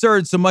the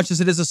absurd so much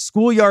as it is a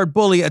schoolyard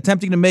bully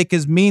attempting to make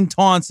his mean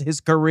taunts his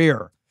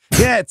career.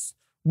 Yeah, it's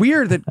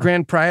weird that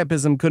Grand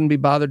Priapism couldn't be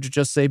bothered to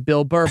just say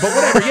Bill Burr, but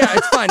whatever. Yeah,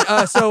 it's fine.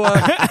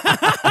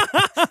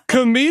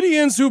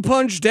 Comedians who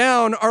punch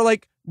down are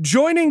like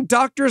joining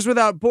Doctors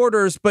Without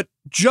Borders, but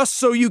just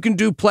so you can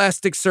do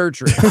plastic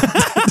surgery.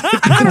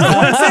 I don't know.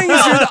 What I'm saying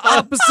is you're the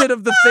opposite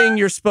of the thing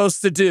you're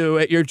supposed to do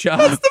at your job.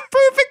 That's the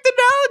perfect analogy.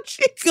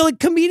 Like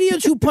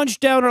comedians who punch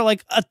down are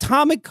like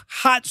atomic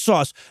hot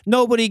sauce.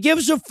 Nobody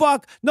gives a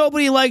fuck.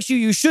 Nobody likes you.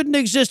 You shouldn't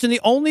exist. And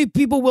the only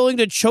people willing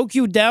to choke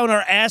you down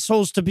are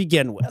assholes to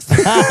begin with.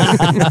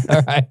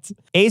 All right.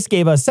 Ace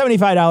gave us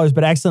 $75,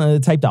 but accidentally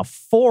typed a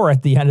 4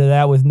 at the end of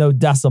that with no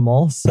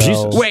decimal. So.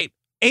 Jesus. Wait,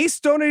 Ace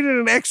donated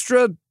an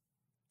extra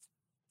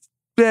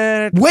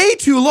Way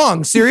too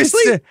long.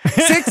 Seriously?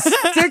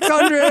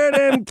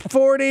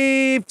 644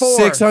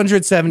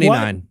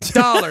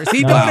 $679.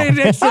 He donated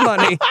extra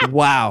money.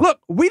 Wow. Look,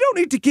 we don't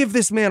need to give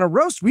this man a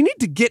roast. We need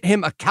to get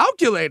him a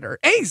calculator.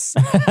 Ace,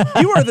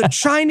 you are the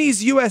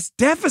Chinese-U.S.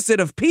 deficit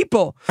of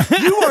people.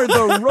 You are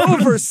the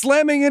rover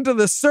slamming into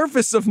the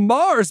surface of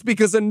Mars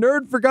because a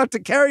nerd forgot to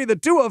carry the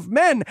two of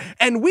men,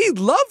 and we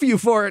love you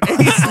for it, Ace.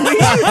 We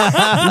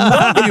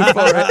love you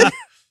for it.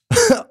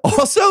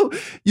 Also,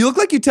 you look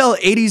like you tell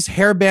 80s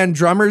hairband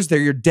drummers they're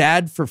your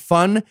dad for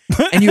fun,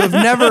 and you have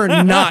never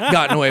not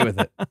gotten away with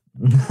it.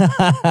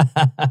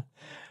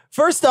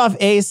 First off,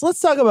 Ace, let's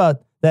talk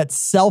about that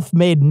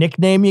self-made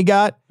nickname you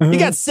got. You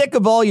got sick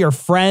of all your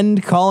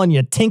friend calling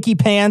you Tinky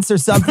Pants or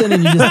something,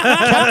 and you just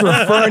kept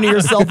referring to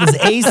yourself as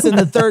Ace in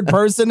the third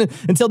person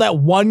until that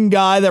one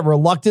guy that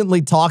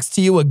reluctantly talks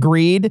to you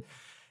agreed.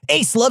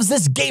 Ace loves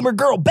this gamer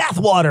girl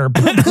bathwater.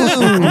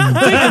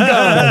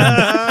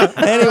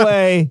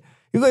 Anyway,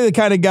 you look like the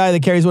kind of guy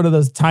that carries one of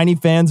those tiny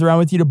fans around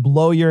with you to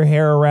blow your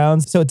hair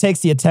around so it takes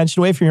the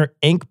attention away from your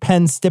ink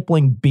pen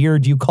stippling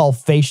beard you call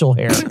facial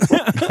hair.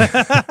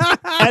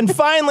 And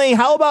finally,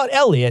 how about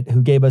Elliot,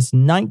 who gave us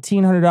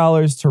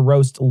 $1,900 to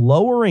roast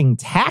lowering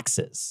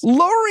taxes?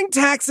 Lowering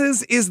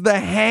taxes is the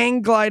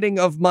hang gliding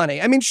of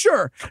money. I mean,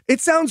 sure, it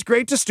sounds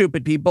great to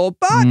stupid people,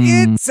 but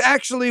it's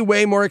actually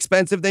way more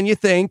expensive than you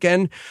think.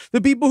 And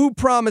the people who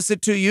promise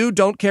it to you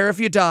don't care if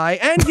you die,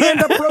 and you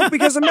end up broke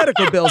because of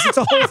medical bills. It's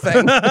a whole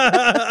thing.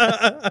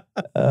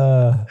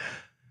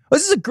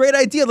 This is a great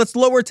idea. Let's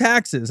lower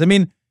taxes. I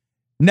mean,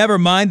 never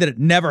mind that it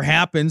never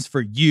happens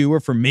for you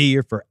or for me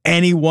or for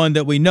anyone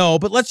that we know,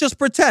 but let's just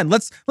pretend.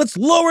 Let's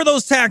lower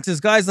those taxes,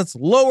 guys. Let's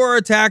lower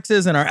our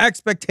taxes and our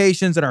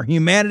expectations and our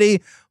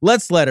humanity.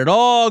 Let's let it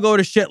all go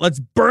to shit.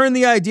 Let's burn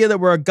the idea that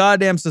we're a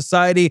goddamn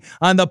society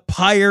on the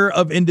pyre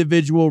of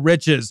individual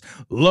riches.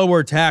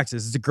 Lower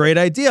taxes. It's a great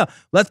idea.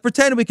 Let's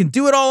pretend we can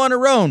do it all on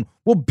our own.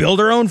 We'll build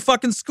our own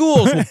fucking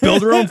schools. We'll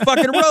build our own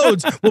fucking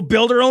roads. We'll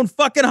build our own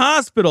fucking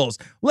hospitals.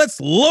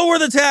 Let's lower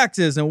the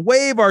taxes and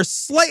wave our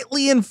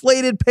slightly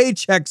inflated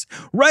paychecks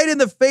right in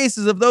the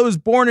faces of those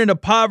born into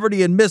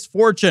poverty and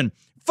misfortune.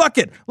 Fuck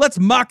it. Let's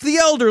mock the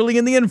elderly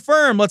and the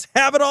infirm. Let's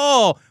have it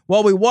all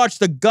while we watch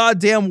the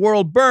goddamn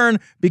world burn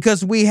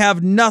because we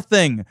have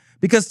nothing.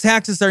 Because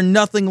taxes are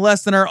nothing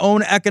less than our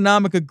own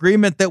economic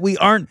agreement that we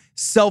aren't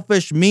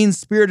selfish,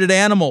 mean-spirited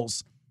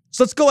animals.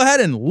 So let's go ahead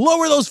and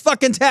lower those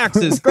fucking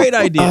taxes. Great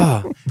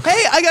idea.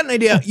 Hey, I got an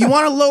idea. You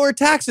want to lower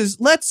taxes?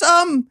 Let's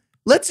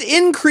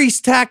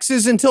increase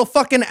taxes until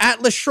fucking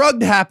Atlas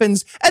Shrugged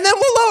happens, and then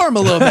we'll lower them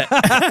a little bit.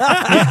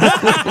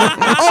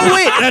 Oh,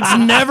 wait, that's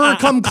never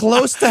come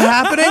close to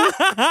happening?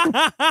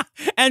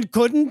 And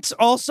couldn't.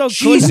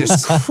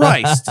 Jesus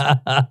Christ. All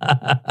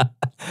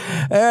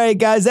right,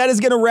 guys, that is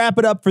going to wrap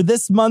it up for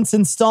this month's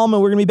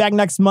installment. We're going to be back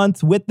next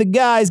month with the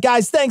guys.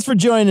 Guys, thanks for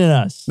joining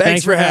us.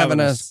 Thanks for having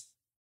us.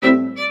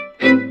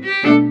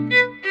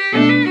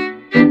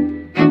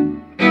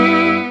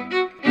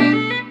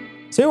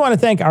 So we want to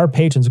thank our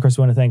patrons. Of course,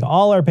 we want to thank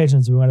all our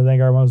patrons. We want to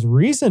thank our most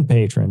recent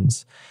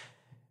patrons.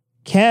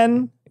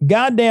 Ken,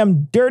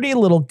 goddamn dirty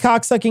little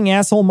cocksucking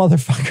asshole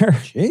motherfucker.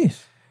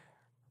 Jeez.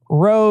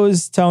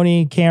 Rose,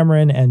 Tony,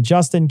 Cameron, and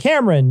Justin.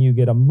 Cameron, you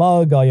get a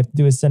mug. All you have to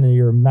do is send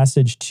your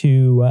message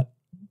to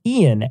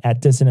Ian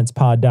at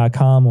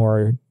dissonancepod.com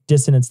or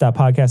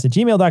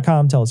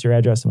dissonance.podcast@gmail.com. Tell us your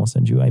address and we'll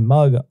send you a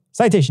mug.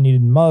 Citation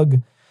needed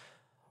mug.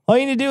 All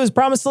you need to do is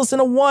promise to listen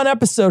to one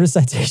episode of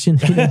Citation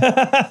Needed.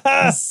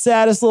 The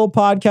saddest little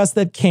podcast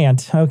that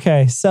can't.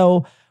 Okay,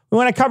 so we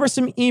want to cover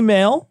some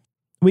email.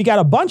 We got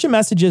a bunch of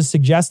messages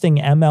suggesting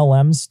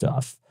MLM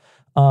stuff.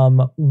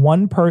 A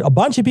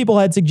bunch of people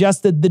had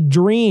suggested The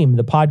Dream,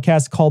 the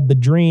podcast called The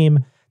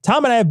Dream.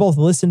 Tom and I have both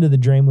listened to The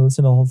Dream. We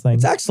listened to the whole thing.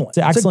 It's excellent. It's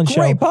an excellent it's a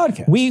great show.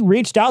 podcast. We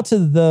reached out to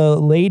the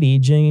lady,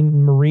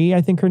 Jean Marie,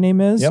 I think her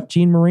name is. Yep.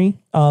 Jean Marie.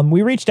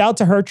 We reached out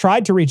to her,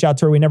 tried to reach out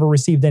to her. We never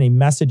received any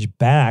message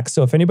back.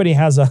 So if anybody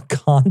has a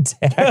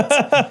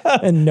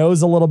contact and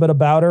knows a little bit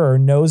about her or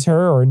knows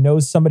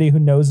somebody who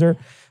knows her,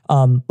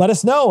 let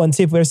us know and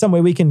see if there's some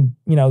way we can,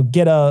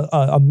 get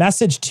a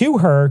message to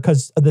her,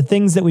 because the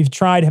things that we've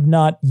tried have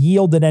not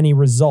yielded any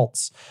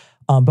results.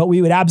 But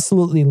we would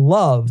absolutely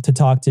love to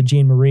talk to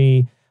Jean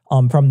Marie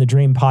from the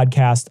Dream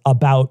podcast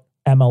about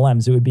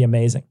MLMs. It would be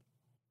amazing.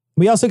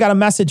 We also got a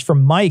message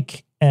from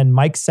Mike, and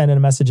Mike sent in a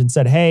message and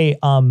said, hey,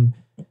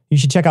 you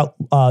should check out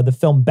the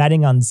film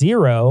Betting on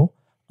Zero.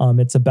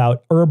 It's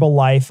about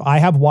Herbalife. I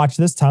have watched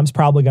this. Tom's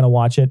probably going to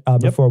watch it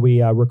before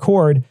we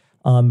record.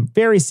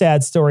 Very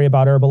sad story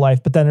about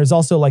Herbalife, but then there's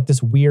also like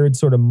this weird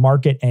sort of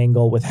market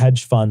angle with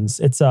hedge funds.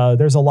 It's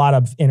there's a lot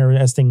of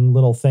interesting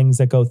little things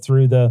that go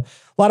through a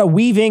lot of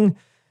weaving.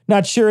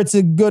 Not sure it's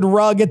a good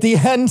rug at the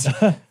end,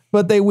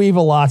 but they weave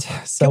a lot.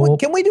 So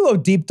can we do a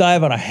deep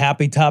dive on a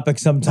happy topic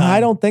sometime? I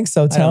don't think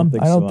so, Tom.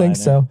 I don't think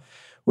so.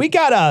 We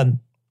got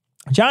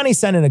Johnny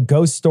sent in a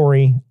ghost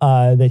story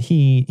that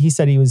he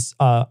said he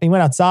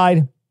went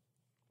outside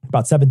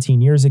about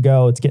 17 years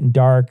ago. It's getting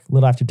dark, a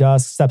little after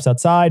dusk, steps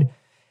outside.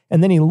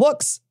 And then he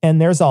looks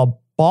and there's a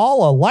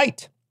ball of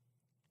light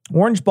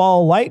Orange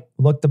ball light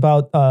looked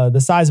about the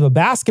size of a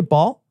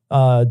basketball.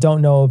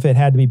 Don't know if it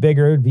had to be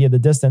bigger via the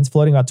distance,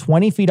 floating about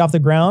 20 feet off the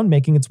ground,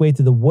 making its way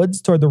through the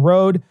woods toward the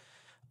road.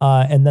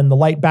 And then the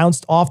light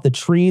bounced off the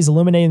trees,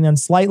 illuminating them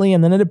slightly.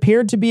 And then it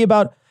appeared to be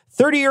about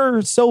 30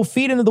 or so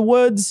feet into the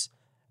woods,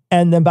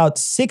 and then about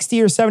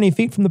 60 or 70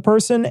 feet from the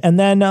person. And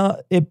then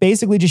it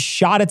basically just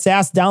shot its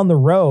ass down the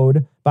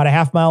road, about a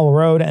half-mile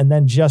road, and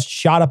then just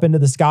shot up into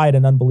the sky at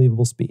an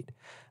unbelievable speed.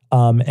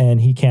 And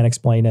he can't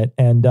explain it.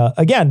 And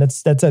again,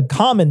 that's a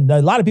common,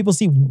 a lot of people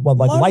see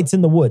lights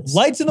in the woods.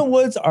 Lights in the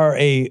woods are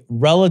a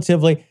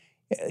relatively,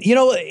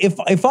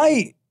 if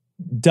I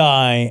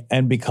die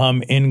and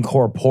become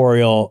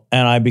incorporeal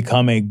and I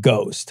become a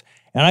ghost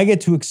and I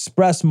get to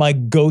express my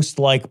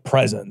ghost-like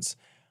presence,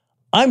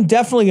 I'm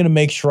definitely going to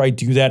make sure I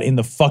do that in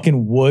the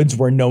fucking woods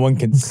where no one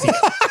can see.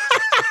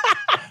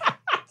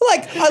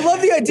 I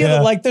love the idea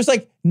that there's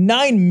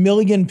 9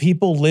 million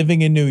people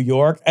living in New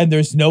York and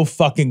there's no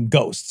fucking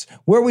ghosts.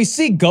 Where we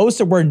see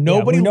ghosts are where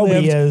nobody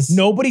lives,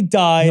 nobody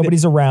died,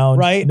 nobody's around,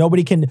 right?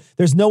 Nobody can.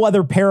 There's no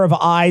other pair of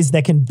eyes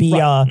that can be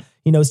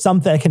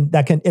something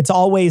that can. It's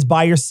always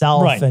by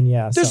yourself, right?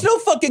 And there's no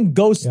fucking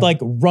ghost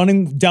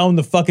running down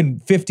the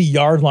fucking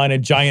 50-yard line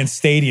at Giant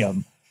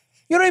Stadium.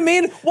 You know what I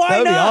mean? Why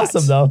That'd not? Be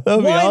awesome, though.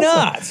 That'd Why be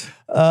awesome.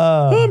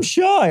 not? I'm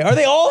shy. Are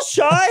they all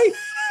shy?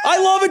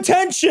 I love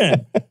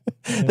attention.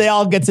 They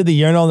all get to the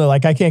urinal and they're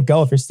like, I can't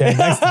go if you're standing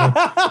next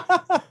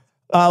to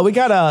me. We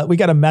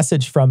got a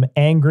message from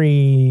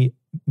Angry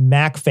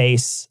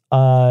Macface.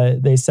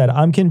 They said,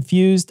 I'm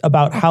confused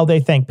about how they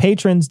thank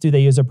patrons. Do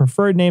they use their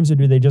preferred names or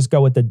do they just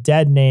go with the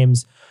dead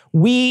names?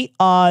 We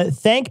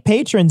thank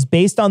patrons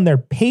based on their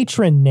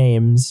patron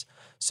names.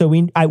 So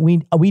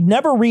we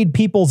never read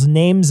people's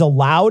names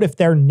aloud if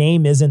their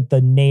name isn't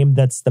the name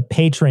that's the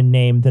patron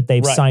name that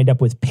they've signed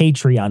up with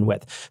Patreon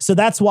with. So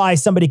that's why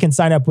somebody can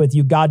sign up with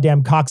you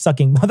goddamn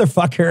cocksucking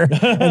motherfucker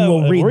and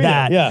we'll read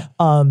that. Yeah.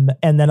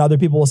 And then other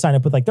people will sign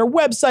up with their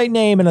website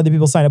name and other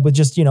people sign up with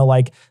just,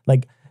 like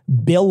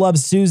Bill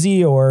Loves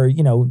Susie or,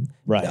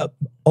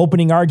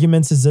 Opening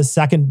Arguments is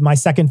my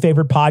second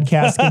favorite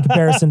podcast in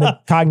comparison to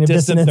Cognitive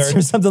Dissonance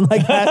or something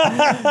like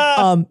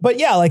that. But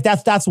yeah,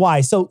 that's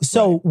why.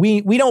 So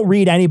we don't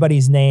read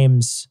anybody's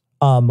names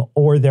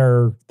or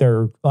their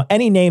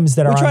any names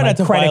that are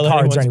on credit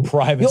cards or anything.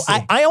 Privacy.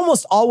 I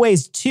almost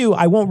always too.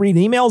 I won't read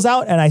emails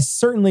out, and I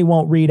certainly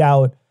won't read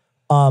out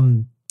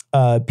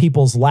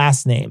people's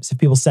last names. If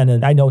people send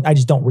in, I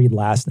just don't read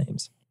last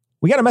names.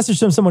 We got a message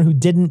from someone who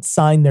didn't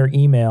sign their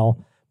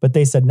email, but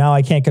they said, now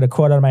I can't get a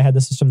quote out of my head.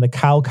 This is from the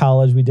Cow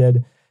College we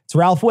did. It's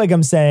Ralph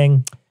Wiggum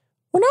saying,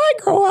 when I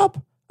grow up,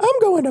 I'm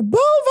going to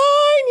Bovine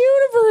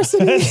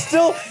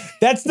University.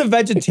 That's the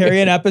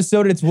vegetarian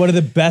episode. It's one of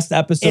the best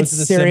episodes of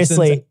The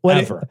Simpsons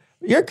ever.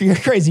 Your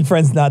crazy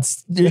friend's not.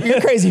 Your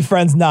crazy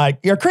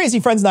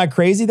friend's not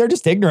crazy. They're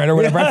just ignorant or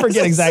whatever. I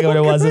forget exactly what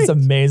it was. It's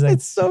amazing.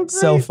 It's so great.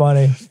 So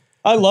funny.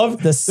 I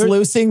love the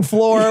sluicing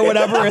floor or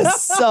whatever is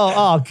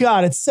oh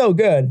God, it's so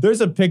good. There's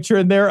a picture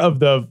in there of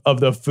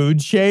the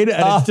food shade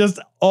and it's just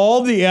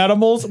all the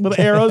animals with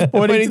arrows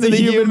pointing to the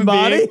human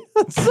body.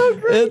 It's so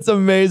great. It's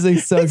amazing.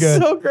 So good.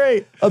 So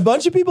great. A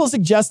bunch of people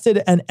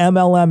suggested an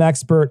MLM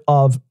expert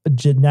of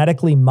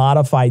genetically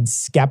modified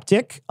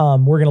skeptic. We're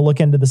going to look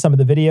into some of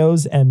the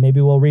videos and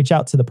maybe we'll reach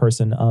out to the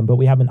person. But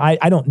we haven't,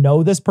 I don't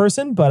know this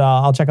person, but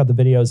I'll check out the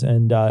videos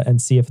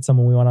and see if it's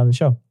someone we want on the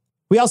show.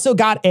 We also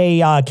got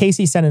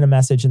Casey sent in a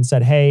message and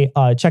said, hey,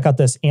 check out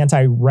this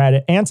anti-MLM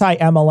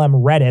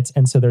Reddit.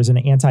 And so there's an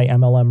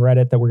anti-MLM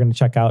Reddit that we're going to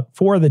check out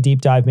for the deep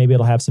dive. Maybe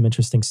it'll have some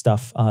interesting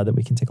stuff that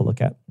we can take a look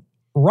at.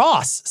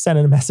 Ross sent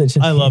in a message.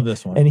 I love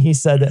this one. And he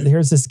said that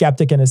here's a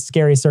skeptic in a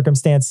scary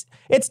circumstance.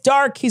 It's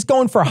dark. He's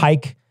going for a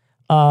hike.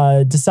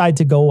 Decide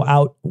to go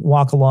out,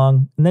 walk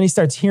along. And then he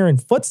starts hearing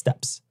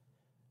footsteps.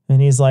 And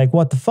he's like,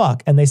 what the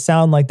fuck? And they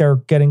sound like they're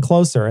getting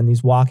closer. And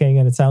he's walking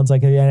and it sounds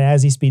like, and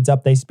as he speeds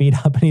up, they speed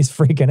up and he's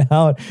freaking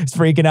out. He's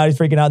freaking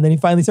out. And then he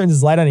finally turns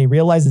his light on and he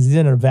realizes he's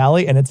in a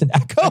valley and it's an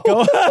echo.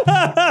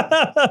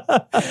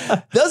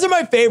 Those are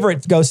my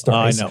favorite ghost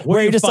stories. I know.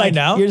 Where you're just like,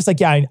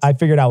 yeah, I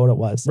figured out what it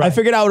was. Right. I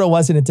figured out what it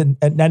was and it didn't.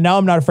 And now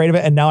I'm not afraid of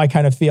it. And now I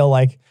kind of feel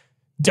like,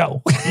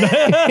 dope.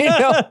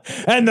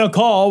 And the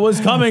call was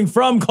coming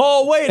from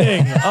call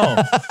waiting.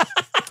 Oh,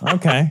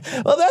 okay.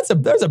 Well,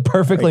 there's a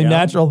perfectly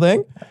natural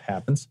thing. That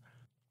happens.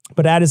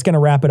 But that is going to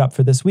wrap it up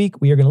for this week.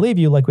 We are going to leave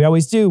you like we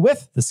always do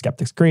with the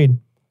Skeptic's Creed.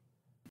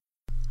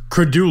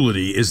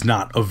 Credulity is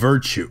not a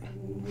virtue.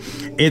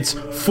 It's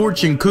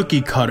fortune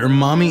cookie cutter,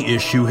 mommy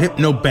issue,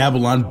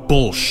 hypno-Babylon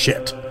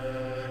bullshit.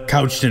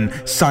 Couched in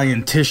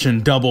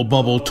scientician, double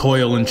bubble,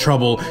 toil and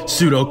trouble,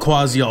 pseudo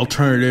quasi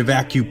alternative,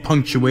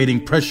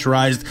 acupunctuating,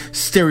 pressurized,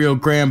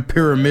 stereogram,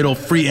 pyramidal,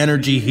 free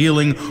energy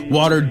healing,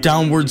 watered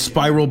downward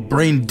spiral,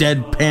 brain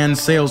dead pan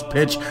sales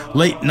pitch,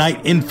 late night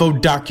info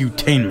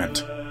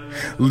docutainment.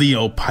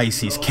 Leo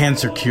Pisces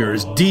cancer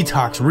cures,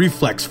 detox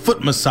reflex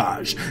foot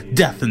massage,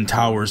 death and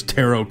towers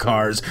tarot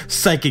cards,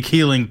 psychic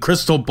healing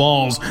crystal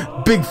balls,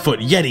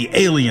 Bigfoot Yeti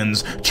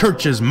aliens,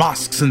 churches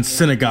mosques and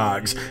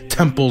synagogues,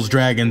 temples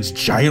dragons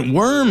giant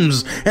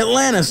worms,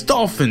 Atlantis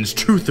dolphins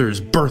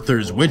truthers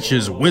birthers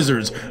witches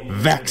wizards,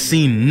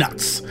 vaccine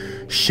nuts,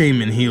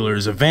 shaman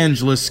healers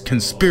evangelists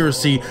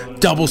conspiracy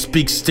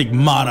doublespeak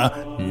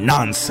stigmata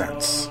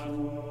nonsense.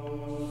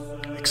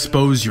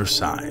 Expose your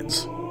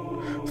sides.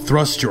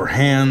 Thrust your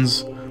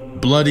hands,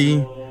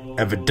 bloody,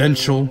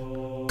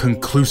 evidential,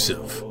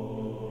 conclusive.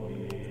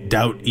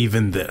 Doubt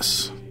even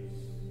this.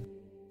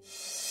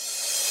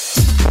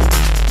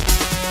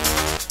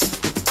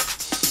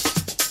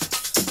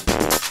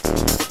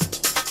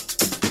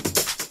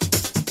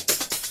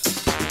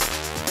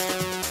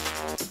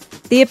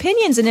 The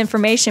opinions and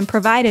information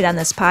provided on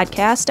this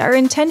podcast are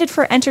intended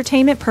for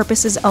entertainment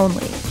purposes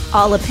only.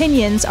 All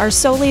opinions are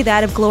solely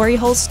that of Glory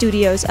Hole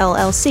Studios,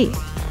 LLC.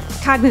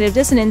 Cognitive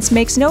Dissonance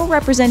makes no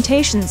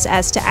representations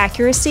as to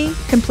accuracy,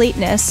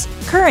 completeness,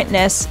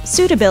 currentness,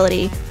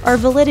 suitability, or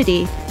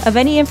validity of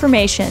any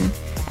information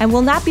and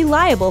will not be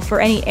liable for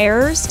any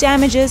errors,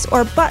 damages,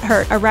 or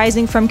butthurt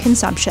arising from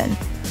consumption.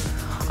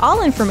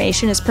 All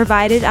information is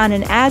provided on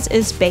an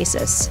as-is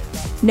basis.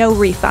 No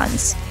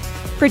refunds.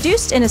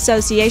 Produced in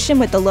association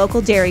with the local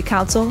Dairy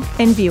Council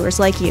and viewers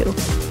like you.